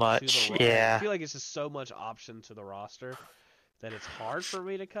 So much. I feel like it's just so much option to the roster that it's hard for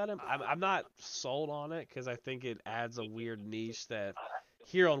me to cut him. I'm not sold on it because I think it adds a weird niche that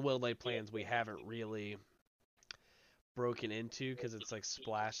here on Will Laid Plans we haven't really broken into because it's like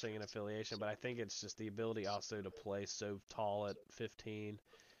splashing and affiliation. But I think it's just the ability also to play so tall at 15,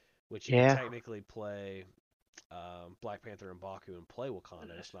 which you can technically play Black Panther and M'Baku and play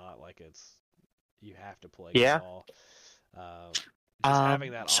Wakanda. It's not like you have to play Cabal. Just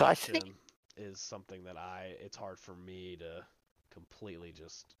having that option is something that it's hard for me to completely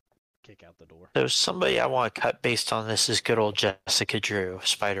just kick out the door. So somebody I want to cut based on this is good old Jessica Drew,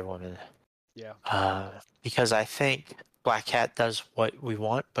 Spider-Woman. Yeah. Because I think Black Cat does what we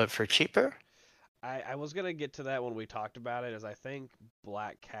want, but for cheaper. I was gonna get to that when we talked about it, as I think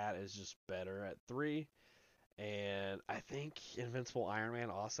Black Cat is just better at 3. And I think Invincible Iron Man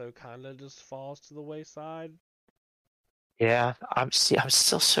also kind of just falls to the wayside. Yeah, I'm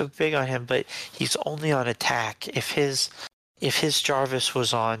still so big on him, but he's only on attack. If his Jarvis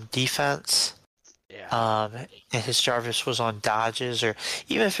was on defense, Yeah. and his Jarvis was on dodges, or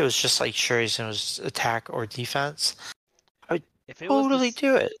even if it was just like Shuri's and it was attack or defense, I would If it was totally this,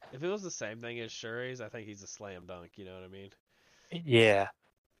 do it. if it was the same thing as Shuri's, I think he's a slam dunk. You know what I mean? Yeah,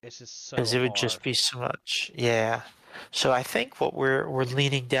 It's just because so it would just hard. be so much. Yeah. So I think what we're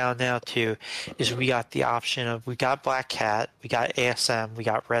leaning down now to is we got the option of we got Black Cat, we got ASM, we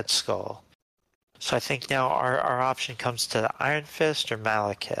got Red Skull. So I think now our option comes to Iron Fist or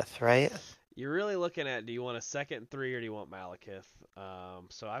Malekith, right? You're really looking at, do you want a second three or do you want Malekith?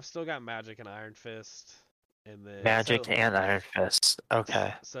 So I've still got Magic and Iron Fist, and then Magic and Iron Fist.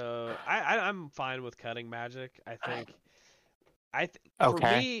 Okay. I'm fine with cutting Magic. I think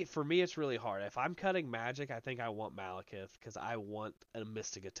Okay. for me it's really hard. If I'm cutting Magic, I think I want Malekith because I want a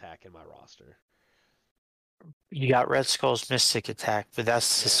Mystic attack in my roster. You got Red Skull's Mystic Attack, but that's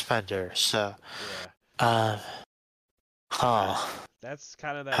Yeah, Suspender, so yeah. uh huh. That's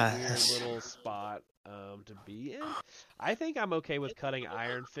kind of that Uh, weird that's- little spot to be in. I think I'm okay with cutting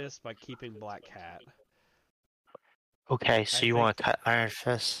Iron Fist by keeping Black Cat. okay, I so you think want to cut Iron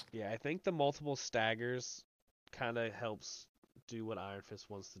Fist? Yeah, I think the multiple staggers kind of helps do what Iron Fist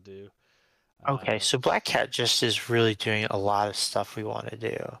wants to do. Okay, Uh, so Black Cat just is really doing a lot of stuff we want to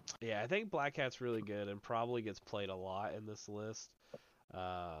do. yeah, I think Black Cat's really good and probably gets played a lot in this list, which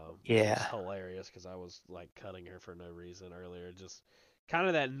is Yeah. hilarious because I was like cutting her for no reason earlier. Just kind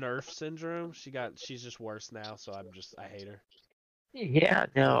of that nerf syndrome. She's just worse now, so I hate her Yeah,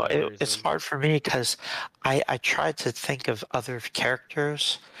 for no, no it's reason. hard for me because I tried to think of other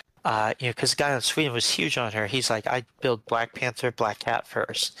characters. Because the guy in Sweden was huge on her. He's like, I build Black Panther, Black Cat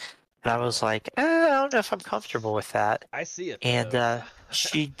first. And I was Yeah, like, I don't know if I'm comfortable with that. I see it And though.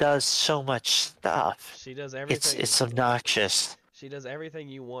 she does so much stuff. She does It's everything. it's obnoxious. She does everything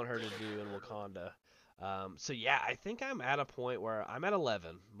you want her to do in Wakanda. So yeah, I think I'm at a point where I'm at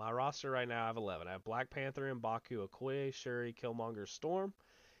 11. My roster right now, I have 11. I have Black Panther and Baku, Okoye, Shuri, Killmonger, Storm,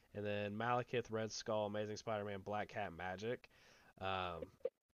 and then Malekith, Red Skull, Amazing Spider-Man, Black Cat, Magic. Um,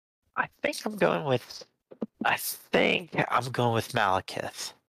 I think I'm going with I think I'm going with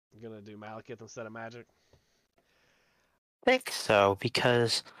Malekith. I'm gonna do Malekith instead of Magic. Think so,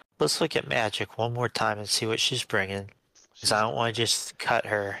 because let's look at Magic one more time and see what she's bringing. Because I She's don't want to just cut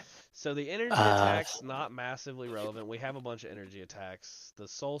her. So the energy Uh, attack's not massively relevant. We have a bunch of energy attacks. The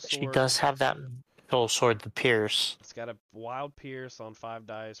Soul she Sword, does have that soul sword, the Pierce. it's got a Wild Pierce on 5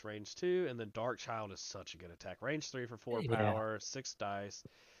 dice, range 2, and then Dark Child is such a good attack. Range 3 for 4 Yeah, power, 6 dice.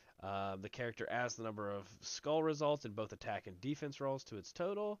 The character adds the number of skull results in both attack and defense rolls to its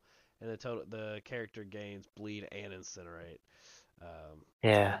total, and the character gains bleed and incinerate. Um,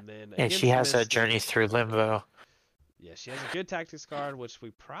 yeah. and then And she against has that Mystic, journey through limbo. yeah, she has a good tactics card, which we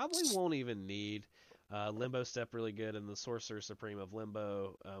probably won't even need. Limbo step really good, and the Sorcerer Supreme of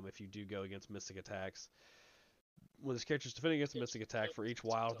Limbo. If you do go against Mystic attacks, when this character is defending against a Mystic attack, for each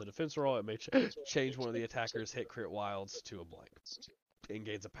wild the defense roll, it may change one of the attacker's hit crit wilds to a blank, and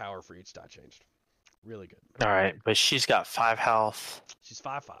gains a power for each die changed. Really good. All right, but she's got 5 health. She's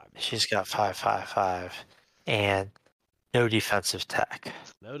 5/5. She's got 5, and no defensive tech.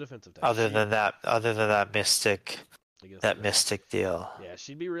 No defensive tech. Other than that mystic, Against that the mystic deal. Yeah,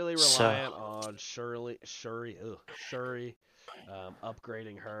 she'd be really So reliant on Shuri,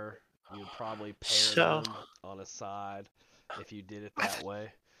 upgrading her. You'd probably pair so them on a side if you did it that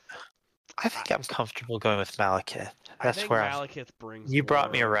way. I I, think I'm comfortable going with Malekith. I That's think where Malekith brings you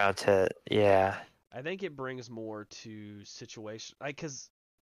brought me more. around to it. Yeah. I think it brings more to situation, like, because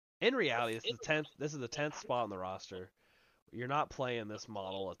in reality, this is the 10th. This is the 10th spot on the roster. You're not playing this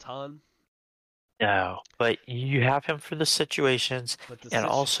model a ton, No, but you have him for the situations, but and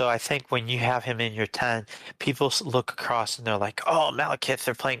also I think when you have him in your 10, people look across and they're like, "Oh, Malekith,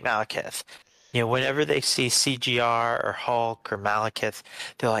 they're playing Malekith." Whenever they see CGR or Hulk or Malekith,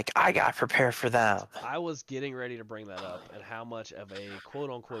 they're like, "I got prepared for them." I was getting ready to bring that up and how much of a quote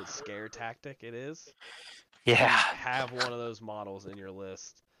unquote scare tactic it is to Yeah. have one of those models in your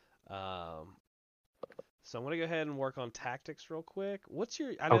list. So I'm gonna go ahead and work on tactics real quick. What's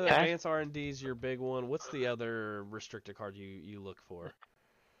your? I know Okay. Advanced R&D is your big one. What's the other restricted card you look for?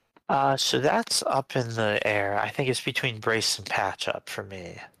 So that's up in the air. I think it's between brace and patch up for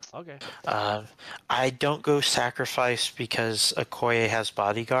me. Okay. Um, I don't go sacrifice because Okoye has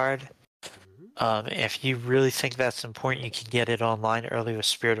bodyguard. If you really think that's important, you can get it online early with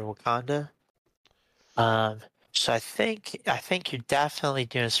Spirit of Wakanda. So I think you're definitely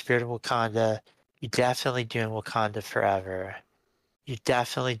doing Spirit of Wakanda, You're definitely doing Wakanda Forever. You're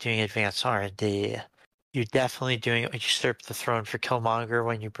definitely doing Advanced R&D. You're definitely doing Usurp the Throne for Killmonger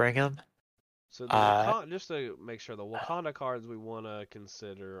when you bring him. So the Wakanda, just to make sure, the Wakanda cards we want to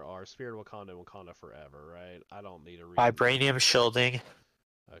consider are Spirit of Wakanda and Wakanda Forever, right? I don't need to read. Vibranium Shielding,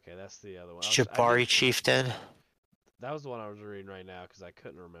 Okay, that's the other one. I Jabari did. Chieftain. That was the one I was reading right now because I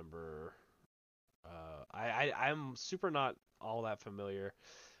couldn't remember. I'm super not all that familiar.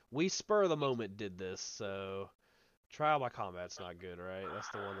 We spur of the moment did this, so Trial by Combat's not good, right? That's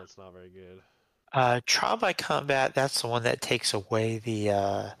the one that's not very good. Trial by Combat, that's the one that takes away the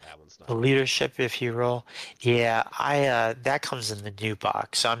That one's not good. leadership if you roll. Yeah, that comes in the new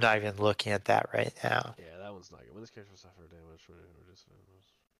box, so I'm not even looking at that right now. Yeah, that one's not good. When this character suffer damage, very good.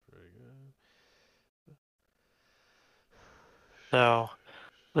 So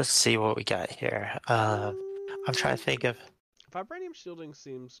let's see what we got here. I'm trying to think of. Vibranium shielding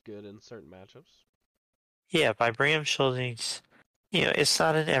seems good in certain matchups. Yeah, Vibranium Shielding's. It's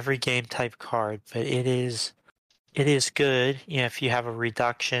not an every game type card, but it is good. If you have a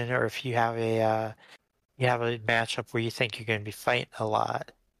reduction or if you have a matchup where you think you're going to be fighting a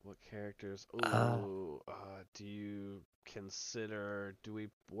lot. What characters? Oh. Ooh, do you consider? Do we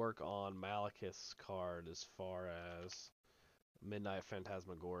work on Malekith's card as far as Midnight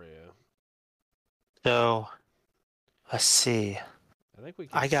Phantasmagoria? So let's see. I think we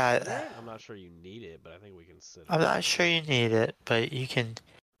I consider got. it. I'm not sure you need it, but I think we consider I'm it. not sure you need it, but you can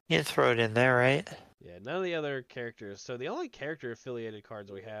throw it in there, right? Yeah, none of the other characters. So the only character affiliated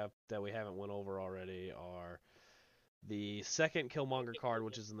cards we have that we haven't went over already are the second Killmonger card,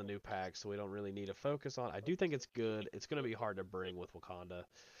 which is in the new pack, so we don't really need to focus on. I do think it's good. It's going to be hard to bring with Wakanda.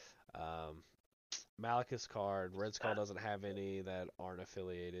 Malekith's card, Red Skull doesn't have any that aren't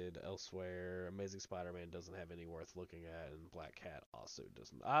affiliated elsewhere. Amazing Spider-Man doesn't have any worth looking at, and Black Cat also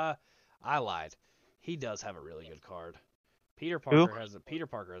doesn't. I lied. He does have a really good card. Peter Parker has a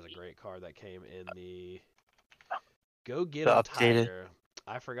great card that came in the Go Get The 'em updated. Tiger.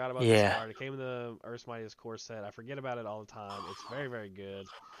 I forgot about this card. It came in the Earth's Mightiest Core set. I forget about it all the time. It's very, very good.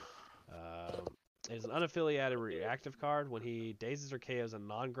 It's an unaffiliated reactive card. When he dazes or KOs a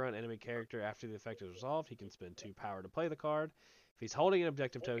non-grunt enemy character after the effect is resolved, he can spend 2 power to play the card. If he's holding an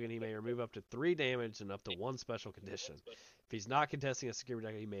objective token, he may remove up to 3 damage and up to 1 special condition. If he's not contesting a secure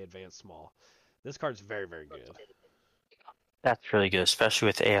objective, he may advance small. This card's very, very good. That's really good, especially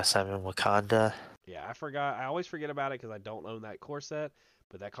with ASM and Wakanda. Yeah, I forgot. I always forget about it because I don't own that core set,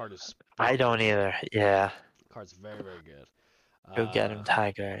 but that card is. I don't either. Yeah. Card's very, very good. Go Get 'em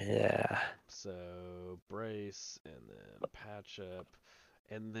Tiger. Yeah. So brace and then patch up,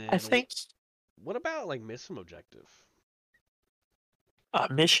 and then I think. What about like mission objective?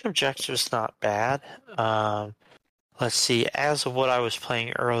 Mission objective's not bad. Let's see. As of what I was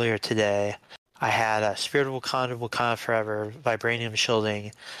playing earlier today, I had Spirit of Wakanda, Wakanda Forever, Vibranium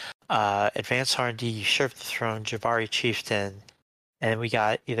Shielding, Advanced R&D, Usurp the Throne, Jabari Chieftain, and we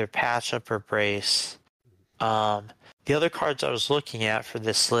got either Patch Up or Brace. The other cards I was looking at for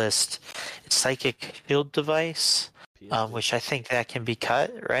this list, it's Psychic Shield Device, which I think that can be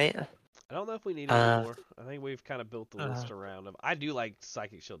cut, right? I don't know if we need it anymore. I think we've kind of built the list around them. I do like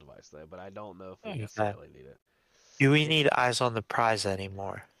Psychic Shield Device though, but I don't know if we necessarily need it. Do we need Eyes on the Prize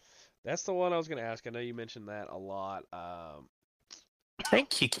anymore? That's the one I was going to ask. I know you mentioned that a lot. I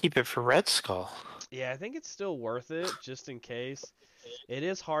think you keep it for Red Skull. Yeah, I think it's still worth it, just in case. It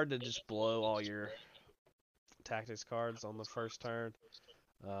is hard to just blow all your tactics cards on the first turn.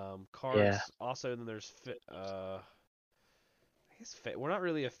 Cards also. Then there's I guess we're not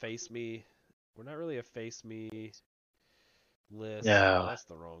really a face me. We're not really a face me list. No. Oh, that's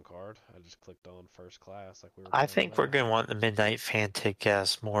the wrong card. I just clicked on first class like we were. I think we're going to want the Midnight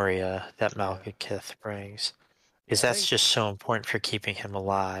Phantasmagoria that Malekith brings. Because that's just so important for keeping him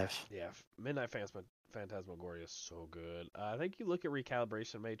alive. Yeah, Midnight Phantasmagoria is so good. I think you look at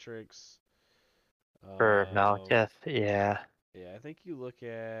Recalibration Matrix. For Malekith, yeah. Yeah, I think you look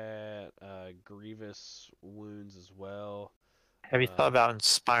at Grievous Wounds as well. Have you thought about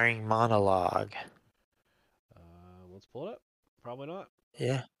Inspiring Monologue? Let's pull it up. Probably not.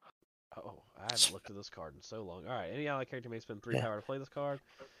 Yeah. Oh, I haven't looked at this card in so long. Alright, any allied character may spend 3 power to play this card.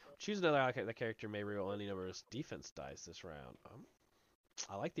 Choose another allied character. The character may reroll any number of defense dice this round.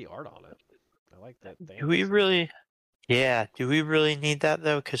 I like the art on it. I like that. Do we really... Yeah, do we really need that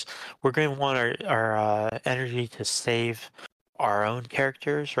though? Because we're going to want our energy to save our own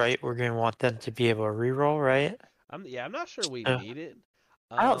characters, right? We're going to want them to be able to reroll, right? I'm not sure we need it.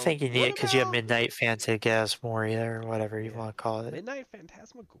 I don't think you need it because you have Midnight Phantasmagoria or whatever you want to call it. Midnight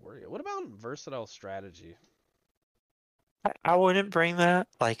Phantasmagoria. What about Versatile Strategy? I wouldn't bring that.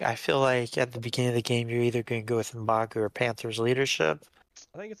 Like, I feel like at the beginning of the game, you're either going to go with M'Baku or Panther's leadership.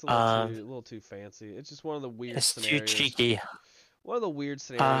 I think it's Um, a little too fancy. It's just one of the weird it's too scenarios. cheeky. One of the weird Uh,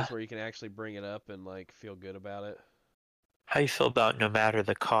 scenarios where you can actually bring it up and like feel good about it. how you feel about no matter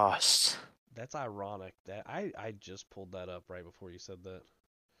the cost? That's ironic. That I just pulled that up right before you said that.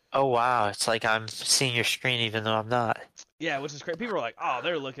 Oh wow, it's like I'm seeing your screen even though I'm not. Yeah, which is great. People are like, "Oh,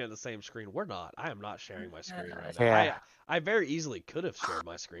 they're looking at the same screen." We're not. I am not sharing my screen right now. Yeah, I very easily could have shared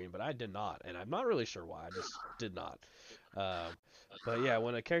my screen, but I did not, and I'm not really sure why. I just did not. Um, but yeah,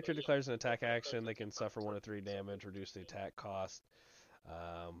 when a character declares an attack action, they can suffer 1 to 3 damage, reduce the attack cost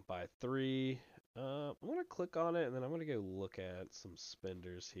by 3. I'm gonna click on it, and then I'm gonna go look at some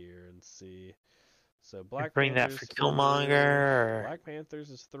spenders here and see. So you Black bring that Panther's for Killmonger, spender. or Black Panther's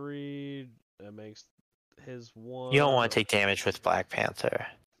is 3. That makes his you don't 1. want to take damage with Black Panther.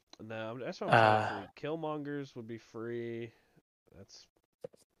 No, that's what I'm trying to Uh, see. Killmongers would be free. That's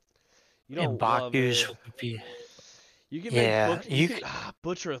you and don't love Baku's it. would be, You can make yeah, book. You can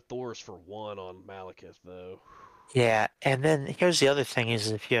butcher a Thor's for 1 on Malekith though. yeah. And then here's the other thing: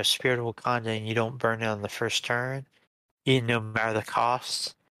 is if you have Spirit of Wakanda and you don't burn it on the first turn, no matter the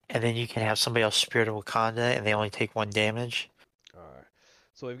cost, and then you can have somebody else Spirit of Wakanda and they only take 1 damage. All right.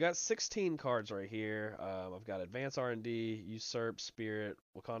 So we've got 16 cards right here. I've got Advance R&D, Usurp, Spirit,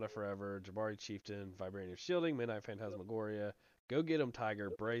 Wakanda Forever, Jabari Chieftain, Vibranium Shielding, Midnight Phantasmagoria, Go Get 'em Tiger,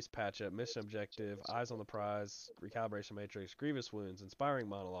 Brace, Patch Up, Mission Objective, Eyes on the Prize, Recalibration Matrix, Grievous Wounds, Inspiring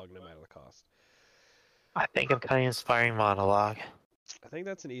Monologue, no matter the cost. I think I'm kind of inspiring monologue. I think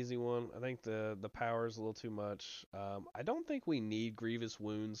that's an easy one. I think the power is a little too much. I don't think we need Grievous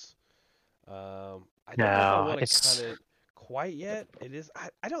Wounds. I don't know if I No, want to cut it's it quite yet. It is.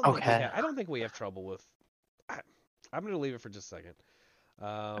 I don't think we okay. have. I don't think we have trouble with. I, I'm gonna leave it for just a second.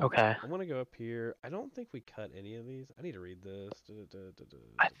 Okay. I'm gonna go up here. I don't think we cut any of these. I need to read this.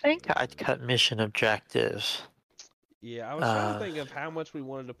 I think I'd cut mission objectives. Yeah, I was trying to Uh, think of how much we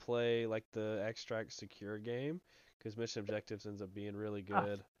wanted to play like the extract secure game because mission objectives ends up being really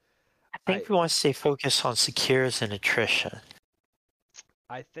good. I I think we want to stay focused on secures and attrition.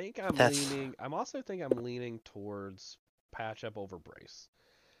 I think I'm That's leaning. I'm also think I'm leaning towards patch up over brace.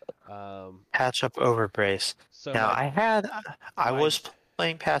 Um, patch up over brace. so Now I my was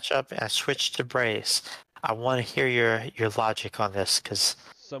playing patch up and I switched to brace. I want to hear your logic on this because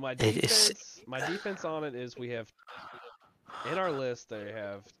so my it is defense on it is we have in our list they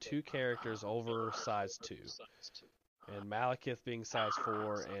have 2 characters over size 2, and Malekith being size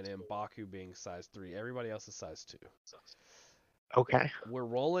 4 and M'Baku being size 3. Everybody else is size 2. okay. We're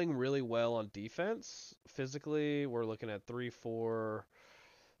rolling really well on defense. Physically, we're looking at 3 4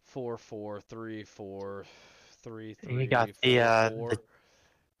 4 4 3 4 3 You got 3 4 4.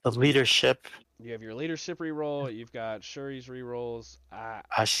 the leadership. You have your leadership reroll. You've got Shuri's rerolls.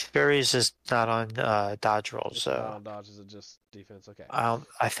 Shuri's is not on dodge rolls, It's not so on dodges. It's just defense. Okay. I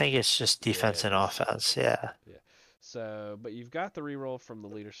think it's just Yeah, defense it and is. offense. Yeah. Yeah. So, but you've got the reroll from the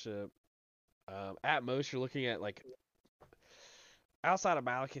leadership. At most, you're looking at like outside of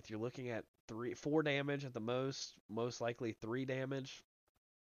Malekith, you're looking at 4 damage at the most. Most likely 3 damage.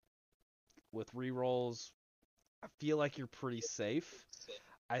 With rerolls, I feel like you're pretty safe.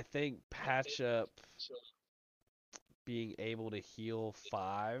 I think patch up being able to heal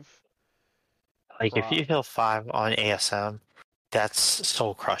 5. Like if you heal 5 on ASM, that's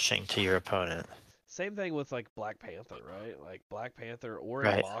soul crushing to your opponent. Same thing with like Black Panther, right? Like Black Panther or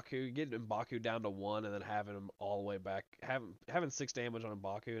Right. M'Baku, getting M'Baku down to 1 and then having him all the way back, having 6 damage on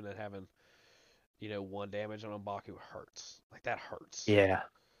M'Baku and then having 1 damage on M'Baku hurts. Like that hurts. Yeah.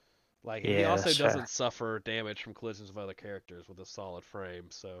 Like, and he Yeah, also that's fair. doesn't suffer damage from collisions of other characters with a solid frame.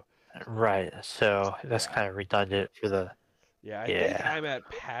 So Right. So that's yeah, kind of redundant for the yeah, I think yeah. I'm at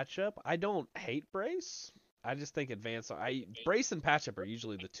patch up. I don't hate brace. I just think brace and patch up are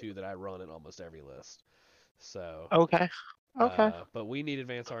usually the 2 that I run in almost every list. So Okay. Okay. but we need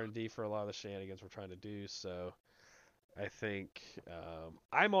advanced R&D for a lot of the shenanigans we're trying to do. So I think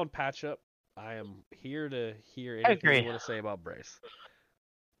I'm on patch up. I am here to hear I anything you agree. want to say about brace.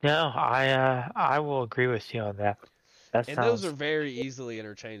 No, I will agree with you on that. That And those are sounds very easily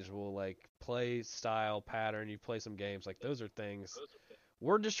interchangeable. Like play style, pattern. You play some games. Like those are things.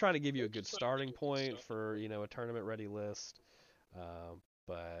 We're just trying to give you a good starting point for a tournament ready list.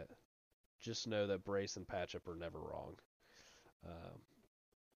 But just know that brace and patch up are never wrong. Um,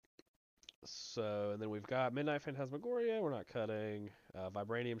 and then we've got Midnight Phantasmagoria. We're not cutting.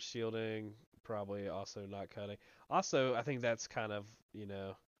 Vibranium Shielding, probably also not cutting. Also, I think that's kind of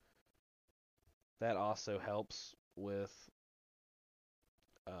that also helps with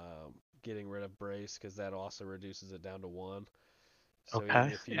getting rid of brace because that also reduces it down to 1. So even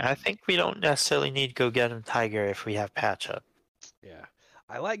Okay. if you, I think we don't necessarily need to go get him Tiger if we have patch up. yeah,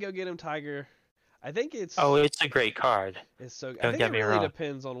 I like Go Get Him Tiger. I think Oh, it's a great card. it's so. I Don't think get it me really wrong.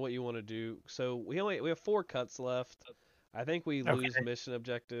 depends on what you want to do. So we have 4 cuts left. I think we lose Okay. mission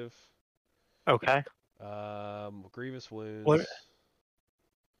objective. Okay. Grievous What wounds.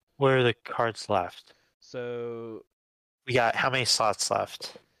 what are the cards left? So We got how many slots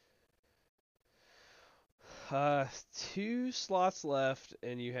left? 2 slots left,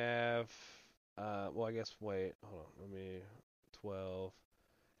 and you have. Well, I guess wait. Hold on. Let me. 12.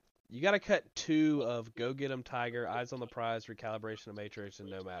 You got to cut 2 of Go Get 'Em Tiger, Eyes on the Prize, Recalibration of Matrix, and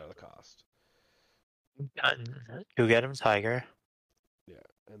No Matter the Cost. Go get him Tiger. Yeah,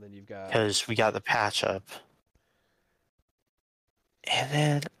 and then you've got. Because we got the patch up. And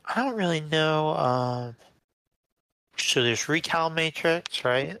then I don't really know. So there's Recal Matrix,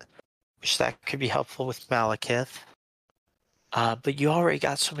 right? Which that could be helpful with Malekith. But you already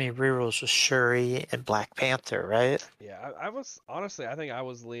got so many rerolls with Shuri and Black Panther, right? Yeah, I was honestly, I think I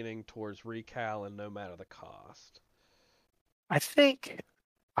was leaning towards Recal and No Matter the Cost. I think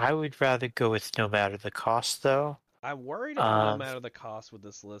I would rather go with No Matter the Cost, though. I'm worried about No Matter the Cost with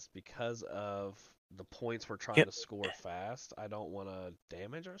this list because of the points we're trying Yep. to score fast. I don't want to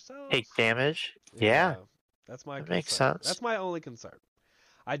damage ourselves. Take damage. Yeah, that's my that concern. makes sense. That's my only concern.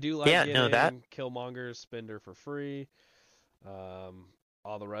 I do like getting Killmonger's Spender for free.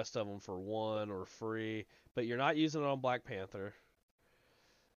 All the rest of them for 1 or free, but you're not using it on Black Panther.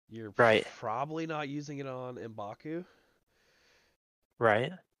 You're probably not using it on M'Baku.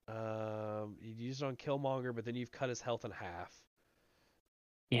 Right. You use it on Killmonger, but then you've cut his health in half.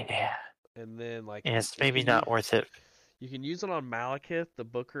 Yeah. And then and it's maybe not worth it. You can use it on Malekith, the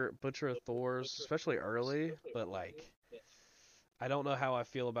Butcher of Thors, especially early, but I don't know how I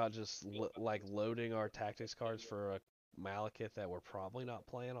feel about just loading our tactics cards for a Malekith that we're probably not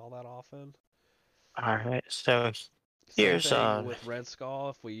playing all that often. All right, so Same thing with Red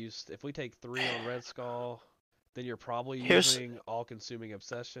Skull. If we take 3 on Red Skull, then you're probably using All-Consuming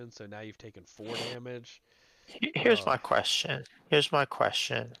Obsession. So now you've taken 4 damage. Here's my question.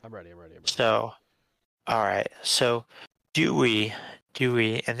 I'm ready. So, all right. So, do we?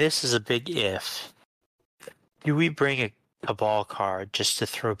 And this is a big if. Do we bring a Cabal card just to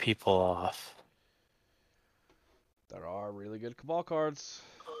throw people off? There are really good Cabal cards.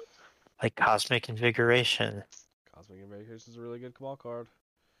 Like Cosmic Invigoration. Cosmic Invigoration is a really good Cabal card.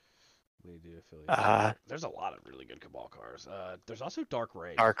 We do affiliate. There's a lot of really good Cabal cards. There's also Dark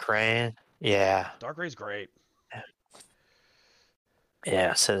Ray. Yeah. Dark Ray's great.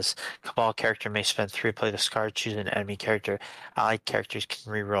 Yeah, it says Cabal character may spend 3 play this card, choose an enemy character. Allied characters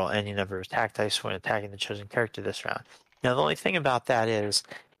can reroll any number of attack dice when attacking the chosen character this round. Now, the only thing about that is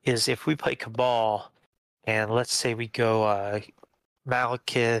if we play Cabal, and let's say we go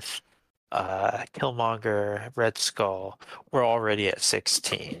Malekith, Killmonger, Red Skull, we're already at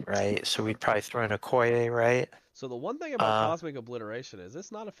 16, right? So we'd probably throw in a Okoye, right? So the one thing about Cosmic Obliteration is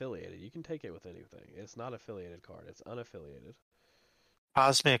it's not affiliated. You can take it with anything. It's not affiliated card. It's unaffiliated.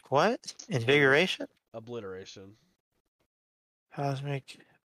 Cosmic what? Invigoration? Obliteration. Cosmic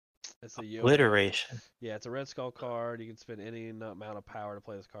It's a Obliteration. Yeah, it's a Red Skull card. You can spend any amount of power to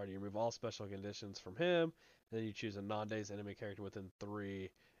play this card. You remove all special conditions from him, and then you choose a non-dazed enemy character within 3,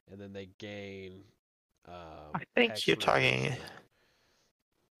 and then they gain. I think you're talking.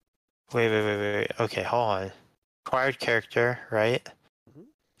 Wait. Okay, hold on. Acquired character, right? Mm-hmm.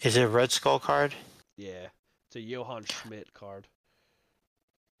 Is it a Red Skull card? Yeah, it's a Johann Schmidt card.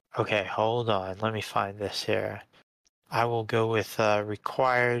 Okay, hold on. Let me find this here. I will go with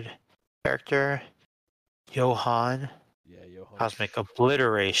required character, Johann. Yeah, Johann. Cosmic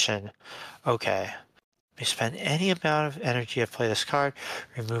Obliteration. Okay. We spend any amount of energy to play this card.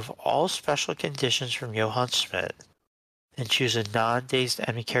 Remove all special conditions from Johann Schmidt. Then choose a non-dazed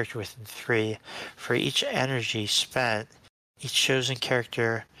enemy character within 3. For each energy spent, each chosen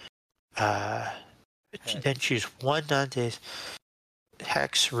character, then choose 1 non-dazed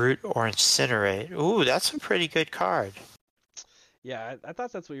Hex, Root, or Incinerate. Ooh, that's a pretty good card. Yeah, I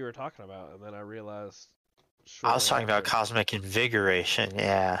thought that's what you were talking about, and then I realized. I was talking about Cosmic Invigoration,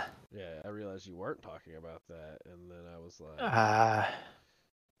 yeah. Yeah, I realized you weren't talking about that, and then I was like...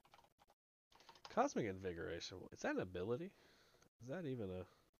 Cosmic Invigoration, is that an ability? Is that even a...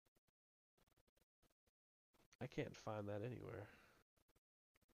 I can't find that anywhere.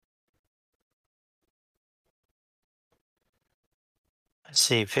 Let's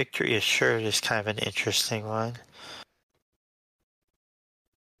see, Victory Assured is kind of an interesting one.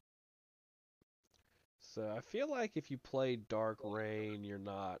 So I feel like if you play Dark Rain, you're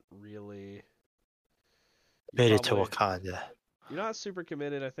not really. You're Made it to probably Wakanda. you're not super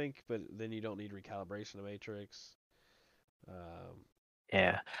committed, I think, but then you don't need recalibration of Matrix. Um,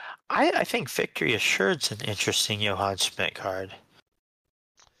 Yeah. I think Victory Assured's an interesting Johann Schmidt card.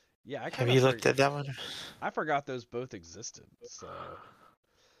 yeah, Have you looked at that one? I forgot those both existed. So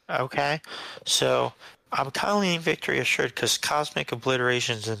Okay. So I'm kind of leaning Victory Assured because Cosmic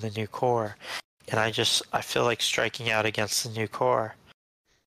Obliteration's in the new core. And I feel like striking out against the new core.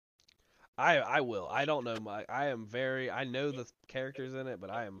 I will. I don't know I know the characters in it, but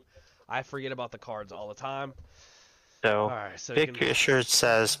I forget about the cards all the time. All So right, so we can. Victory Assured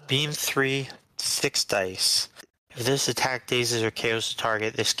says beam 3, 6 dice. If this attack dazes or KOs the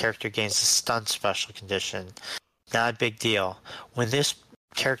target, this character gains a stun special condition. Not a big deal. When this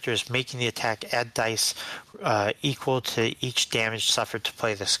character is making the attack, add dice equal to each damage suffered to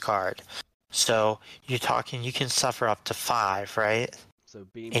play this card. So you're talking you can suffer up to 5, right? So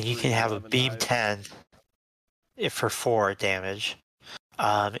beam And you 3 can is have a 11 beam dice. 10 for 4 damage.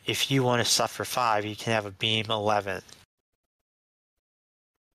 If you want to suffer 5, you can have a beam 11.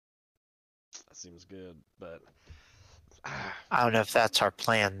 That seems good, but I don't know if that's our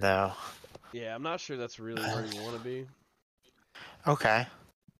plan, though. yeah, I'm not sure that's really where you want to be. Okay.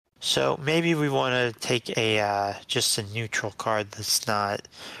 So maybe we want to take a just a neutral card that's not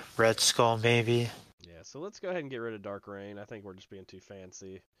Red Skull, maybe. Yeah, so let's go ahead and get rid of Dark Rain. I think we're just being too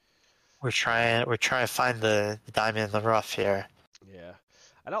fancy. We're trying to find the diamond in the rough here. Yeah.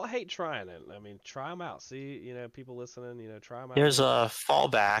 I don't hate trying it. I mean, try them out. See, people listening, try them out. There's a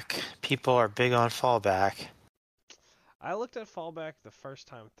fallback. People are big on fallback. I looked at fallback the first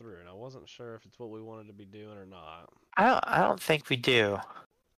time through, and I wasn't sure if it's what we wanted to be doing or not. I don't think we do.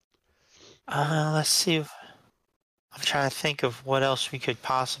 Let's see. I'm trying to think of what else we could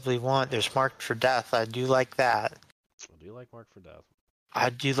possibly want. There's Marked for Death. I do like that. I do like Mark for Death. I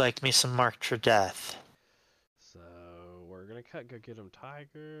do like me some Marked for Death. So we're gonna go get him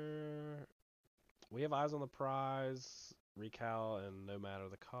Tiger. We have Eyes on the Prize, Recal, and No Matter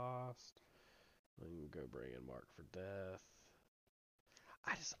the Cost. We can go bring in Mark for Death.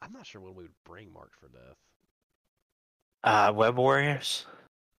 I'm not sure when we would bring Mark for Death. Web Warriors.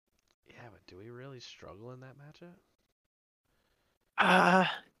 Yeah, but do we really struggle in that matchup?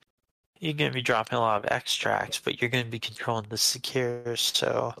 You're going to be dropping a lot of extracts, but you're going to be controlling the secures,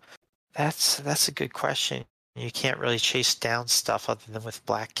 so that's a good question. You can't really chase down stuff other than with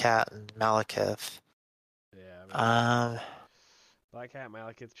Black Cat and Malekith. Yeah, I mean, Black Cat,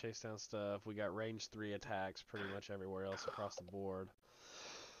 Malekith chase down stuff. We got range 3 attacks pretty much everywhere else across the board.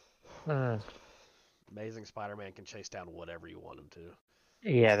 Amazing Spider-Man can chase down whatever you want him to.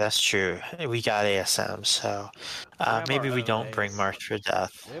 Yeah, that's true. We got ASM, so maybe we don't bring Marked for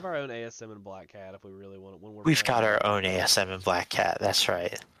Death. We have our own ASM and Black Cat if we really want it. When We've got our own ASM and Black Cat. That's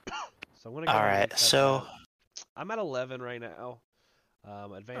right. So I'm gonna go All ahead and right, cut so that. I'm at 11 right now.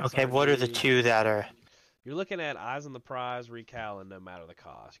 Advanced okay, what are the RNG. two that are? You're looking at Eyes on the Prize, Recal, and No Matter the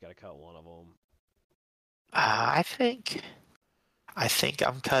Cost. You got to cut one of them. I think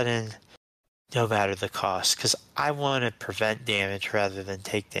I'm cutting No Matter the Cost because I want to prevent damage rather than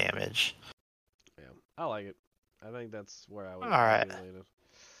take damage. Yeah, I like it. I think that's where I would. All right.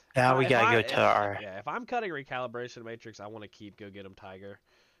 Now we gotta go to our. Yeah, if I'm cutting Recalibration Matrix, I want to keep Go Get 'em Tiger.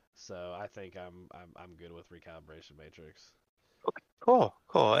 So I think I'm good with Recalibration Matrix. Cool.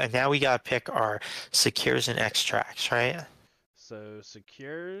 And now we gotta pick our secures and extracts, right? So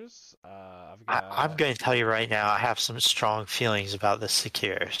secures, I've I'm got. going to tell you right now, I have some strong feelings about the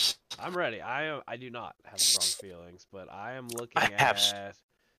secures. I'm ready. I do not have strong feelings, but I am looking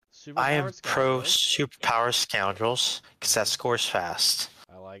I am pro superpower scoundrels because that scores fast.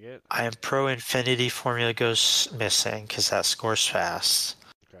 I like it. I am pro infinity formula goes missing because that scores fast.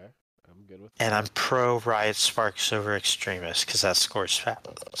 Okay, I'm good with that. And I'm pro riot sparks over extremists because that scores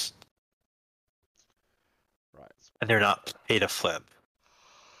fast. Right. And they're not pay to flip.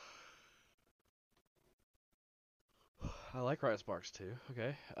 I like Riot Sparks too.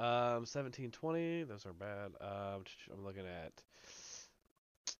 Okay. 17, 20. Those are bad. I'm looking at.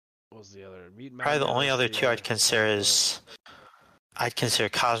 What was the other? Mutant Probably the only other two I'd consider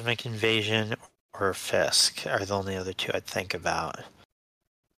Cosmic Invasion or Fisk are the only other two I'd think about.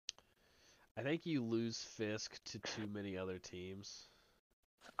 I think you lose Fisk to too many other teams.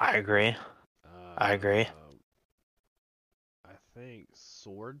 I agree. I think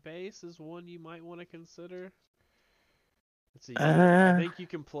Sword Base is one you might want to consider. Let's see. I think you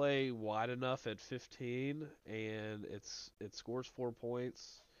can play wide enough at 15, and it scores 4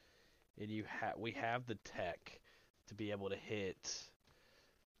 points, and we have the tech to be able to hit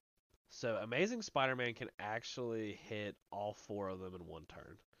So Amazing Spider-Man can actually hit all 4 of them in one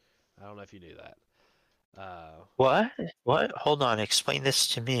turn. I don't know if you knew that. What? What? Hold on. Explain this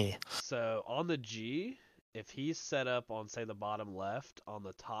to me. So on the G, if he's set up on, say, the bottom left on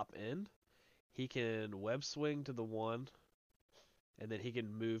the top end, he can web swing to the one, and then he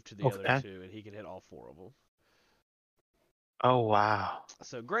can move to the other Okay. 2, and he can hit all 4 of them. Oh, wow.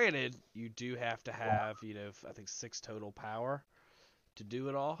 So granted, you do have to have, I think 6 total power to do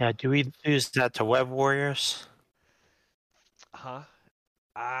it all. Yeah, do we lose that to Web Warriors? Huh?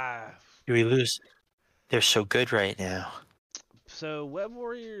 Ah. Do we lose? They're so good right now. So Web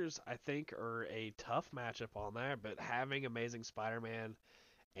Warriors, I think, are a tough matchup on there, but having Amazing Spider-Man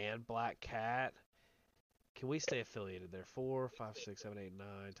and Black Cat, can we stay affiliated there? 4, 5, 6, 7, 8, 9,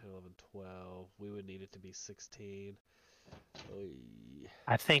 10, 11, 12. We would need it to be 16. Oy.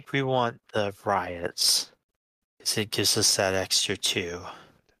 I think we want the Riots. 'Cause it gives us that extra 2.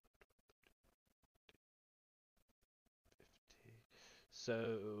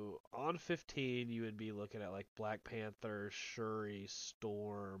 So on 15, you would be looking at like Black Panther, Shuri,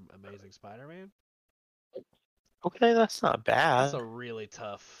 Storm, Amazing Spider-Man. Okay, that's not That's bad. a really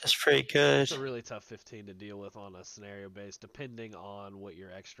tough. That's pretty good. It's a really tough 15 to deal with on a scenario base, depending on what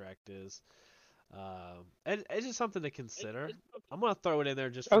your extract is. And it's just something to consider. I'm gonna throw it in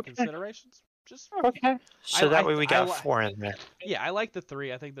there just for Okay. considerations. Just Okay. So that way we got I 4 in there. yeah, I like the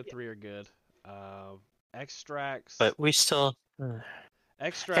 3. I think the 3 are good. Extracts. But we still.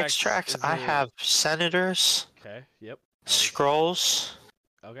 Extracts, is I a- have Senators, Okay. Yep. Scrolls,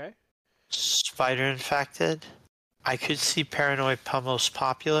 Okay. Spider Infected. I could see Paranoid Pummels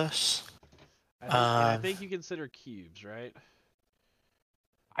Populous. I think you consider cubes, right?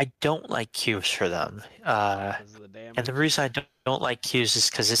 I don't like cubes for them. Because of the damage. And the reason I don't like cubes is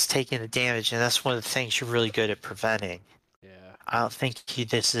because it's taking the damage, and that's one of the things you're really good at preventing. Yeah. I don't think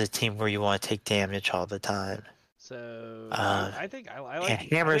this is a team where you want to take damage all the time. So I think I like. And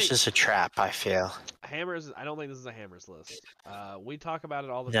Hammers I think is a trap, I feel. Hammers. I don't think this is a Hammers list. We talk about it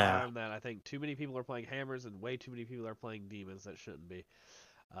all the No. time that I think too many people are playing Hammers and way too many people are playing Demons that shouldn't be.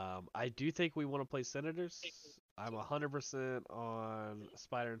 I do think we want to play Senators. I'm 100% on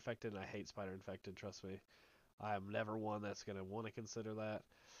Spider Infected, and I hate Spider Infected. Trust me, I am never one that's gonna want to consider that.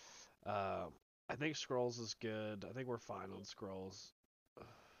 I think Scrolls is good. I think we're fine on Scrolls.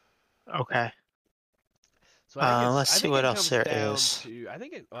 Okay. So I think let's see what else there is. I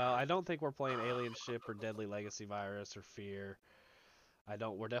think it. Well, I don't think we're playing Alien Ship or Deadly Legacy Virus or Fear.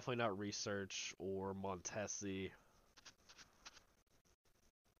 We're definitely not Research or Montesi.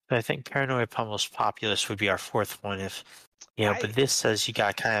 I think Paranoid Pummels Populous would be our 4th one if, but this says you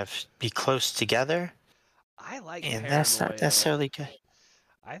got to kind of be close together. I like and Paranoia. That's not necessarily good.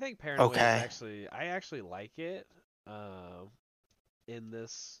 I think Paranoia Okay. is actually. I actually like it. In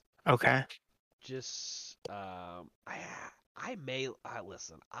this. Okay. Just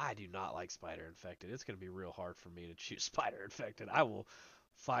listen. I do not like Spider Infected. It's gonna be real hard for me to choose Spider Infected. I will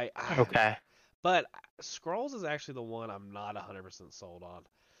fight. Okay. But Scrolls is actually the one I'm not 100% sold on.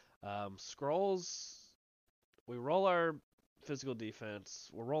 Scrolls, we roll our physical defense.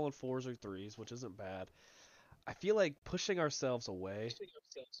 We're rolling 4s or 3s, which isn't bad. I feel like pushing ourselves away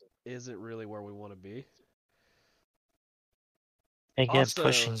isn't really where we want to be. Again,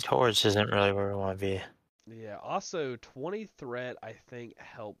 pushing towards isn't really where we want to be. Yeah, also 20 threat I think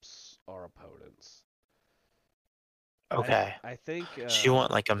helps our opponents. Okay. I think so you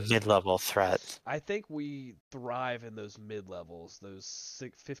want like a mid-level threat. I think we thrive in those mid-levels, those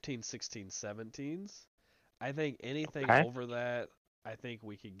 15, 16, 17s. I think anything over that, I think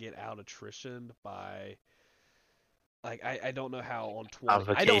we could get out attrition by like I don't know how on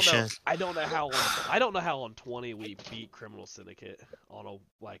 20 I don't know how on 20 we beat Criminal Syndicate on a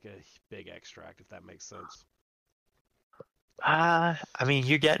big extract, if that makes sense. I mean,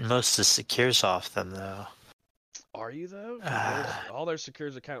 you're getting most of the secures off them though. Are you though? All their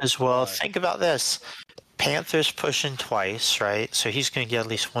secures are kind of as well. Think about this. Panther's pushing twice, right? So he's going to get at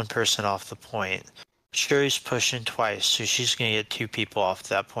least one person off the point. Shuri's pushing twice, so she's going to get 2 people off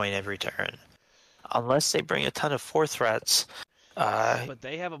that point every turn. Unless they bring a ton of 4 threats. But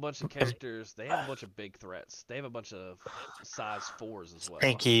they have a bunch of characters. They have a bunch of big threats. They have a bunch of size 4s as well.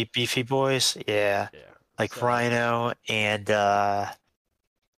 Cranky, beefy boys. Yeah. Like Rhino and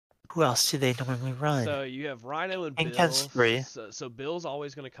who else do they normally run? So you have Rhino and Bill. That's 3. So Bill's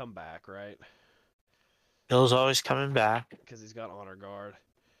always going to come back, right? Bill's always coming back. Because he's got Honor Guard.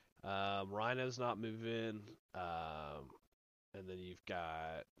 Rhino's not moving. And then you've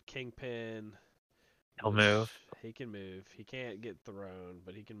got Kingpin. He'll move. He can move. He can't get thrown,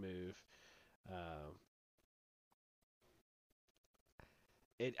 but he can move.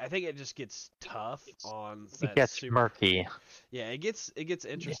 I think it just gets tough on It that gets super. murky. Yeah, it gets Yeah.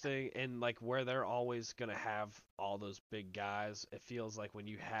 interesting, and like where they're always gonna have all those big guys. It feels like when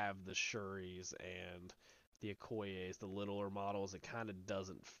you have the Shuris and the Okoyes, the littler models, it kind of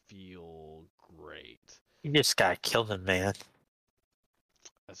doesn't feel great. You just gotta kill them, man.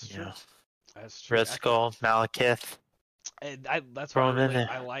 That's true. Yeah. That's true. Red Skull, Malekith, And that's why throw them in there.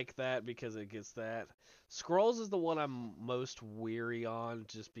 I like that because it gets that. Scrolls is the one I'm most weary on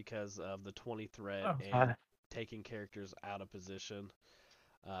just because of the 20 threat and Okay. taking characters out of position.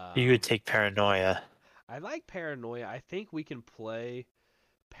 You would Um, take Paranoia. I like Paranoia. I think we can play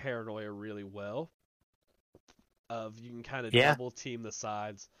Paranoia really well. Of you can kind of Yeah. double team the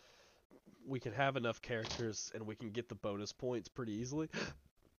sides. We can have enough characters and we can get the bonus points pretty easily.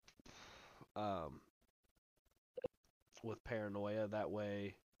 Um, with Paranoia that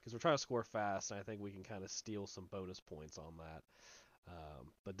way because we're trying to score fast and I think we can kind of steal some bonus points on that.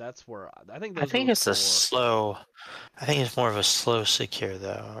 But that's where I think I those are think the it's a four. slow. I think it's more of a slow secure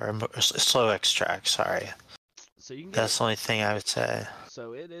though, or a slow extract. Sorry, So you can get that's the only thing I would say.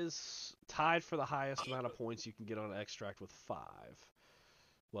 so it is tied for the highest amount of points you can get on an extract with 5.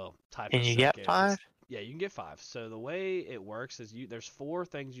 Well, tied for And you get second. five. Yeah, you can get 5. So the way it works is there's 4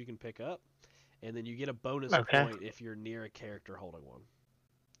 things you can pick up, and then you get a bonus Okay. point if you're near a character holding one.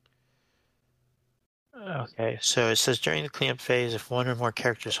 Okay. So it says during the cleanup phase, if one or more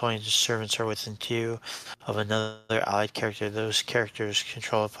characters holding disturbance are within 2 of another allied character, those characters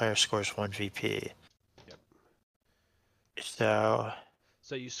control a player scores 1 VP. Yep. So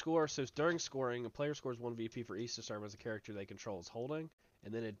So you score. So during scoring, a player scores 1 VP for each disturbance a character they control is holding.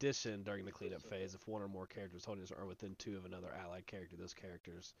 And then in addition, during the cleanup phase, if one or more characters holding are within 2 of another allied character, those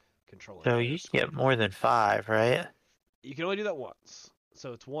characters control a so player you can score. get more than 5, right? You can only do that once.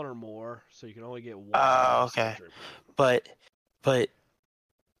 So it's 1 or more. So you can only get 1 Oh, bonus okay. victory point. But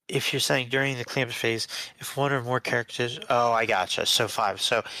if you're saying during the cleanup phase, if one or more characters, oh, I gotcha. So 5.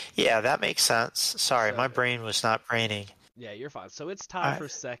 So yeah, that makes sense. Sorry, So my brain was not braining. yeah, you're fine. So it's tied I, for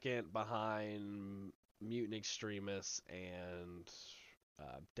second behind Mutant Extremists and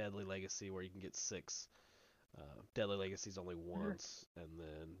Deadly Legacy, where you can get 6. Deadly Legacy's only once, and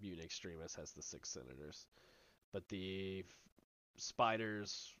then Mutant Extremist has the 6 senators. But the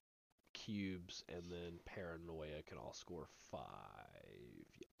spiders, cubes, and then Paranoia can all score 5.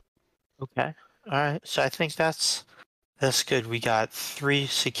 Yep. okay. All right. So I think that's good. We got 3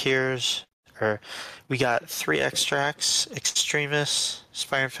 secures, or we got 3 extracts: extremists,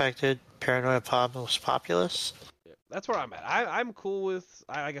 spire infected, paranoia populace. Yep. That's where I'm at. I'm cool with.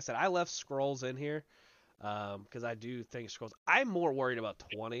 Like I said, I left scrolls in here because I do think scrolls. I'm more worried about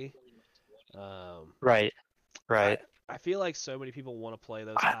 20. Um, Right. I Right. I feel like so many people want to play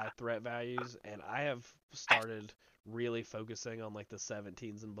those I, high threat values, and I have started really focusing on like the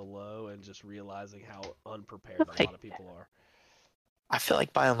 17s and below, and just realizing how unprepared a lot of people are. I feel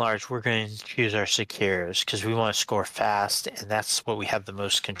like by and large we're going to choose our secures because we want to score fast, and that's what we have the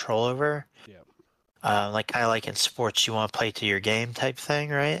most control over. Yeah, Like kind of like in sports, you want to play to your game type thing,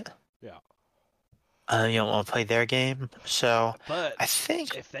 right? yeah. You don't want to play their game. So But I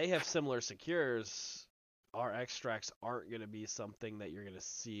think if they have similar secures, our extracts aren't going to be something that you're going to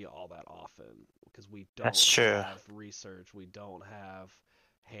see all that often because we that's don't true. have research, we don't have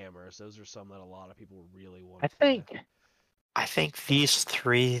hammers. Those are some that a lot of people really want I to play. think I think these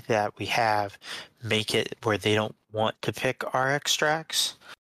 3 that we have make it where they don't want to pick our extracts.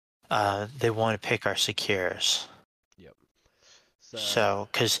 They want to pick our secures. Yep. So,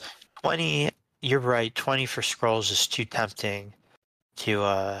 because 20, you're right, 20 for scrolls is too tempting to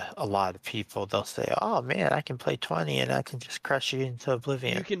a lot of people. They'll say, "Oh man, I can play 20 and I can just crush you into you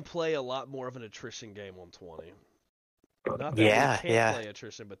oblivion." can play a lot more of an attrition game on 20. Not that we Yeah, can't yeah. play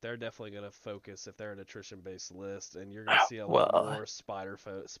attrition, but they're definitely going to focus if they're an attrition-based list, and you're going to see a lot Well, more spider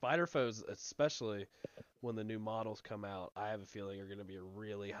foes. Spider foes, especially when the new models come out, I have a feeling are going to be a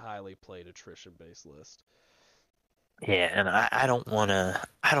really highly played attrition-based list. yeah, and I don't want to.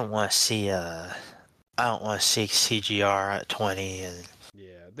 I don't want to see. I don't want to see CGR at 20 and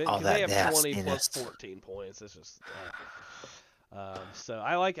Yeah, all because they that have 20 plus nastiness. 14 points. It's just. So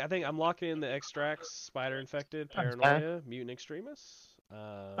I think I'm locking in the extracts: Spider Infected, Okay. Paranoia, Mutant Extremists.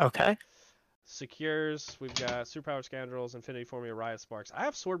 Okay. Secures, we've got Superpower Scoundrels, Infinity Formula, Riot Sparks. I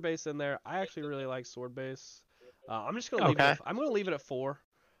have Sword Base in there. I actually really like Sword Base. I'm just gonna leave it. Okay. I'm gonna leave it at 4.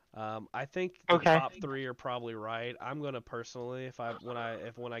 I think the Okay. top 3 are probably right. I'm gonna personally, if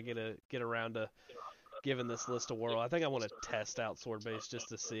when I get around to giving this list a whirl, I think I want to test out Sword Base just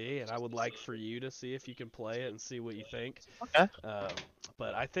to see, and I would like for you to see if you can play it and see what you think. Okay.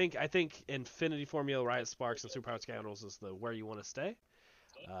 But I think Infinity Formula, Riot Sparks, and Superpower Scoundrels is the where you want to stay.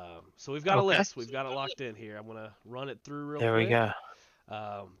 So we've got a Okay. list. We've got it locked in here. I'm gonna run it through real There we quick.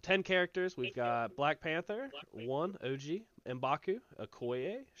 go. 10 characters. We've got Black Panther, 1 OG, M'Baku,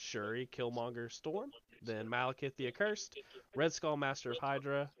 Okoye, Shuri, Killmonger, Storm, then Malekith the Accursed, Red Skull, Master of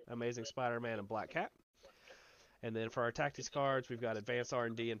Hydra, Amazing Spider-Man, and Black Cat. And then for our tactics cards, we've got Advanced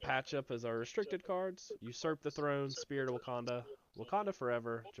R&D and Patch Up as our restricted cards, Usurp the Throne, Spirit of Wakanda, Wakanda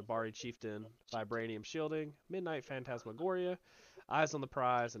Forever, Jabari Chieftain, Vibranium Shielding, Midnight Phantasmagoria, Eyes on the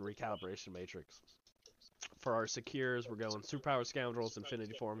Prize, and Recalibration Matrix. For our secures, we're going Superpower Scoundrels,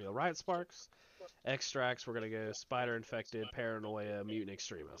 Infinity Formula, Riot Sparks. Extracts, we're going to go Spider Infected, Paranoia, Mutant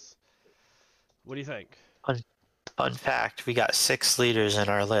Extremis. What do you think? Fun fact, we got 6 leaders in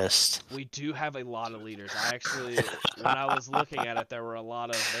our list. We do have a lot of leaders. I actually, when I was looking at it, there were a lot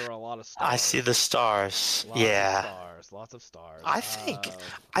of stars. I see the stars. Lots of stars. I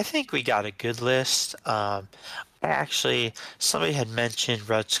think we got a good list. Actually, somebody had mentioned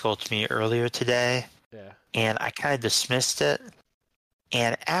Red Skull to me earlier today, Yeah. and I kind of dismissed it.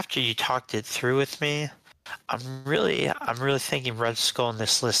 And after you talked it through with me, I'm really thinking Red Skull in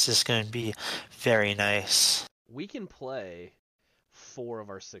this list is going to be very nice. We can play 4 of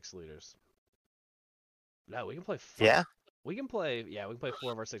our 6 leaders. No, we can play 5. Yeah? We can play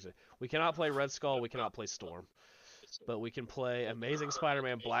 4 of our 6 leaders. We cannot play Red Skull, we cannot play Storm. But we can play Amazing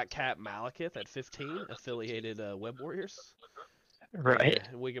Spider-Man, Black Cat, Malekith at 15, affiliated Web Warriors. Right.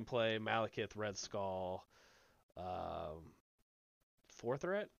 And we can play Malekith, Red Skull, 4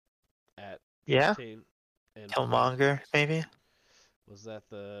 threat at 15. Yeah. Killmonger, maybe? Was that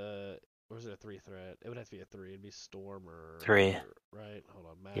the... Or is it a 3 threat? It would have to be a 3. It'd be Storm or... 3. Right? Hold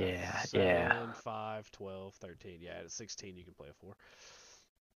on. Math. Yeah, 7, 5, 12, 13. Yeah, at 16 you can play a 4.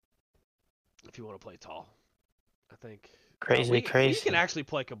 If you want to play tall. I think... Crazy. We can actually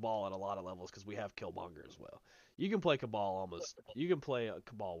play Cabal at a lot of levels because we have Killmonger as well. You can play Cabal almost... You can play a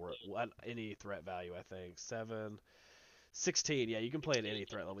Cabal at any threat value, I think. 7... 16, yeah, you can play at any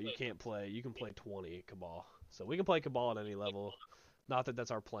threat level. You can play 20 Cabal. So we can play Cabal at any level. Not that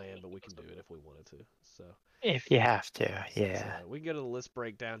that's our plan, but we can do it if we wanted to. So if you have to, yeah. So we can go to the list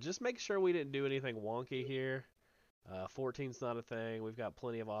breakdown. Just make sure we didn't do anything wonky here. 14's not a thing. We've got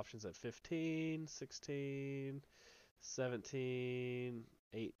plenty of options at 15, 16, 17,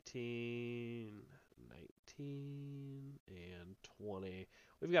 18, 19, and 20.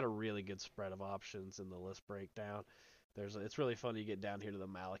 We've got a really good spread of options in the list breakdown. It's really fun to get down here to the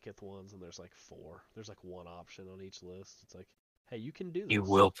Malekith ones, and there's like 4. There's like 1 option on each list. It's like, hey, you can do this. You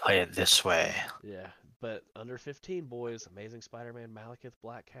will play it this way. Yeah, but under 15, boys, Amazing Spider-Man, Malekith,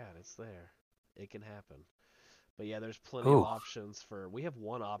 Black Cat, it's there. It can happen. But yeah, there's plenty of options for... We have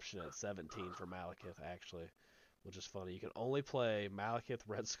 1 option at 17 for Malekith, actually, which is funny. You can only play Malekith,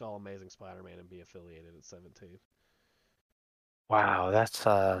 Red Skull, Amazing Spider-Man, and be affiliated at 17. Wow, that's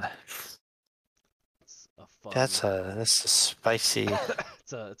a fun... That's a spicy...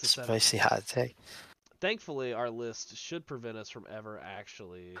 it's a spicy hot take. Thankfully, our list should prevent us from ever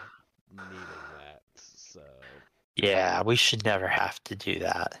actually needing that. So yeah, we should never have to do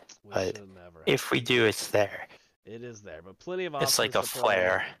that. But if we do, it's there. It is there, but plenty of options. It's like a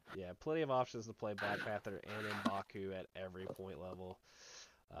flare. Yeah, plenty of options to play Black Panther and M'Baku at every point level.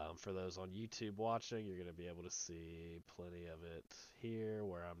 For those on YouTube watching, you're going to be able to see plenty of it here,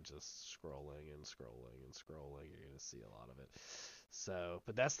 where I'm just scrolling and scrolling and scrolling. You're going to see a lot of it. So,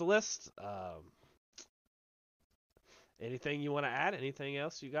 but that's the list. Anything you want to add? Anything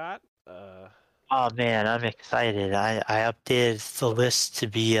else you got? Oh man, I'm excited. I updated the list to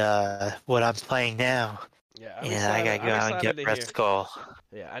be what I'm playing now. Yeah, I gotta go out and get Red Skull.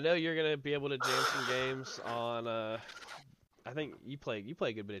 Yeah, I know you're gonna be able to jam some games on. I think you play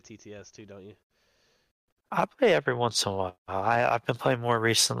a good bit of TTS too, don't you? I play every once in a while. I've been playing more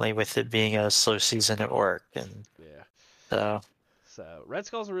recently with it being a slow season at work, and yeah. So Red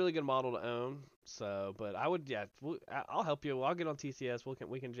Skull's a really good model to own. So, but I would, I'll help you. I'll get on TCS.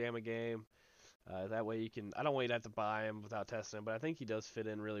 We can jam a game. That way you can. I don't want you to have to buy him without testing him, but I think he does fit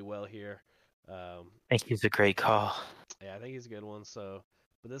in really well here. I think he's a great call. Yeah, I think he's a good one. So,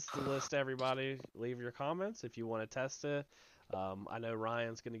 but this is the list, everybody. Leave your comments if you want to test it. I know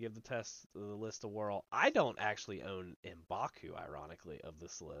Ryan's going to give the list a whirl. I don't actually own M'Baku, ironically, of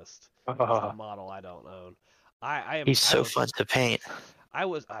this list. It's a model I don't own. He's so fun to paint. I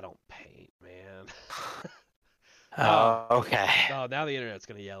don't paint, man. Okay. Oh, now the internet's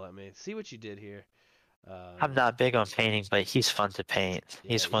going to yell at me. See what you did here. I'm not big on painting, but he's fun to paint.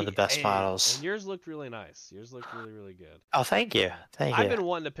 He's one of the best models. And yours looked really nice. Yours looked really, really good. Oh, thank you. I've been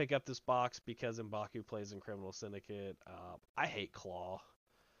wanting to pick up this box because M'Baku plays in Criminal Syndicate. I hate Claw,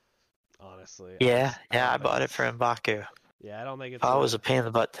 honestly. Yeah, I bought it for M'Baku. Yeah, I don't think it's File was a. a pain in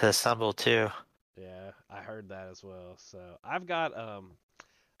the butt to assemble too. Yeah, I heard that as well. So I've got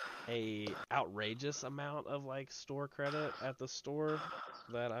a outrageous amount of like store credit at the store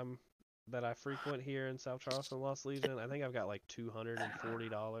that I frequent here in South Charleston, Lost Legion. I think I've got like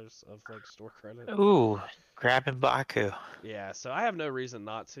 $240 of like store credit. Ooh, grabbing Baku. Yeah, so I have no reason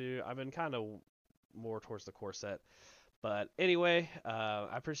not to. I've been kind of more towards the core set. But anyway,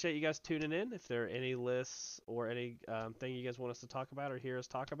 I appreciate you guys tuning in. If there are any lists or any thing you guys want us to talk about or hear us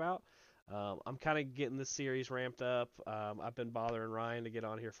talk about, I'm kind of getting this series ramped up. I've been bothering Ryan to get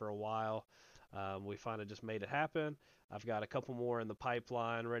on here for a while. We finally just made it happen. I've got a couple more in the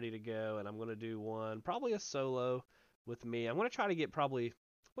pipeline ready to go, and I'm going to do one, probably a solo with me. I'm going to try to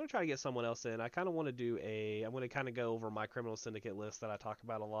get someone else in. I kind of want to do I'm going to kind of go over my criminal syndicate list that I talk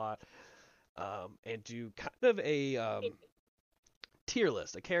about a lot, and do kind of a tier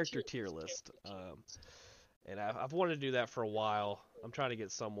list, a character tier list. And I've wanted to do that for a while. I'm trying to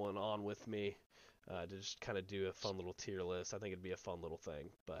get someone on with me to just kind of do a fun little tier list. I think it'd be a fun little thing.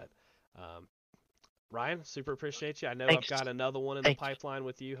 But Ryan, super appreciate you. I know I've Thanks. got another one in the pipeline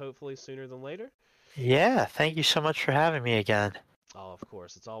with you, hopefully sooner than later. Yeah, thank you so much for having me again. Oh, of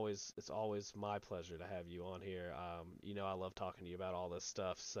course. It's always my pleasure to have you on here. I love talking to you about all this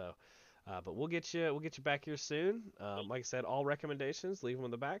stuff. So, but we'll get you back here soon. Like I said, all recommendations, leave them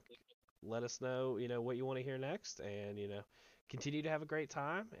in the back. Let us know, what you want to hear next, and continue to have a great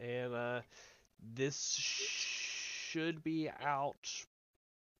time. And this should be out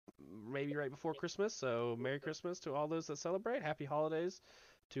maybe right before Christmas. So Merry Christmas to all those that celebrate. Happy holidays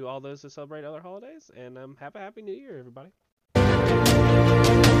to all those that celebrate other holidays, and happy New Year, everybody.